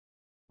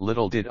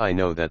 Little did I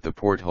know that the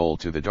porthole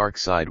to the dark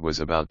side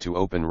was about to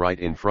open right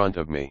in front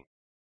of me.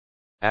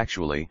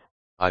 Actually,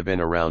 I've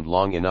been around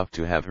long enough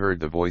to have heard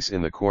the voice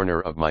in the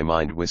corner of my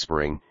mind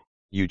whispering,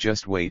 "You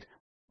just wait,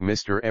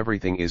 Mr.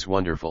 Everything is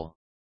Wonderful.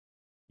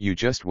 You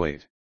just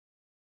wait."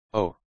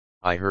 Oh,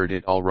 I heard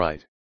it all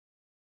right.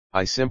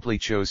 I simply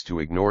chose to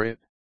ignore it.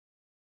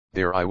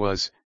 There I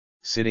was,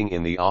 sitting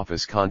in the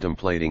office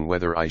contemplating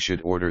whether I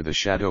should order the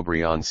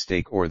Chateaubriand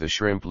steak or the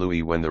shrimp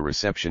Louis when the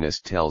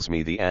receptionist tells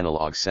me the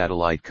analog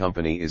satellite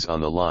company is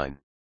on the line.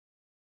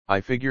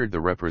 I figured the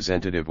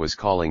representative was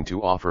calling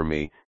to offer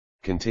me,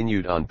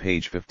 continued on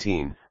page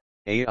 15,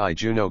 AI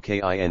Juno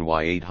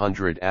KINY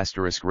 800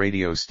 *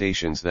 radio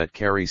stations that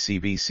carry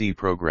CBC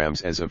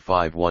programs as of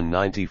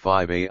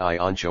 5/1/95 AI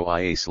Ancho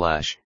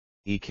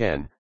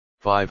IA/EKEN,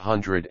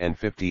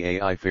 550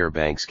 AI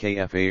Fairbanks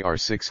KFAR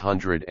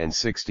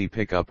 660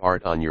 pick up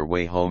Art on your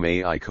way home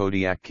AI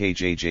Kodiak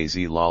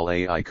KJJZ LOL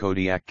AI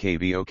Kodiak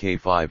KVOK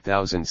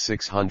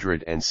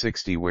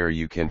 5660 where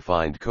you can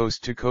find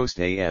Coast to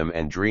Coast AM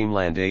and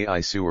Dreamland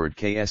AI Seward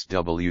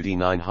KSWD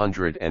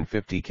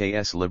 950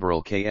 KS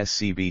Liberal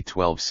KSCB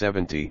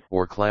 1270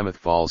 or Klamath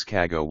Falls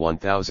Cago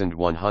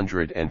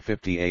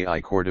 1150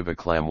 AI Cordova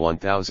Clam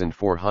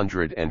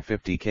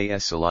 1450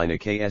 KS Salina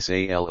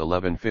KSAL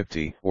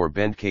 1150 or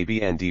Bend KB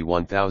BND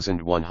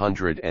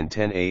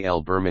 1110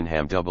 AL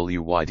Birmingham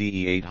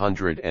WYDE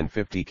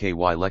 850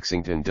 KY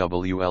Lexington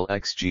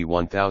WLXG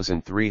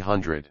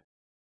 1300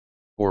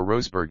 or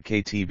Roseburg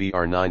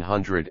KTBR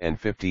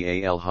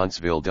 950 AL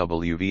Huntsville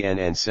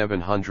WVNN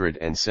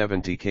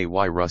 770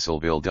 KY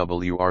Russellville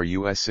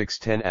WRUS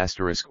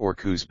 610 * or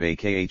Coos Bay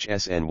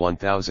KHSN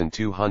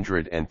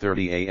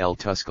 1230 AL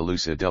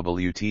Tuscaloosa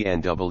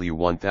WTNW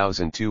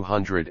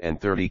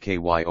 1230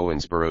 KY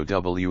Owensboro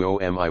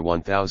WOMI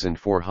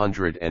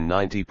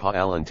 1490 Pa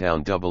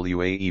Allentown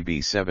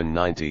WAEB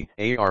 790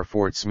 AR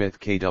Fort Smith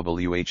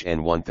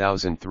KWHN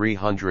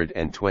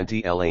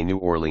 1320 LA New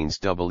Orleans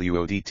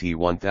WODT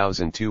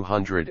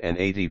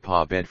 1280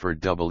 Pa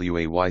Bedford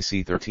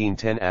WAYC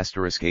 1310 *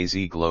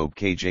 AZ Globe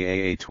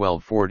KJAA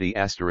 1240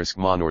 *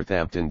 Ma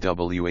Northampton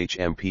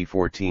WHMP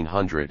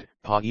 1400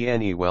 Pa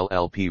Enewell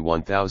LP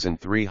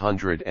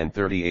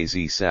 1330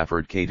 AZ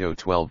Safford Cato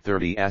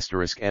 1230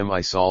 *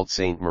 MI Sault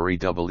Ste. Marie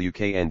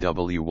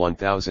WKNW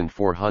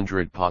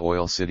 1400 Pa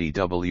Oil City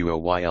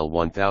WOYL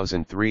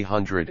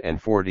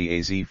 1340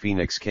 AZ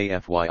Phoenix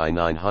KFYI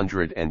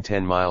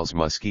 910 miles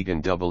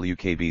Muskegon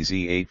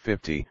WKBZ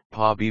 850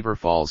 Pa Beaver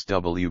Falls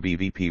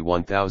WBVP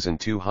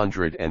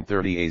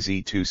 1230 AZ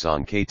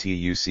Tucson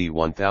KTUC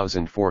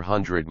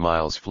 1400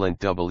 miles Flint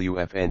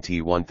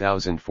WFNT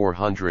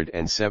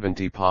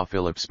 1470 Pa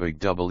Phillipsburg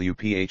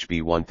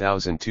WPHB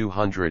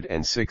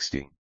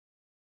 1260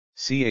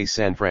 CA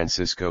San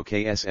Francisco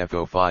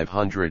KSFO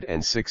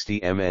 560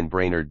 MN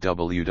Brainerd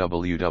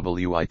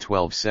WWWI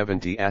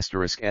 1270 *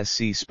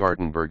 SC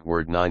Spartanburg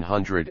Word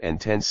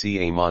 910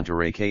 CA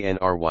Monterey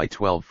KNRY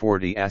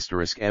 1240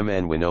 *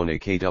 MN Winona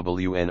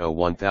KWNO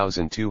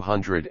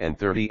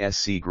 1230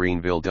 SC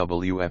Greenville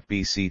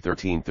WFBC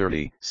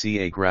 1330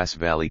 CA Grass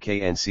Valley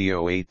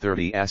KNCO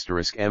 830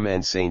 *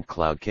 MN St.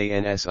 Cloud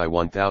KNSI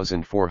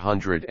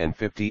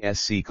 1450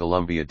 SC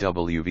Columbia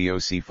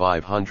WVOC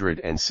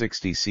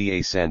 560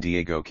 CA San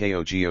Diego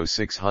KOGO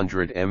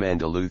 600 MN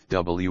Duluth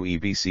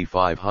WEBC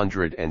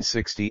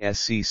 560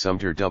 SC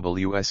Sumter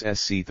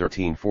WSSC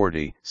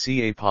 1340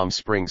 CA Palm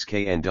Springs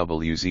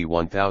KNWZ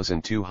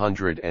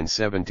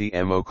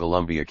 1270 MO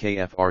Columbia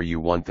KFRU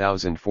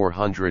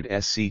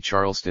 1400 SC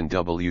Charleston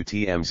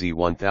WTMZ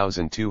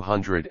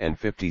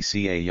 1250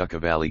 CA Yucca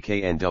Valley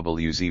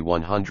KNWZ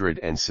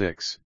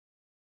 106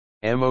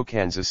 MO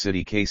Kansas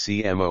City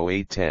KCMO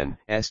 810,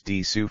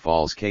 SD Sioux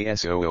Falls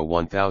KSOO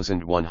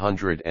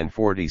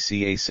 1140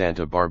 CA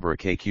Santa Barbara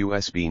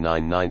KQSB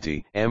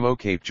 990, MO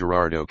Cape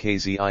Girardeau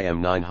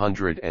KZIM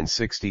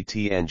 960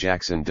 TN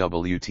Jackson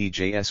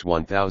WTJS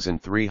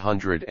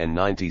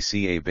 1390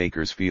 CA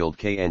Bakersfield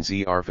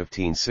KNZR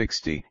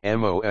 1560,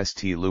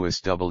 MOST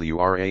Louis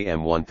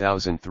WRAM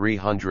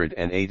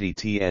 1380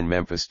 TN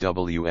Memphis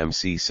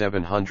WMC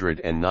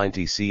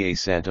 790 CA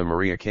Santa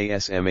Maria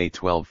KSMA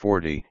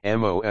 1240,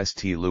 MOST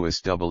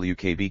Louis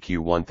WKBQ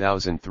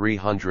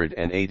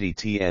 1380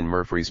 TN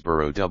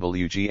Murfreesboro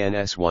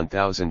WGNS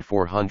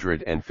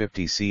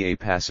 1450 CA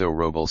Paso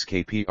Robles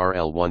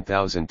KPRL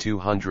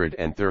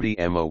 1230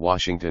 MO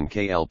Washington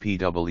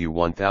KLPW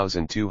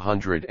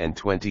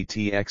 1220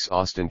 TX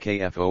Austin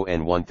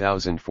KFON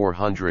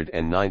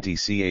 1490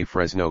 CA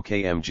Fresno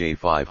KMJ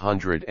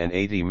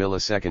 580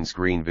 milliseconds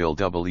Greenville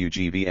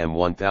WGVM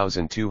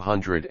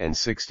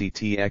 1260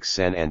 TX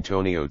San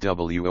Antonio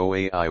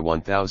WOAI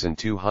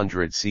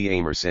 1200 CA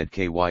Merced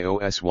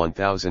KYOS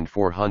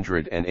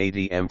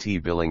 1480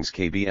 MT Billings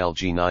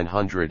KBLG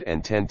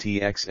 910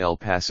 TX El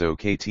Paso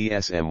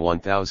KTSM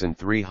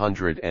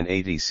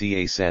 1380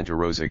 CA Santa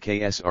Rosa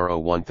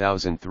KSRO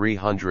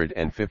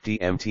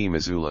 1350 MT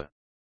Missoula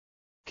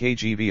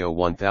KGVO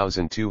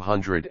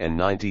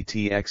 1290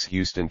 TX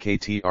Houston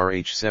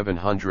KTRH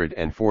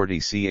 740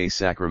 CA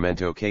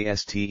Sacramento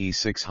KSTE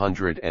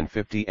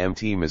 650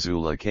 MT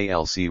Missoula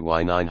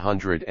KLCY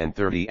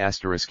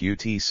 930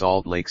 *UT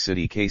Salt Lake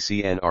City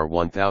KCNR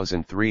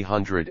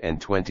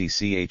 1320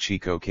 CA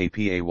Chico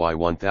KPAY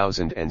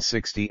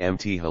 1060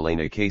 MT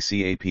Helena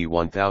KCAP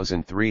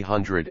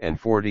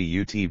 1340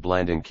 UT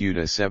Blandon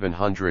CUDA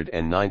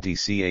 790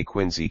 CA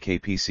Quincy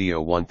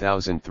KPCO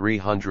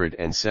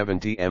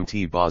 1370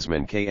 MT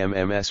Bosman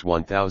KMMS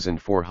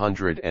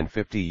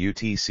 1450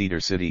 UT Cedar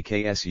City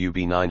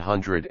KSUB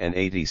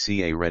 980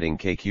 CA Reading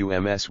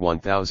KQMS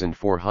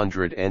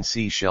 1400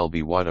 NC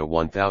Shelby Wada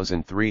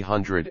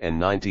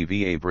 1390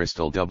 VA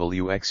Bristol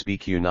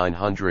WXBQ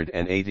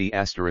 980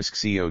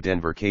 *CO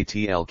Denver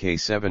KTLK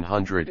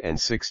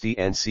 760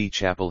 NC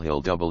Chapel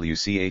Hill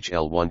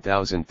WCHL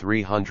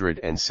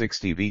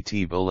 1360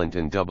 VT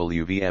Bullington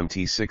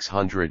WVMT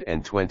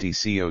 620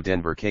 CO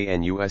Denver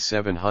KNUS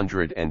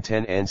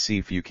 710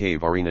 NC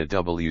Fuquay Varina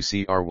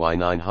WCRY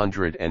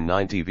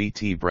 990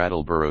 VT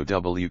Brattleboro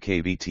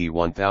WKVT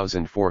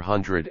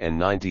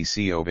 1490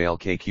 CO Vale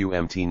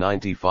KQMT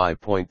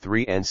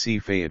 95.3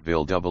 NC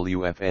Fayetteville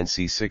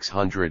WFNC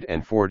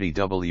 640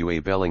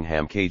 WA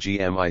Bellingham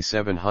KGMI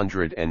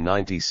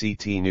 790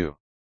 CT New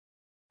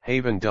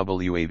Haven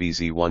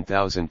WAVZ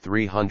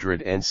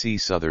 1300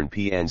 NC Southern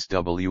PNs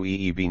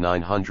WEEB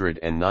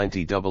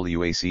 990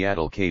 WA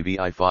Seattle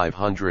KVI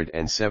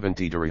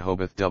 570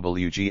 Rehoboth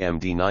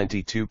WGMD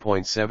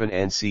 92.7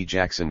 NC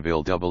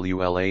Jacksonville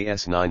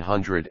WLAS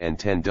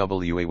 910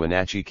 WA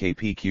Wenatchee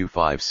KPQ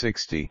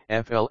 560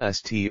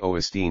 FLST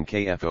Oostine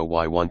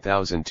KFOY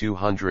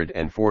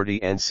 1240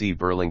 NC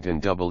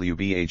Burlington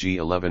WBAG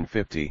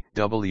 1150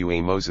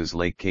 WA Moses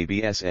Lake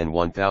KBSN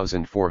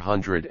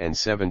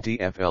 1470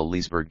 FL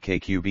Leesburg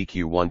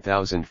KQBQ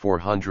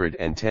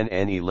 1410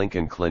 NE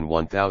Lincoln Klin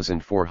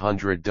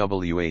 1400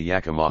 WA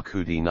Yakima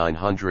Cootee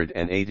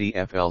 980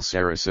 FL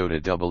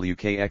Sarasota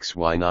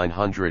WKXY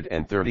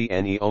 930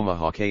 NE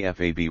Omaha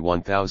KFAB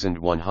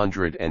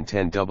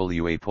 1110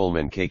 WA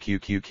Pullman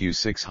KQQQ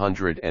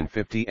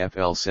 650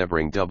 FL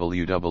Sebring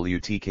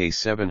WWTK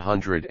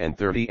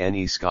 730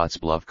 NE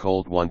Scottsbluff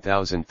Colt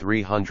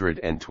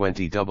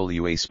 1320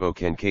 WA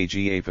Spokane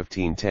KGA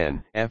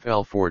 1510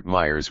 FL Fort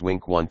Myers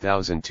Wink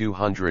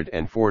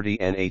 1240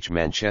 NH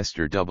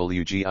Manchester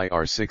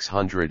WGIR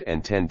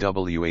 610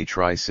 WA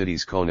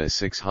Tri-Cities Kona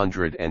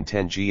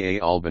 610 GA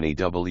Albany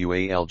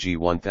WALG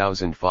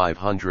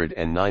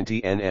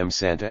 1590 NM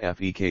Santa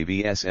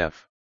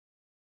FEKVSF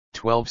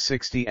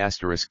 1260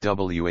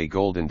 WA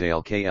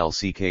Goldendale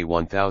KLCK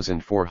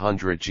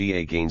 1400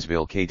 GA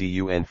Gainesville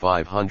KDUN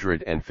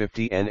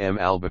 550 NM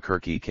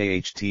Albuquerque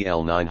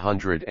KHTL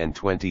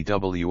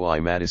 920 WI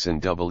Madison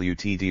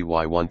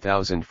WTDY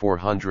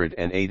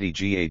 1480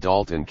 GA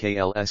Dalton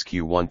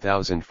KLSQ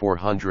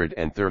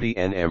 1430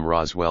 NM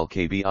Roswell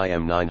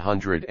KBIM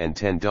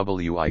 910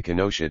 WI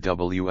Kenosha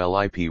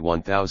WLIP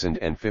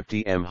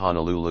 1050 M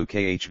Honolulu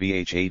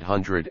KHVH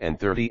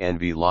 830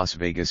 NV Las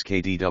Vegas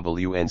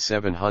KDWN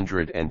 720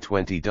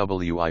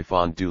 WI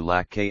Fond du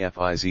Lac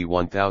KFIZ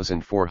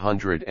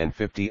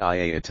 1450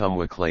 IA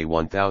Ottumwa Clay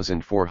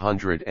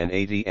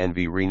 1480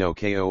 NV Reno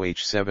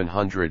KOH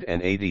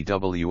 780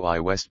 WI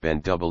West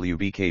Bend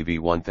WBKV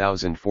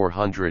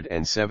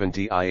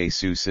 1470 IA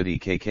Sioux City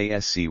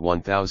KKSC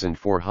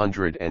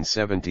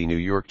 1470 New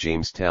York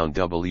Jamestown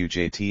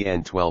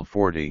WJTN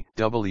 1240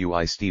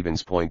 WI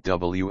Stevens Point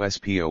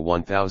WSPO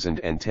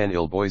 1010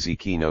 Il Boise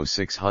Keno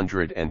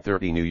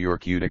 630 New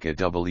York Utica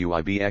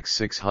WIBX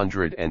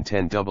 600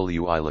 210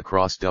 WI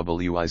Lacrosse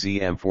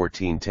WIZM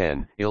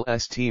 1410 IL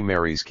St.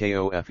 Mary's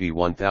KOFE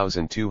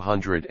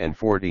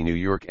 1240 New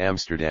York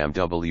Amsterdam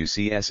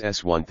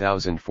WCSS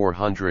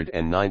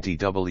 1490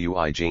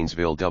 WI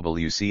Janesville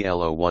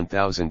WCLO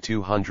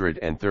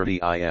 1230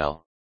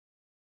 IL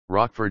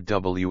Rockford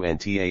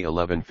WNTA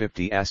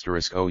 1150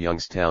 O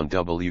Youngstown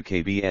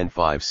WKBN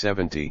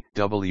 570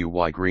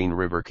 WY Green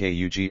River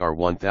KUGR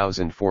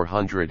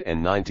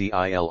 1490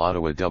 IL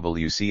Ottawa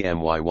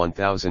WCMY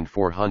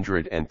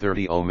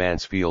 1430 O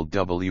Mansfield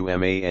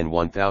WMAN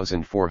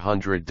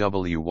 1400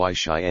 WY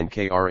Cheyenne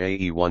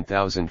KRAE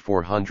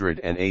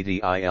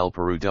 1480 IL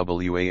Peru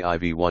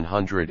WAIV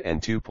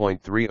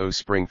 102.30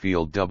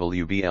 Springfield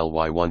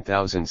WBLY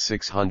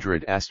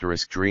 1600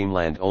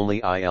 Dreamland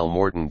only IL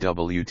Morton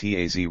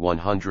WTAZ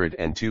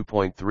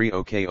 102.3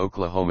 OK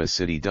Oklahoma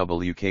City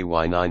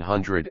WKY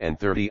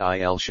 930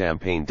 IL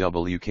Champaign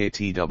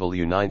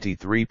WKTW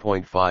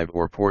 93.5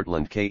 or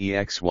Portland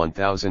KEX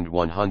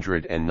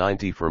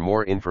 1190 For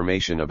more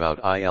information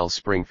about IL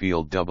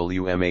Springfield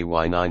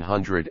WMAY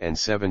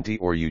 970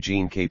 or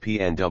Eugene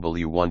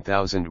KPNW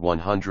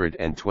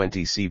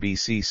 1120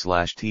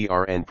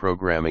 CBC/TRN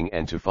programming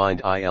and to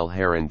find IL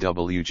Heron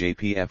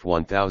WJPF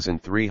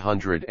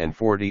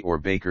 1340 or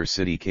Baker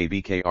City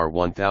KBKR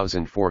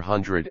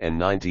 1490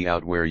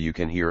 out where you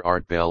can hear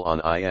Art Bell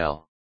on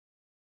IL.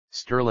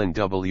 Sterling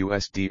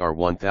WSDR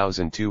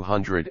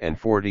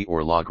 1240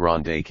 or La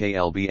Grande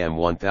KLBM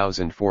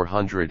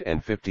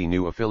 1450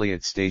 New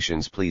affiliate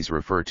stations. Please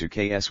refer to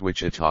KS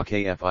Wichita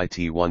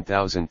KFIT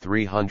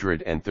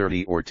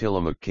 1330 or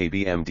Tillamook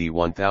KBMD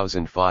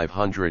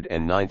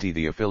 1590.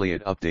 The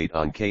affiliate update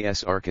on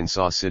KS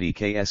Arkansas City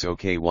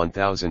KSOK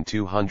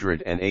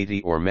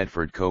 1280 or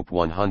Medford Cope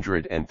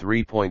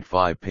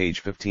 103.5 page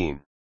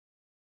 15.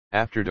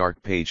 After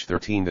Dark page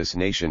 13 This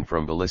nation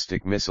from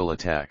ballistic missile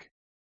attack.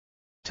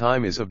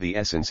 Time is of the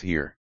essence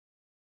here.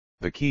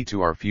 The key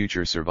to our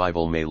future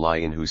survival may lie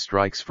in who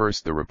strikes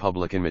first, the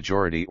Republican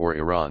majority or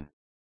Iran.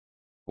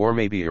 Or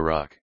maybe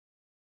Iraq.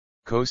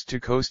 Coast to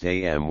Coast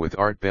AM with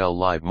Art Bell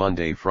live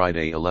Monday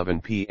Friday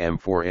 11 p.m.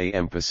 4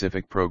 a.m.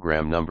 Pacific.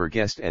 Program number,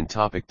 guest and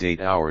topic,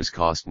 date, hours,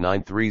 cost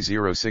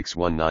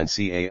 930619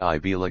 CAI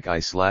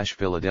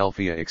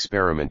Bielak/Philadelphia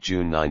Experiment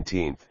June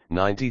 19,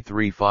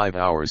 93 5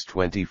 hours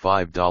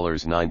 $25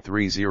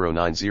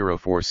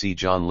 930904 C.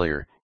 John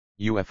Lear,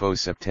 UFO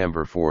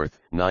September 4,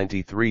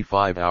 93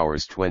 5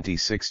 hours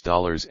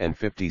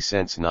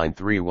 $26.50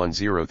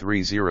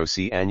 931030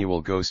 C.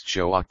 Annual Ghost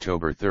Show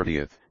October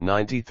 30,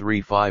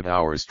 93 5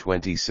 hours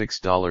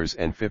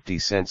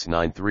 $26.50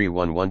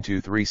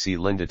 931123 C.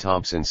 Linda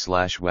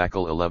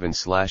Thompson/Wackle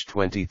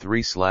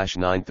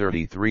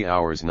 11/23/933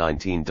 hours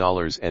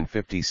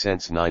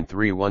 $19.50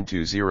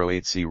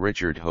 931208 C.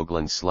 Richard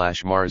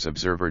Hoagland/Mars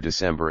Observer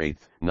December 8,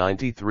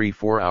 93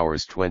 4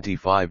 hours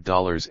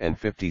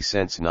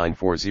 $25.50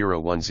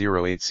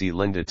 940108 C.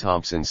 Linda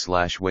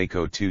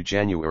Thompson/Waco 2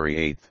 January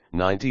 8,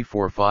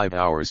 94 5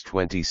 hours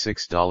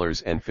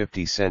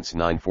 $26.50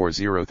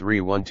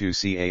 940312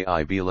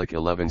 CAI Bielak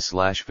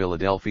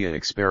 11/Philadelphia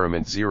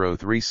Experiment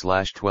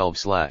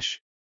 03/12/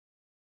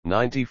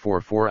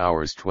 94 4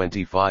 hours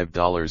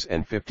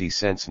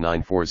 $25.50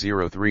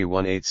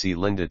 940318 C.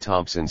 Linda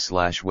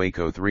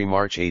Thompson/Waco 3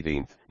 March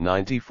 18,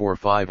 94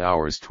 5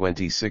 hours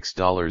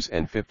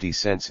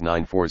 $26.50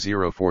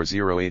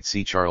 940408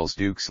 C. Charles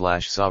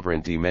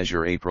Duke/Sovereignty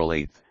Measure April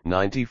 8,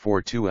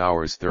 94 2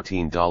 hours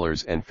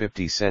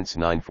 $13.50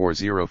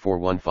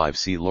 940415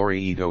 C.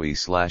 Lori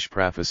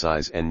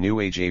Edoe/Prophesize and New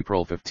Age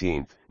April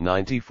 15,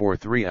 94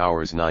 3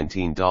 hours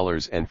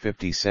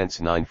 $19.50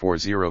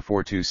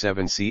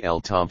 940427 C. L.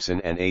 Thompson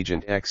and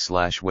Agent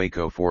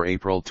X/Waco 4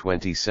 April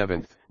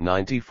 27,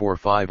 94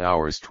 5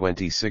 hours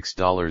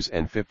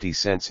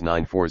 $26.50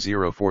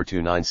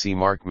 940429 C.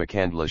 Mark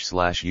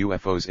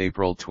McCandlish/UFOs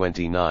April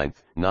 29,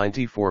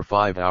 94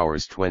 5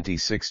 hours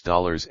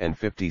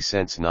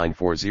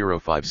 $26.50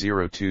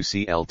 940502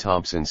 C. L.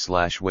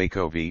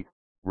 Thompson/Waco v.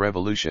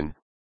 Revolution,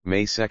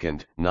 May 2,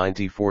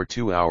 94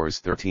 2 hours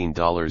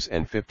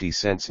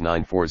 $13.50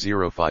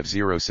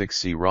 940506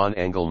 C. Ron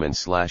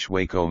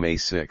Engelman/Waco May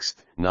 6,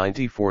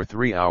 94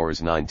 3 hours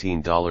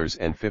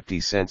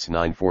 $19.50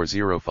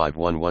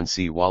 940511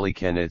 C. Wally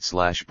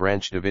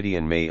Kennett/Branch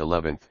Davidian May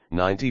 11,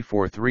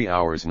 94 3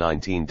 hours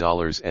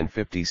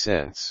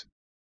 $19.50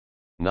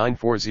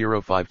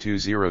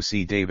 940520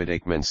 C. David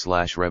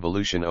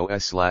Aikman/Revolution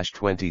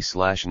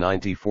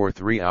OS/20/94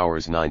 3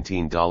 hours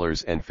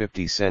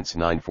 $19.50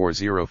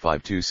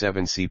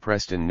 940527 C.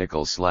 Preston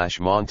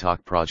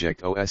Nichols/Montauk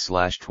Project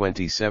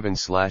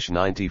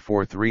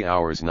OS/27/94 3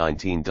 hours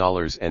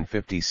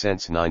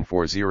 $19.50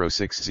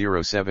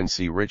 940607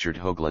 C. Richard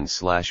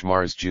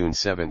Hoagland/Mars June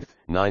 7,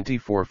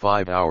 94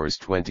 5 hours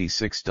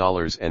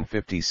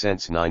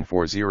 $26.50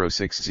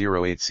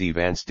 940608 C.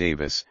 Vance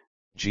Davis,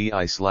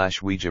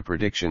 GI/Ouija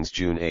Predictions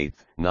June 8,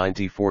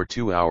 94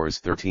 2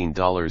 hours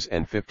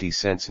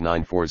 $13.50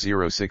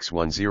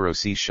 940610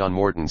 C. Sean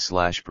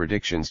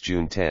Morton/Predictions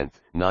June 10,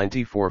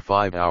 94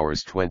 5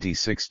 hours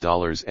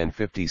 $26.50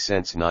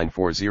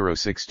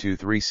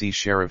 940623C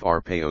Sheriff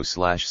Arpaio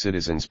 /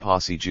 Citizens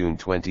Posse June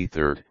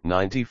 23,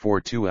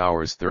 94 2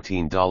 hours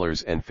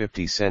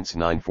 $13.50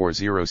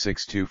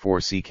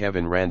 940624C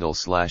Kevin Randall /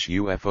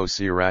 UFO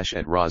Sirash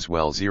at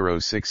Roswell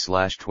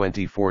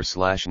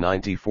 06/24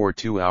 94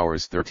 2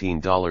 hours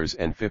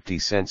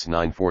 $13.50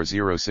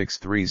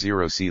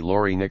 940630C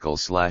Lori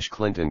Nichols /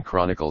 Clinton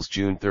Chronicles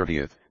June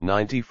 30,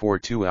 94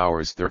 2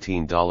 hours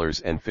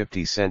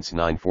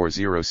 $13.50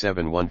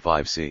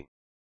 940715C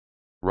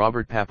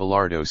Robert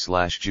Pappalardo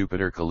 /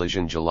 Jupiter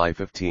Collision July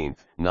 15,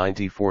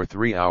 94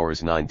 3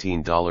 hours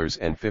 $19.50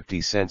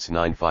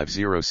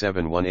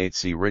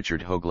 950718C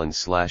Richard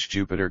Hoagland /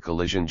 Jupiter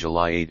Collision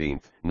July 18,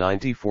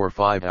 94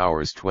 5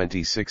 hours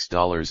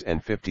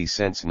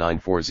 $26.50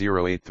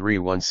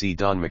 940831C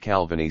Don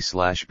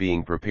McAlvany /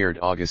 Being Prepared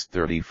August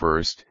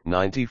 31,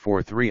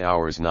 94 3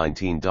 hours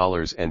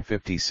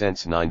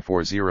 $19.50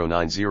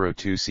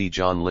 940902C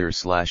John Lear /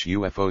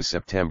 UFO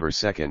September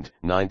 2,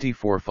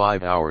 94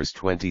 5 hours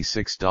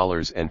 $26.50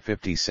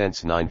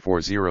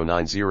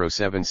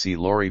 940907C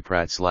Lori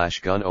Pratt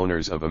 / Gun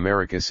Owners of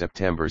America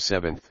September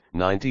 7,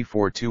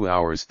 94 2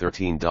 hours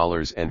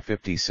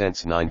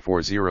 $13.50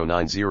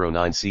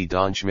 940909C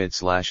Don Schmidt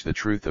 / The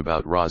Truth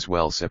About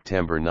Roswell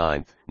September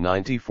 9,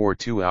 94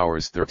 2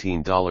 hours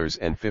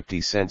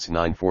 $13.50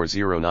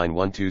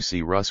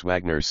 940912C Russ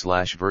Wagner /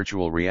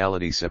 Virtual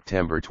Reality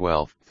September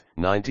 12,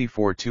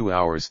 94 2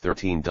 hours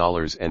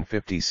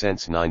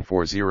 $13.50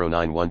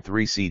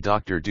 940913C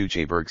Dr.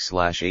 Dujeberg /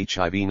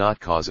 HIV Not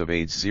Cause of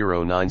AIDS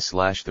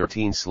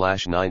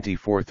 09/13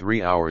 94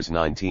 3 hours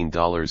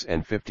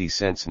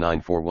 $19.50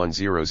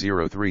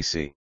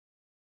 941003C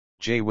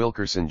J.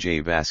 Wilkerson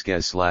J.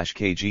 Vasquez /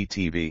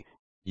 KGTV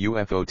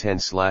UFO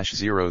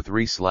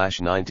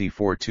 10/03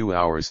 94 2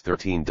 hours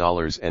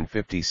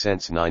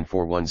 $13.50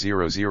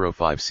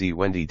 941005C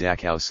Wendy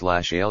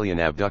Dachau / Alien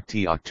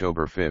Abductee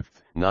October 5,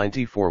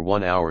 94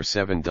 1 hour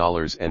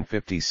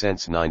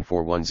 $7.50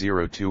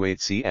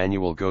 941028C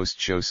Annual Ghost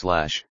Show /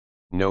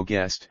 No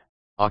Guest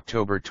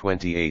October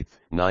 28,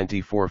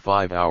 94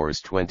 5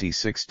 hours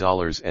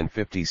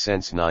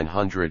 $26.50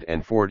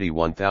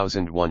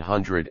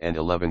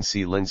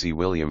 941111C Lindsay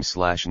Williams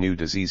 / New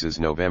Diseases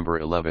November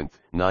 11,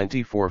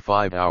 94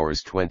 5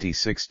 hours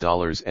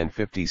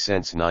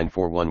 $26.50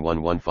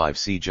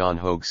 941115C John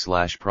Hogue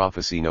 /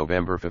 Prophecy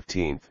November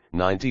 15,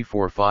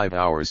 94 5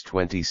 hours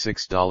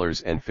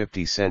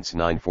 $26.50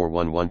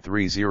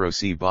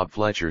 941130C Bob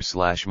Fletcher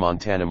 /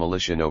 Montana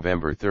Militia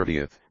November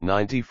 30,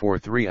 94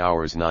 3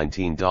 hours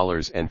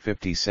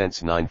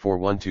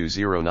 $19.50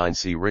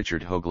 941209C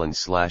Richard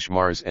Hoagland /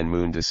 Mars and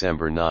Moon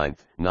December 9,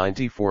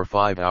 94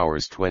 5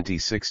 hours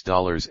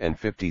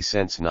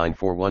 $26.50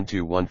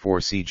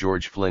 941214C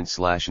George Flint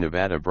 /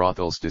 Nevada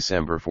Brothels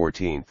December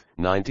 14,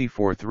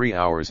 94 3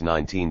 hours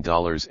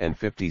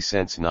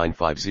 $19.50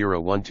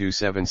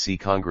 950127C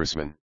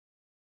Congressman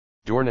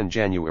Dornan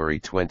January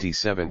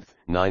 27,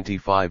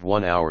 95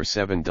 1 hour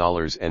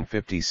 $7.50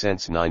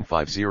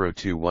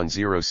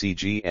 950210C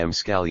GM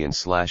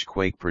Scallion /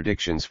 Quake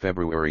Predictions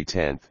February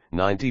 10,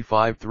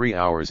 95 3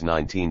 hours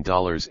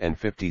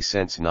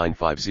 $19.50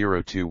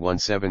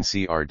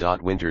 950217C R.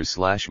 Winters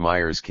 /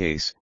 Myers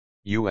Case,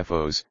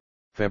 UFOs,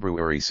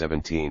 February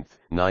 17,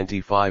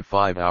 95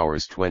 5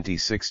 hours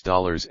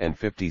 $26.50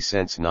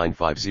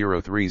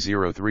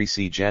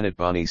 950303C Janet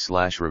Bunny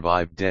 /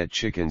 Revived Dead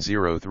Chicken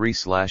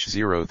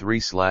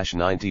 03/03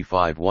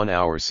 95 1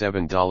 hour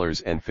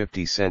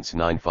 $7.50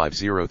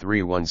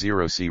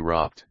 950310C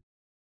Ropt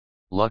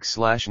Lux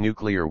 /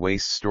 Nuclear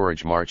Waste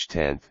Storage March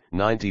 10,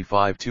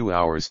 95 2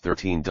 hours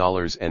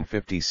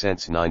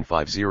 $13.50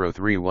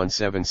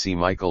 950317C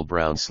Michael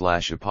Brown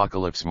 /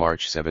 Apocalypse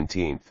March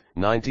 17,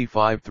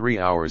 95 3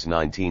 hours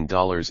 $19.50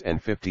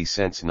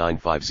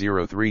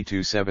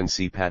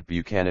 950327C Pat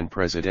Buchanan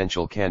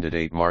Presidential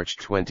Candidate March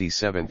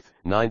 27,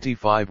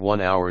 95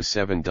 1 hours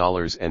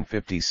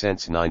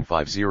 $7.50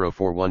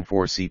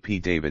 950414C P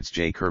Davids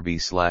J Kirby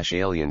 /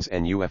 Aliens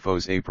and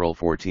UFOs April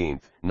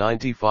 14,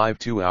 95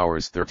 2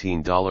 hours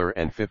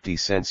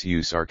 $13.50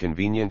 Use our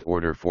convenient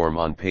order form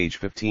on page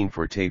 15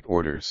 for tape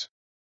orders.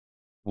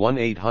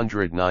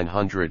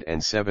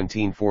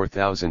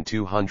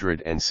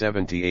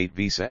 1-800-917-4278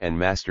 Visa and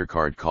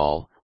MasterCard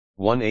call,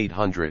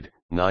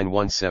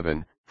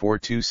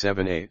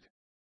 1-800-917-4278.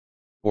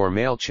 Or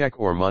mail check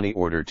or money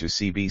order to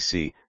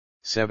CBC,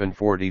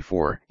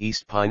 744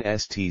 East Pine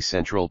St.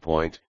 Central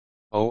Point,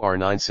 OR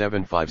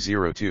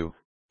 97502,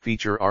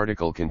 feature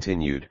article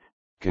continued.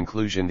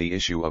 Conclusion The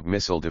issue of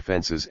missile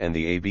defenses and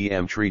the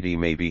ABM treaty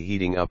may be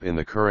heating up in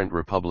the current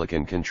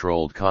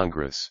Republican-controlled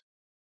Congress.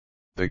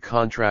 The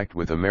contract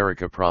with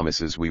America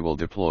promises we will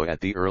deploy at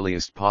the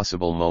earliest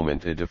possible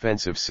moment a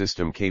defensive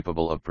system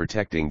capable of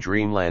protecting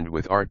Dreamland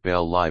with Art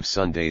Bell live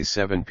Sundays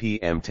 7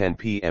 p.m. 10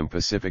 p.m.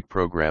 Pacific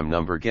program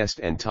number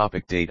guest and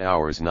topic date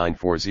hours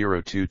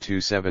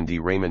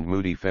 9402270 Raymond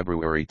Moody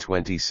February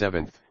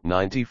 27,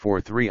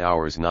 94 3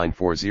 hours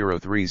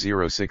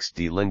 940306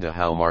 D. Linda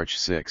Howe March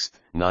 6,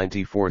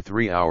 94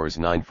 3 hours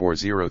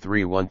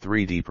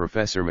 940313 D.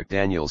 Professor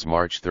McDaniels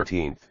March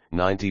 13,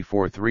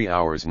 94 3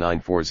 hours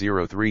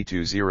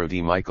 940320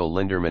 D. Michael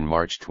Linderman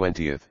March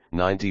 20,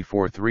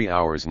 94 3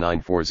 hours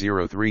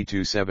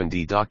 940327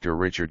 D. Dr.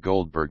 Richard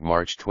Goldberg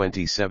March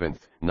 27,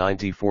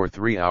 94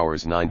 3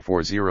 hours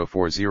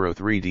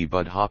 940403 D.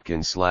 Bud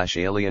Hopkins /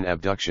 Alien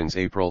Abductions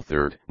April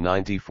 3,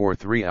 94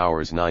 3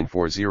 hours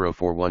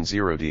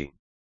 940410 D.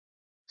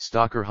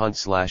 Stalker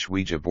Hunt /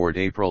 Ouija Board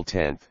April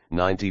 10,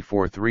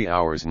 94 3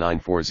 hours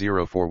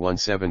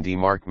 940417 D.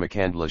 Mark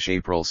McCandlish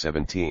April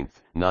 17,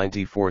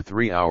 94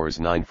 3 hours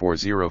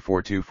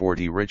 940424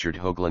 D. Richard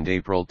Hoagland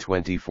April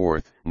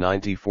 24,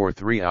 94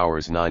 3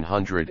 hours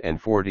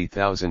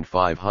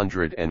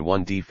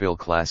 940,501 D. Phil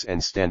Klass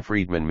and Stan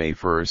Friedman May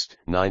 1,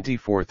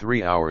 94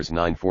 3 hours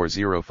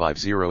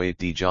 940508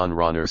 D. John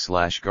Ronner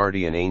 /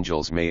 Guardian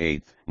Angels May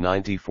 8,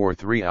 94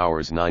 3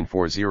 hours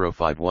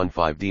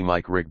 940515 D.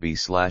 Mike Rigby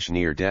 /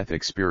 Near Death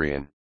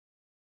Experience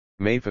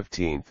May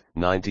 15,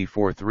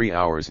 94 3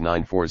 hours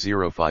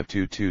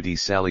 940522 D.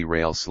 Sally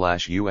Rail /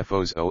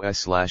 UFOs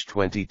OS /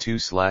 22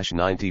 /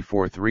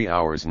 94 3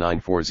 hours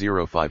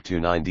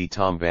 940529 D.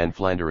 Tom Van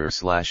Flanderer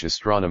 /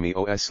 Astronomy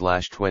OS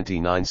 /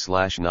 29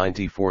 /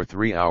 94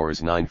 3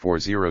 hours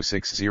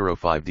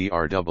 940605 D.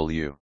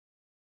 R.W.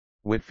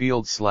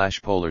 Whitfield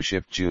 / Polar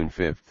Shift June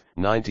 5,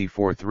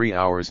 94 3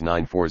 hours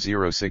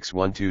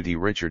 940612 D.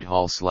 Richard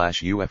Hall /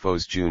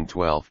 UFOs June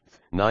 12,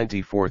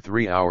 94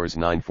 3 hours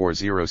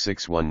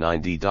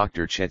 940619 D.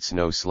 Dr. Chet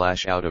Snow /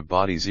 Out of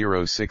Body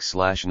 06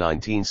 /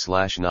 19 /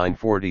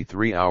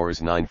 943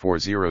 hours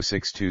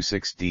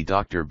 940626 D.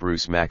 Dr.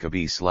 Bruce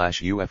Maccabee /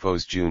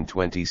 UFOs June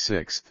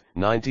 26,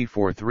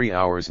 94 3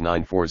 hours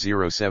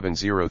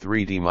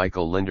 940703 D.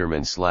 Michael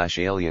Linderman /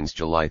 Aliens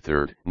July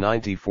 3,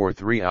 94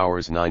 3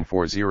 hours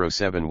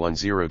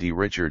 940710 D.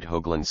 Richard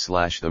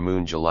Hoagland / The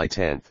Moon July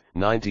 10,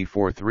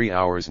 94 3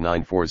 hours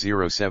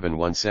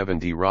 940717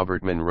 D.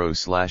 Robert Monroe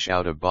 /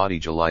 Out of Body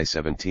July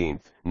 17,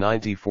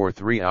 94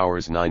 3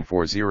 hours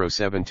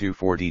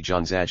 940724 D.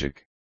 John Zajic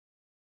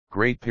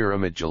Great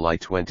Pyramid July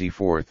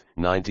 24,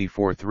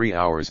 94 3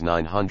 hours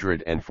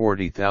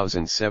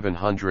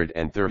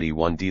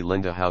 940,731 D.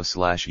 Linda Howe /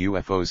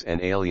 UFOs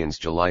and Aliens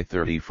July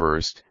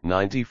 31,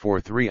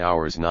 94 3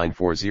 hours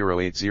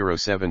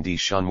 940807 D.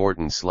 Sean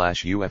Morton /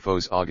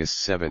 UFOs August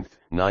 7,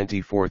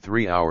 94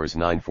 3 hours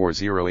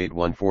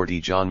 940814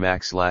 D. John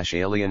Mack /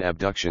 Alien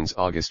Abductions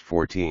August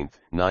 14,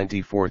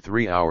 94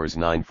 3 hours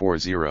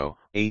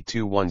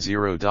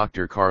 940-8210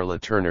 Dr. Carla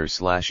Turner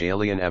 /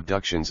 Alien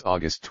Abductions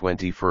August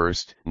 21,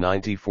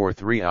 94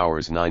 3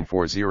 hours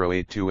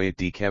 940828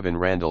 D. Kevin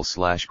Randall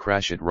 /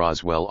 Crash at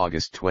Roswell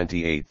August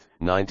 28,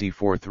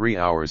 94 3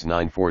 hours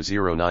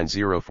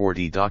 940904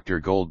 D. Dr.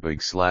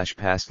 Goldberg /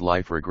 Past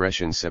Life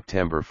Regression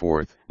September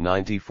 4,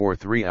 94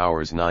 3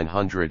 hours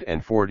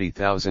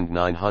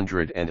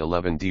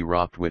 940,911 D.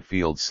 Ropt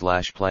Whitfield /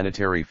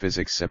 Planetary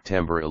Physics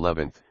September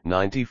 11,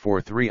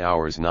 94 3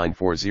 hours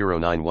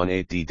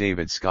 940918 D.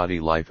 David Scotty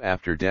Life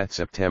After Death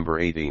September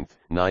 18,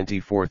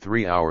 94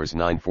 3 hours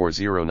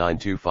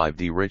 940925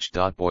 D. Rich.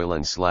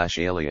 Boylan /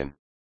 Alien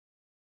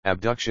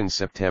Abduction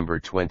September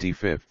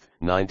 25,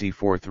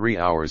 94 3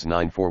 hours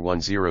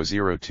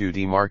 941002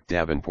 D. Mark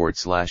Davenport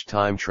 /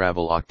 Time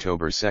Travel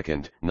October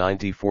 2,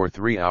 94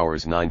 3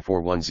 hours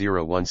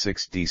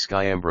 941016 D.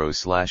 Sky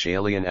Ambrose /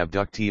 Alien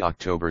Abductee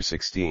October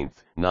 16,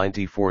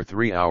 94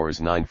 3 hours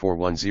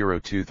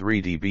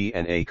 941023 D. B.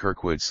 and A.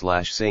 Kirkwood /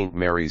 St.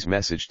 Mary's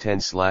Message 10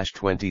 /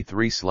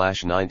 23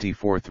 /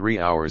 94 3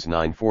 hours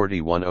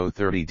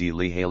 94130 D.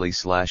 Lee Haley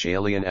 /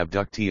 Alien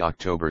Abductee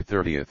October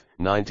 30,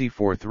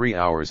 94 3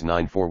 hours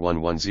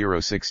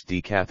 941106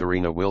 D.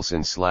 Katharina Wilson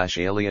 /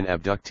 Alien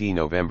Abductee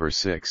November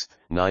 6,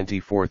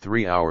 94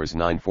 3 hours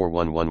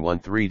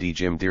 941113 D.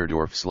 Jim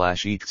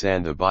Deerdorf / Eats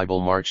and the Bible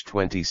March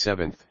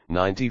 27,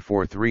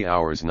 94 3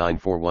 hours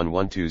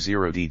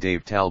 941120 D.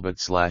 Dave Talbot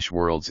 /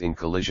 Worlds in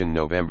Collision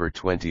November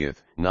 20,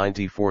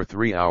 94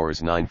 3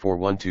 hours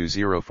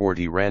 941204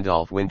 D.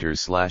 Randolph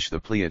Winters / The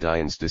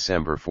Pleiadians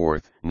December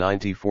 4,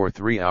 94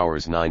 3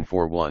 hours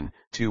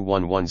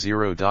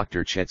 9412110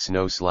 Dr. Chet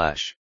Snow /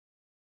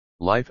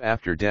 Life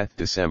After Death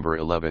December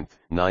 11,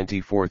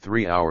 94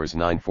 3 hours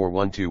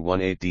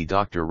 941218 D.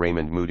 Dr.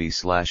 Raymond Moody /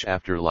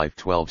 Afterlife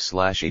 12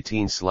 /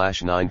 18 /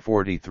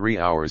 943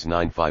 hours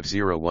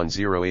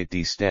 950108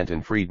 D.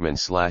 Stanton Friedman /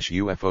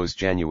 UFOs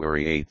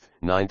January 8,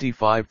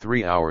 95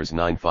 3 hours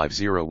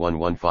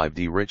 950115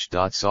 D. Rich.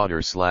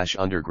 Sauter /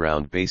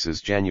 Underground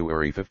Bases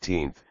January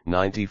 15,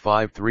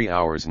 95 3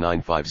 hours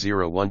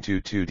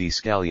 950122 D.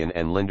 Scallion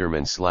and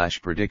Linderman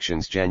 /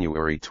 Predictions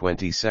January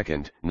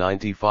 22,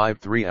 95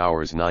 3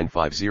 hours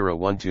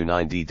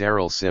 950129 D.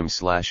 Daryl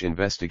Sims /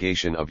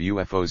 Investigation of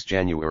UFOs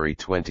January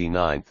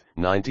 29,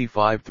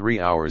 95 3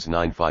 hours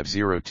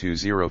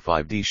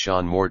 950205 D.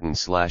 Sean Morton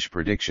 /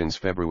 Predictions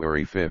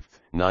February 5,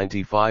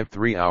 95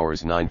 3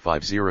 hours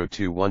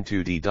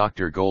 950212 D.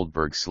 Dr.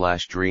 Goldberg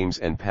 / Dreams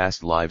and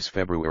Past Lives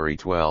February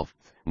 12,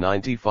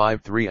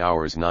 95 3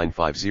 hours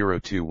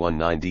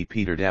 9502190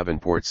 Peter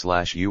Davenport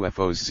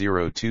 /UFOs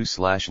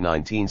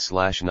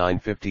 02/19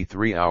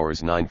 /953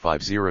 hours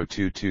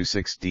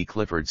 950226 D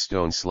Clifford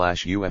Stone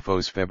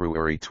 /UFOs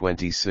February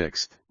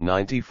 26,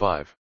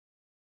 95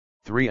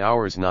 3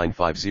 hours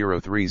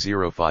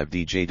 950305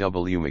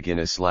 DJW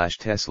McGinnis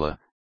 /Tesla,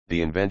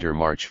 the inventor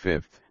March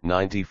 5,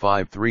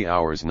 95 3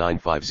 hours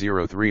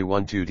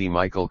 950312 D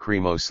Michael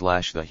Cremo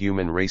 /The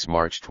Human Race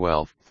March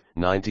 12,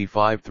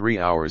 95 3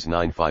 hours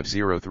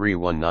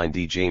 950319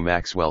 DJ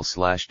Maxwell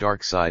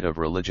Dark Side of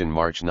Religion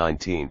March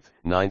 19,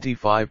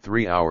 95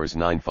 3 hours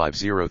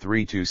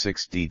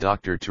 950326 D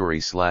Dr.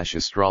 Turi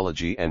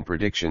Astrology and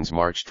Predictions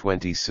March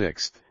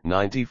 26,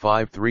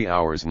 95 3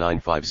 hours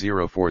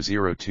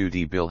 950402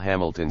 D Bill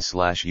Hamilton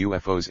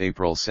UFOs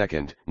April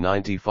 2,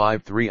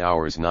 95 3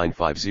 hours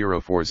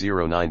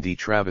 950409 D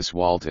Travis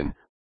Walton,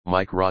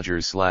 Mike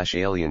Rogers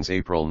Aliens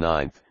April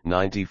 9,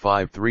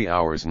 95 3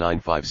 hours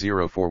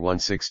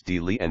 950416 D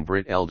Lee and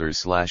Britt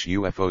Elders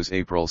UFOs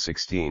April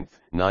 16,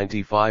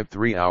 95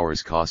 3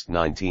 hours cost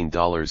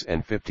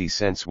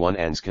 $19.50 1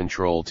 ans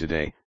Control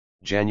Today,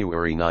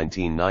 January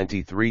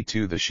 1993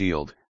 To The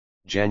Shield,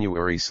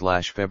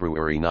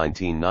 January/February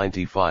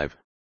 1995,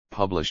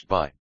 published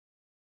by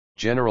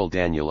General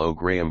Daniel O.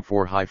 Graham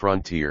for High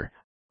Frontier,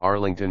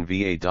 Arlington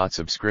VA.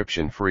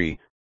 Subscription free,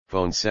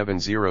 phone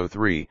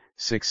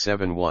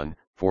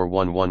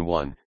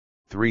 703-671-4111,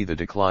 3 The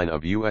Decline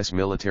of U.S.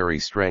 Military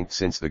Strength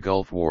Since the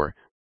Gulf War,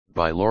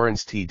 by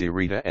Lawrence T.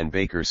 DeRita and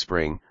Baker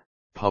Spring,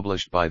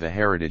 published by the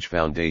Heritage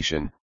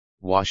Foundation,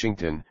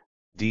 Washington,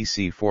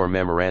 D.C. For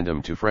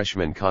Memorandum to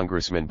Freshman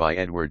Congressman by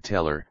Edward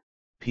Teller,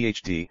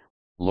 Ph.D.,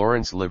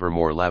 Lawrence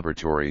Livermore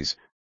Laboratories,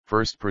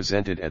 first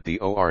presented at the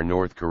OR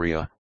North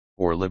Korea,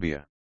 or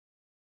Libya,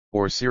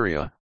 or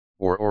Syria,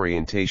 or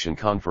Orientation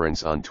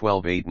Conference on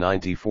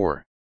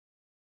 12/8/94.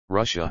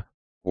 Russia,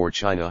 or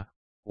China,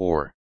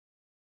 or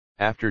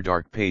After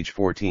Dark page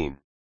 14.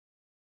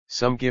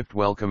 Some gift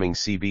welcoming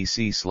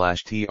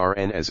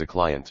CBC/TRN as a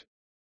client.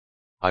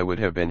 I would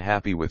have been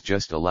happy with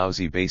just a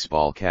lousy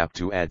baseball cap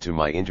to add to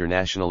my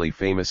internationally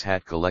famous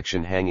hat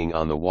collection hanging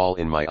on the wall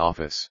in my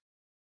office.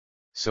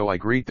 So I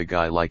greet the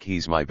guy like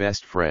he's my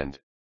best friend.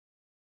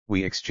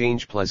 We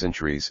exchange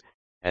pleasantries,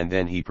 and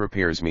then he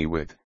prepares me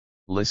with,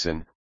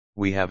 "Listen,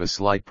 we have a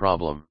slight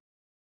problem.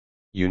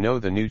 You know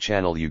the new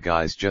channel you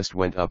guys just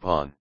went up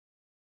on?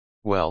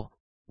 Well,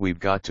 we've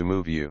got to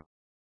move you."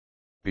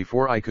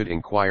 Before I could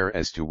inquire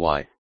as to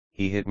why,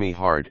 he hit me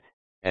hard,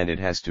 and it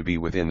has to be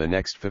within the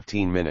next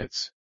 15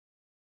 minutes.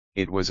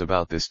 It was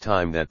about this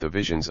time that the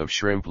visions of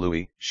Shrimp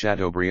Louis,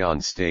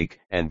 Chateaubriand steak,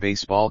 and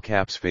baseball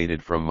caps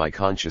faded from my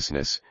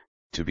consciousness,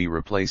 to be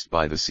replaced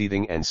by the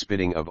seething and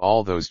spitting of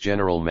all those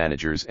general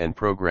managers and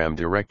program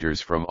directors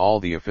from all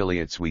the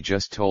affiliates we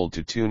just told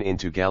to tune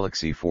into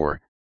Galaxy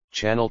 4,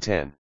 Channel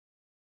 10.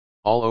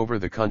 All over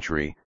the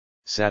country,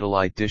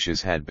 satellite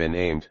dishes had been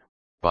aimed,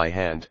 by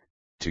hand,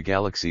 to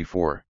Galaxy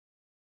 4.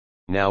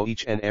 Now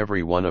each and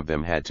every one of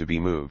them had to be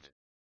moved.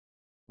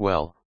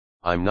 Well,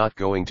 I'm not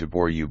going to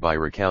bore you by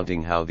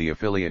recounting how the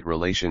affiliate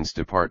relations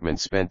department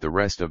spent the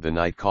rest of the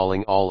night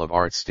calling all of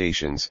ART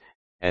stations,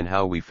 and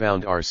how we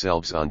found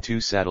ourselves on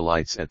 2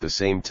 satellites at the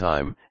same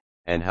time,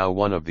 and how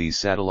one of these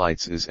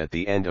satellites is at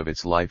the end of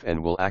its life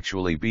and will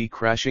actually be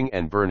crashing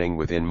and burning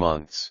within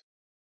months.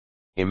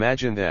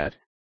 Imagine that,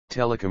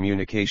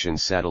 telecommunications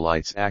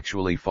satellites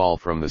actually fall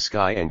from the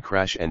sky and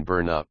crash and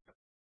burn up.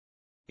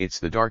 It's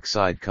the dark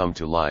side come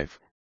to life,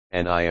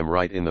 and I am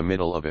right in the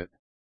middle of it.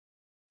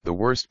 The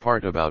worst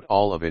part about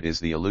all of it is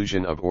the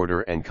illusion of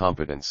order and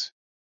competence.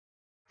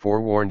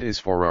 Forewarned is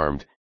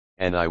forearmed,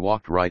 and I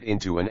walked right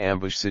into an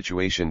ambush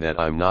situation that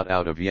I'm not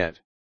out of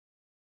yet.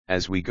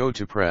 As we go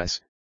to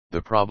press,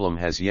 the problem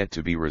has yet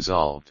to be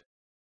resolved.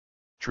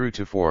 True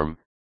to form,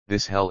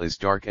 this hell is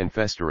dark and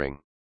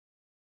festering.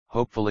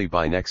 Hopefully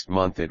by next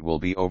month it will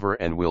be over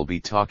and we'll be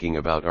talking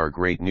about our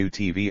great new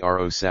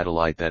TVRO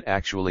satellite that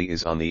actually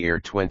is on the air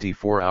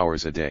 24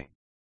 hours a day.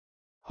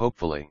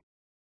 Hopefully.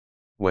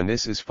 When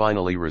this is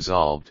finally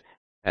resolved,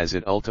 as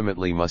it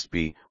ultimately must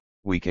be,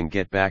 we can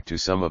get back to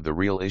some of the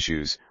real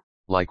issues,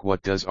 like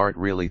what does Art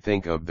really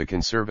think of the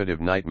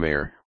conservative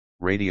nightmare,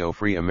 Radio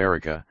Free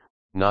America,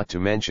 not to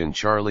mention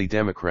Charlie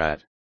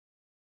Democrat.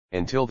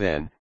 Until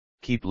then,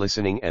 keep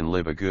listening and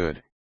live a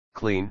good,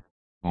 clean,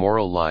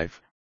 moral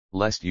life,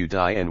 lest you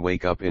die and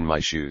wake up in my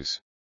shoes.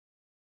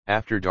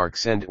 After Dark.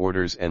 Send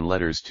orders and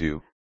letters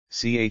to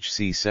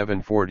CHC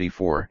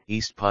 744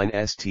 East Pine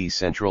St.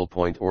 Central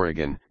Point,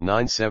 Oregon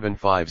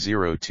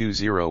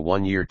 9750201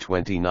 1 year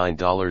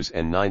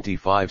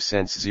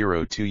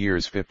 $29.95 2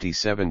 years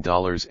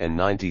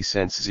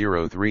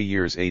 $57.90 3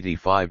 years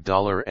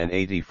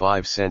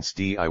 $85.85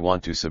 D. I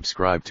want to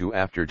subscribe to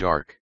After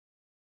Dark.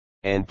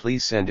 And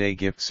please send a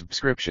gift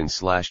subscription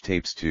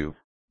 /tapes to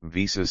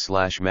Visa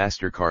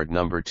 /MasterCard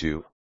number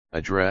 2,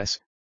 address,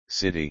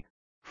 city,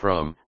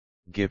 from,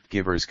 gift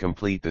givers.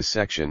 Complete the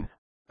section,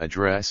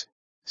 address,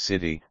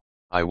 city,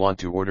 I want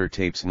to order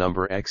tapes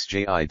number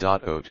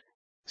XJI.oat,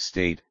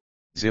 state,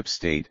 zip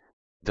state,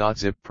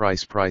 Zip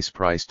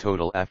price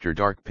total after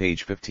dark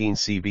page 15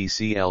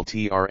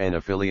 CBCLTRN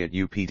affiliate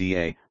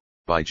UPDA,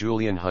 by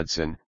Julian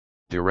Hudson,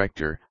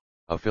 Director,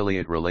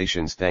 Affiliate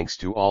Relations. Thanks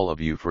to all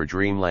of you for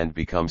Dreamland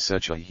become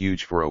such a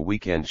huge for a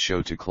weekend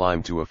show to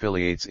climb to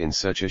affiliates in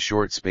such a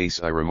short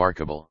space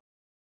remarkable.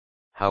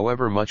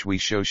 However much we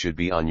show should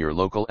be on your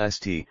local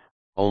ST,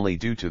 only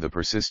due to the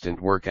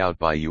persistent work out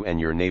by you and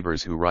your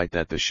neighbors who write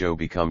that the show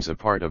becomes a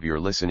part of your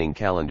listening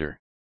calendar.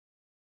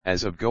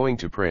 As of going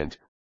to print,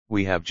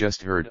 we have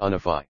just heard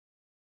Unify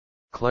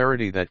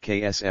clarity that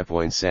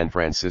KSFO in San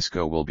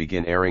Francisco will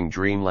begin airing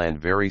Dreamland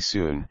very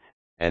soon,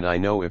 and I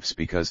know it's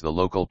because the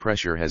local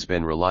pressure has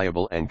been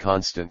reliable and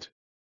constant.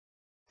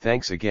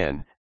 Thanks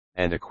again,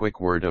 and a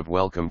quick word of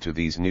welcome to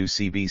these new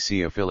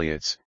CBC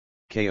affiliates,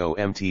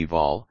 KOMT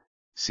Vol,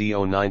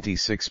 CO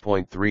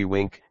 96.3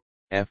 Wink,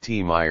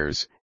 FT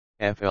Myers,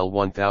 FL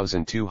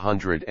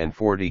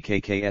 1240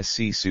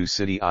 KKSC Sioux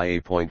City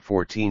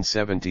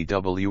IA.1470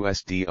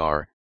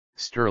 WSDR,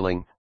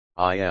 Sterling,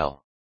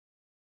 IL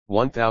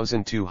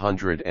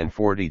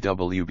 1240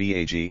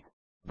 WBAG,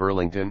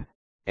 Burlington,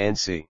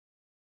 NC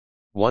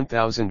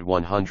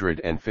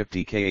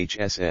 1150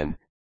 KHSN,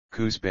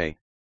 Coos Bay,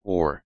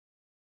 or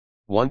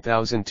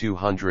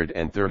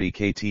 1230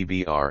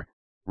 KTBR,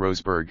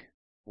 Roseburg,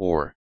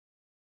 or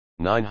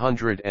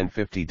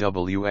 950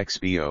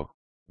 WXBO,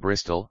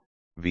 Bristol,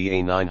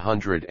 VA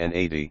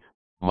 980,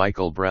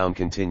 Michael Brown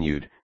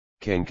continued,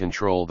 can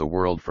control the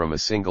world from a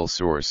single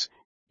source,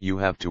 you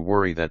have to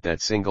worry that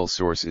that single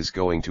source is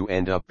going to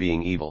end up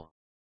being evil.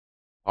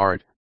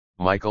 Art,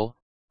 Michael,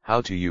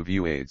 how do you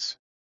view AIDS?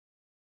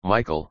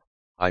 Michael,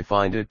 I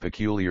find it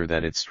peculiar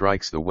that it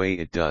strikes the way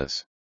it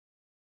does.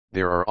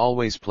 There are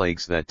always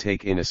plagues that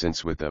take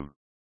innocence with them.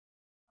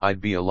 I'd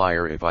be a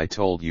liar if I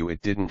told you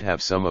it didn't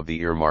have some of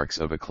the earmarks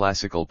of a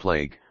classical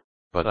plague,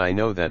 but I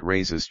know that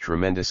raises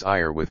tremendous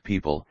ire with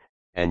people,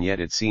 and yet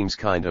it seems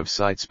kind of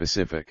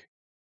site-specific.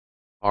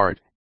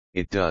 Art,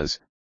 it does,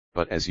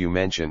 but as you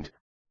mentioned,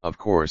 of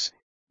course,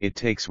 it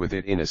takes with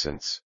it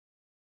innocence.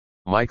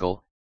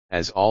 Michael,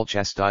 as all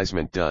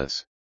chastisement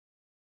does.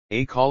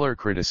 A caller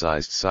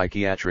criticized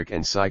psychiatric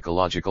and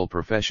psychological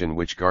profession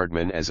which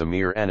Gardman as a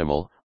mere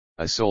animal,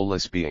 a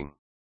soulless being.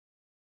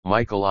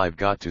 Michael, I've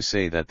got to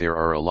say that there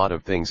are a lot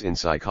of things in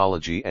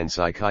psychology and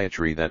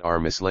psychiatry that are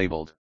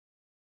mislabeled.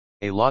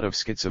 A lot of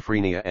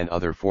schizophrenia and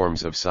other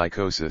forms of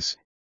psychosis,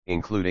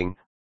 including,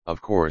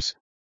 of course,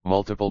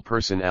 multiple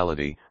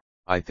personality,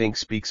 I think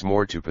speaks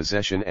more to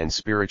possession and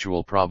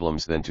spiritual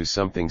problems than to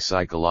something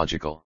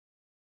psychological.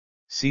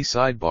 See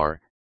sidebar,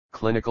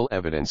 clinical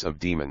evidence of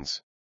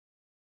demons.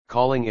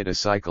 Calling it a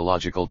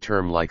psychological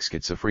term like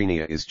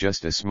schizophrenia is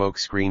just a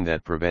smokescreen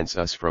that prevents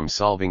us from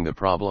solving the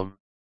problem.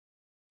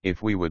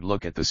 If we would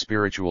look at the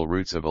spiritual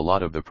roots of a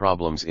lot of the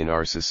problems in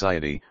our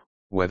society,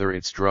 whether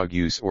it's drug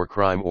use or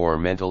crime or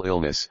mental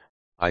illness,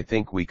 I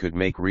think we could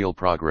make real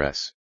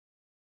progress.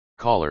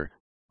 Caller,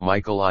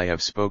 Michael, I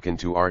have spoken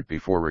to Art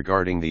before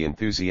regarding the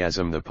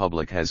enthusiasm the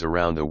public has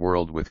around the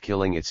world with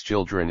killing its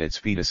children, its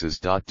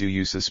fetuses. Do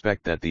you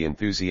suspect that the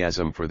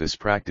enthusiasm for this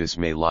practice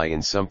may lie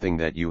in something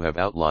that you have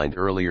outlined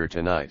earlier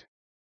tonight?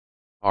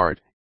 Art,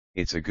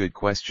 it's a good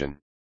question.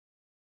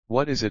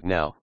 What is it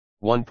now,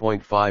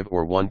 1.5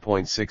 or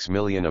 1.6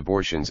 million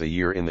abortions a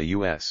year in the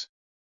US?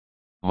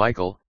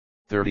 Michael,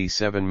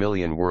 37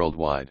 million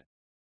worldwide.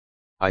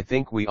 I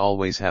think we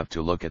always have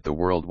to look at the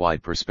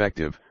worldwide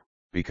perspective,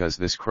 because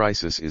this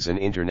crisis is an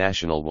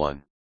international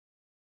one.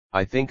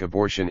 I think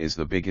abortion is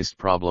the biggest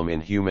problem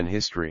in human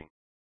history.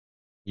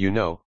 You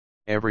know,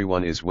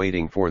 everyone is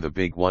waiting for the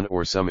big one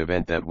or some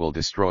event that will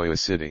destroy a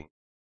city.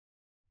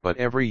 But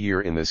every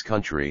year in this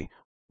country,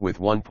 with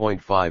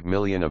 1.5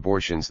 million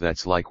abortions,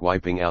 that's like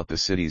wiping out the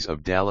cities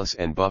of Dallas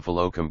and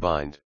Buffalo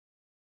combined.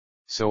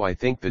 So I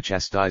think the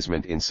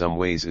chastisement in some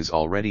ways is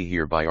already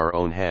here by our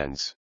own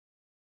hands.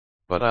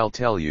 But I'll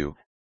tell you,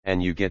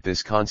 and you get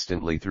this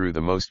constantly through the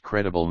most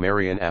credible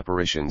Marian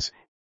apparitions,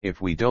 if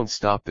we don't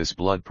stop this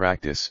blood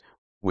practice,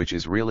 which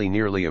is really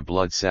nearly a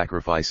blood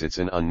sacrifice, it's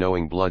an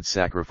unknowing blood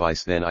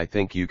sacrifice, then I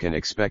think you can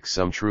expect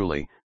some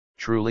truly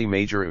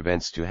major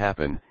events to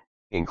happen,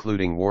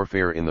 including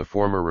warfare in the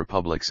former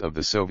republics of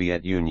the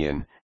Soviet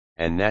Union,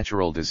 and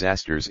natural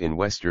disasters in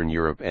Western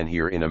Europe and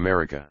here in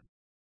America.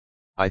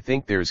 I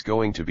think there's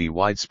going to be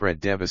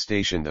widespread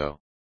devastation though.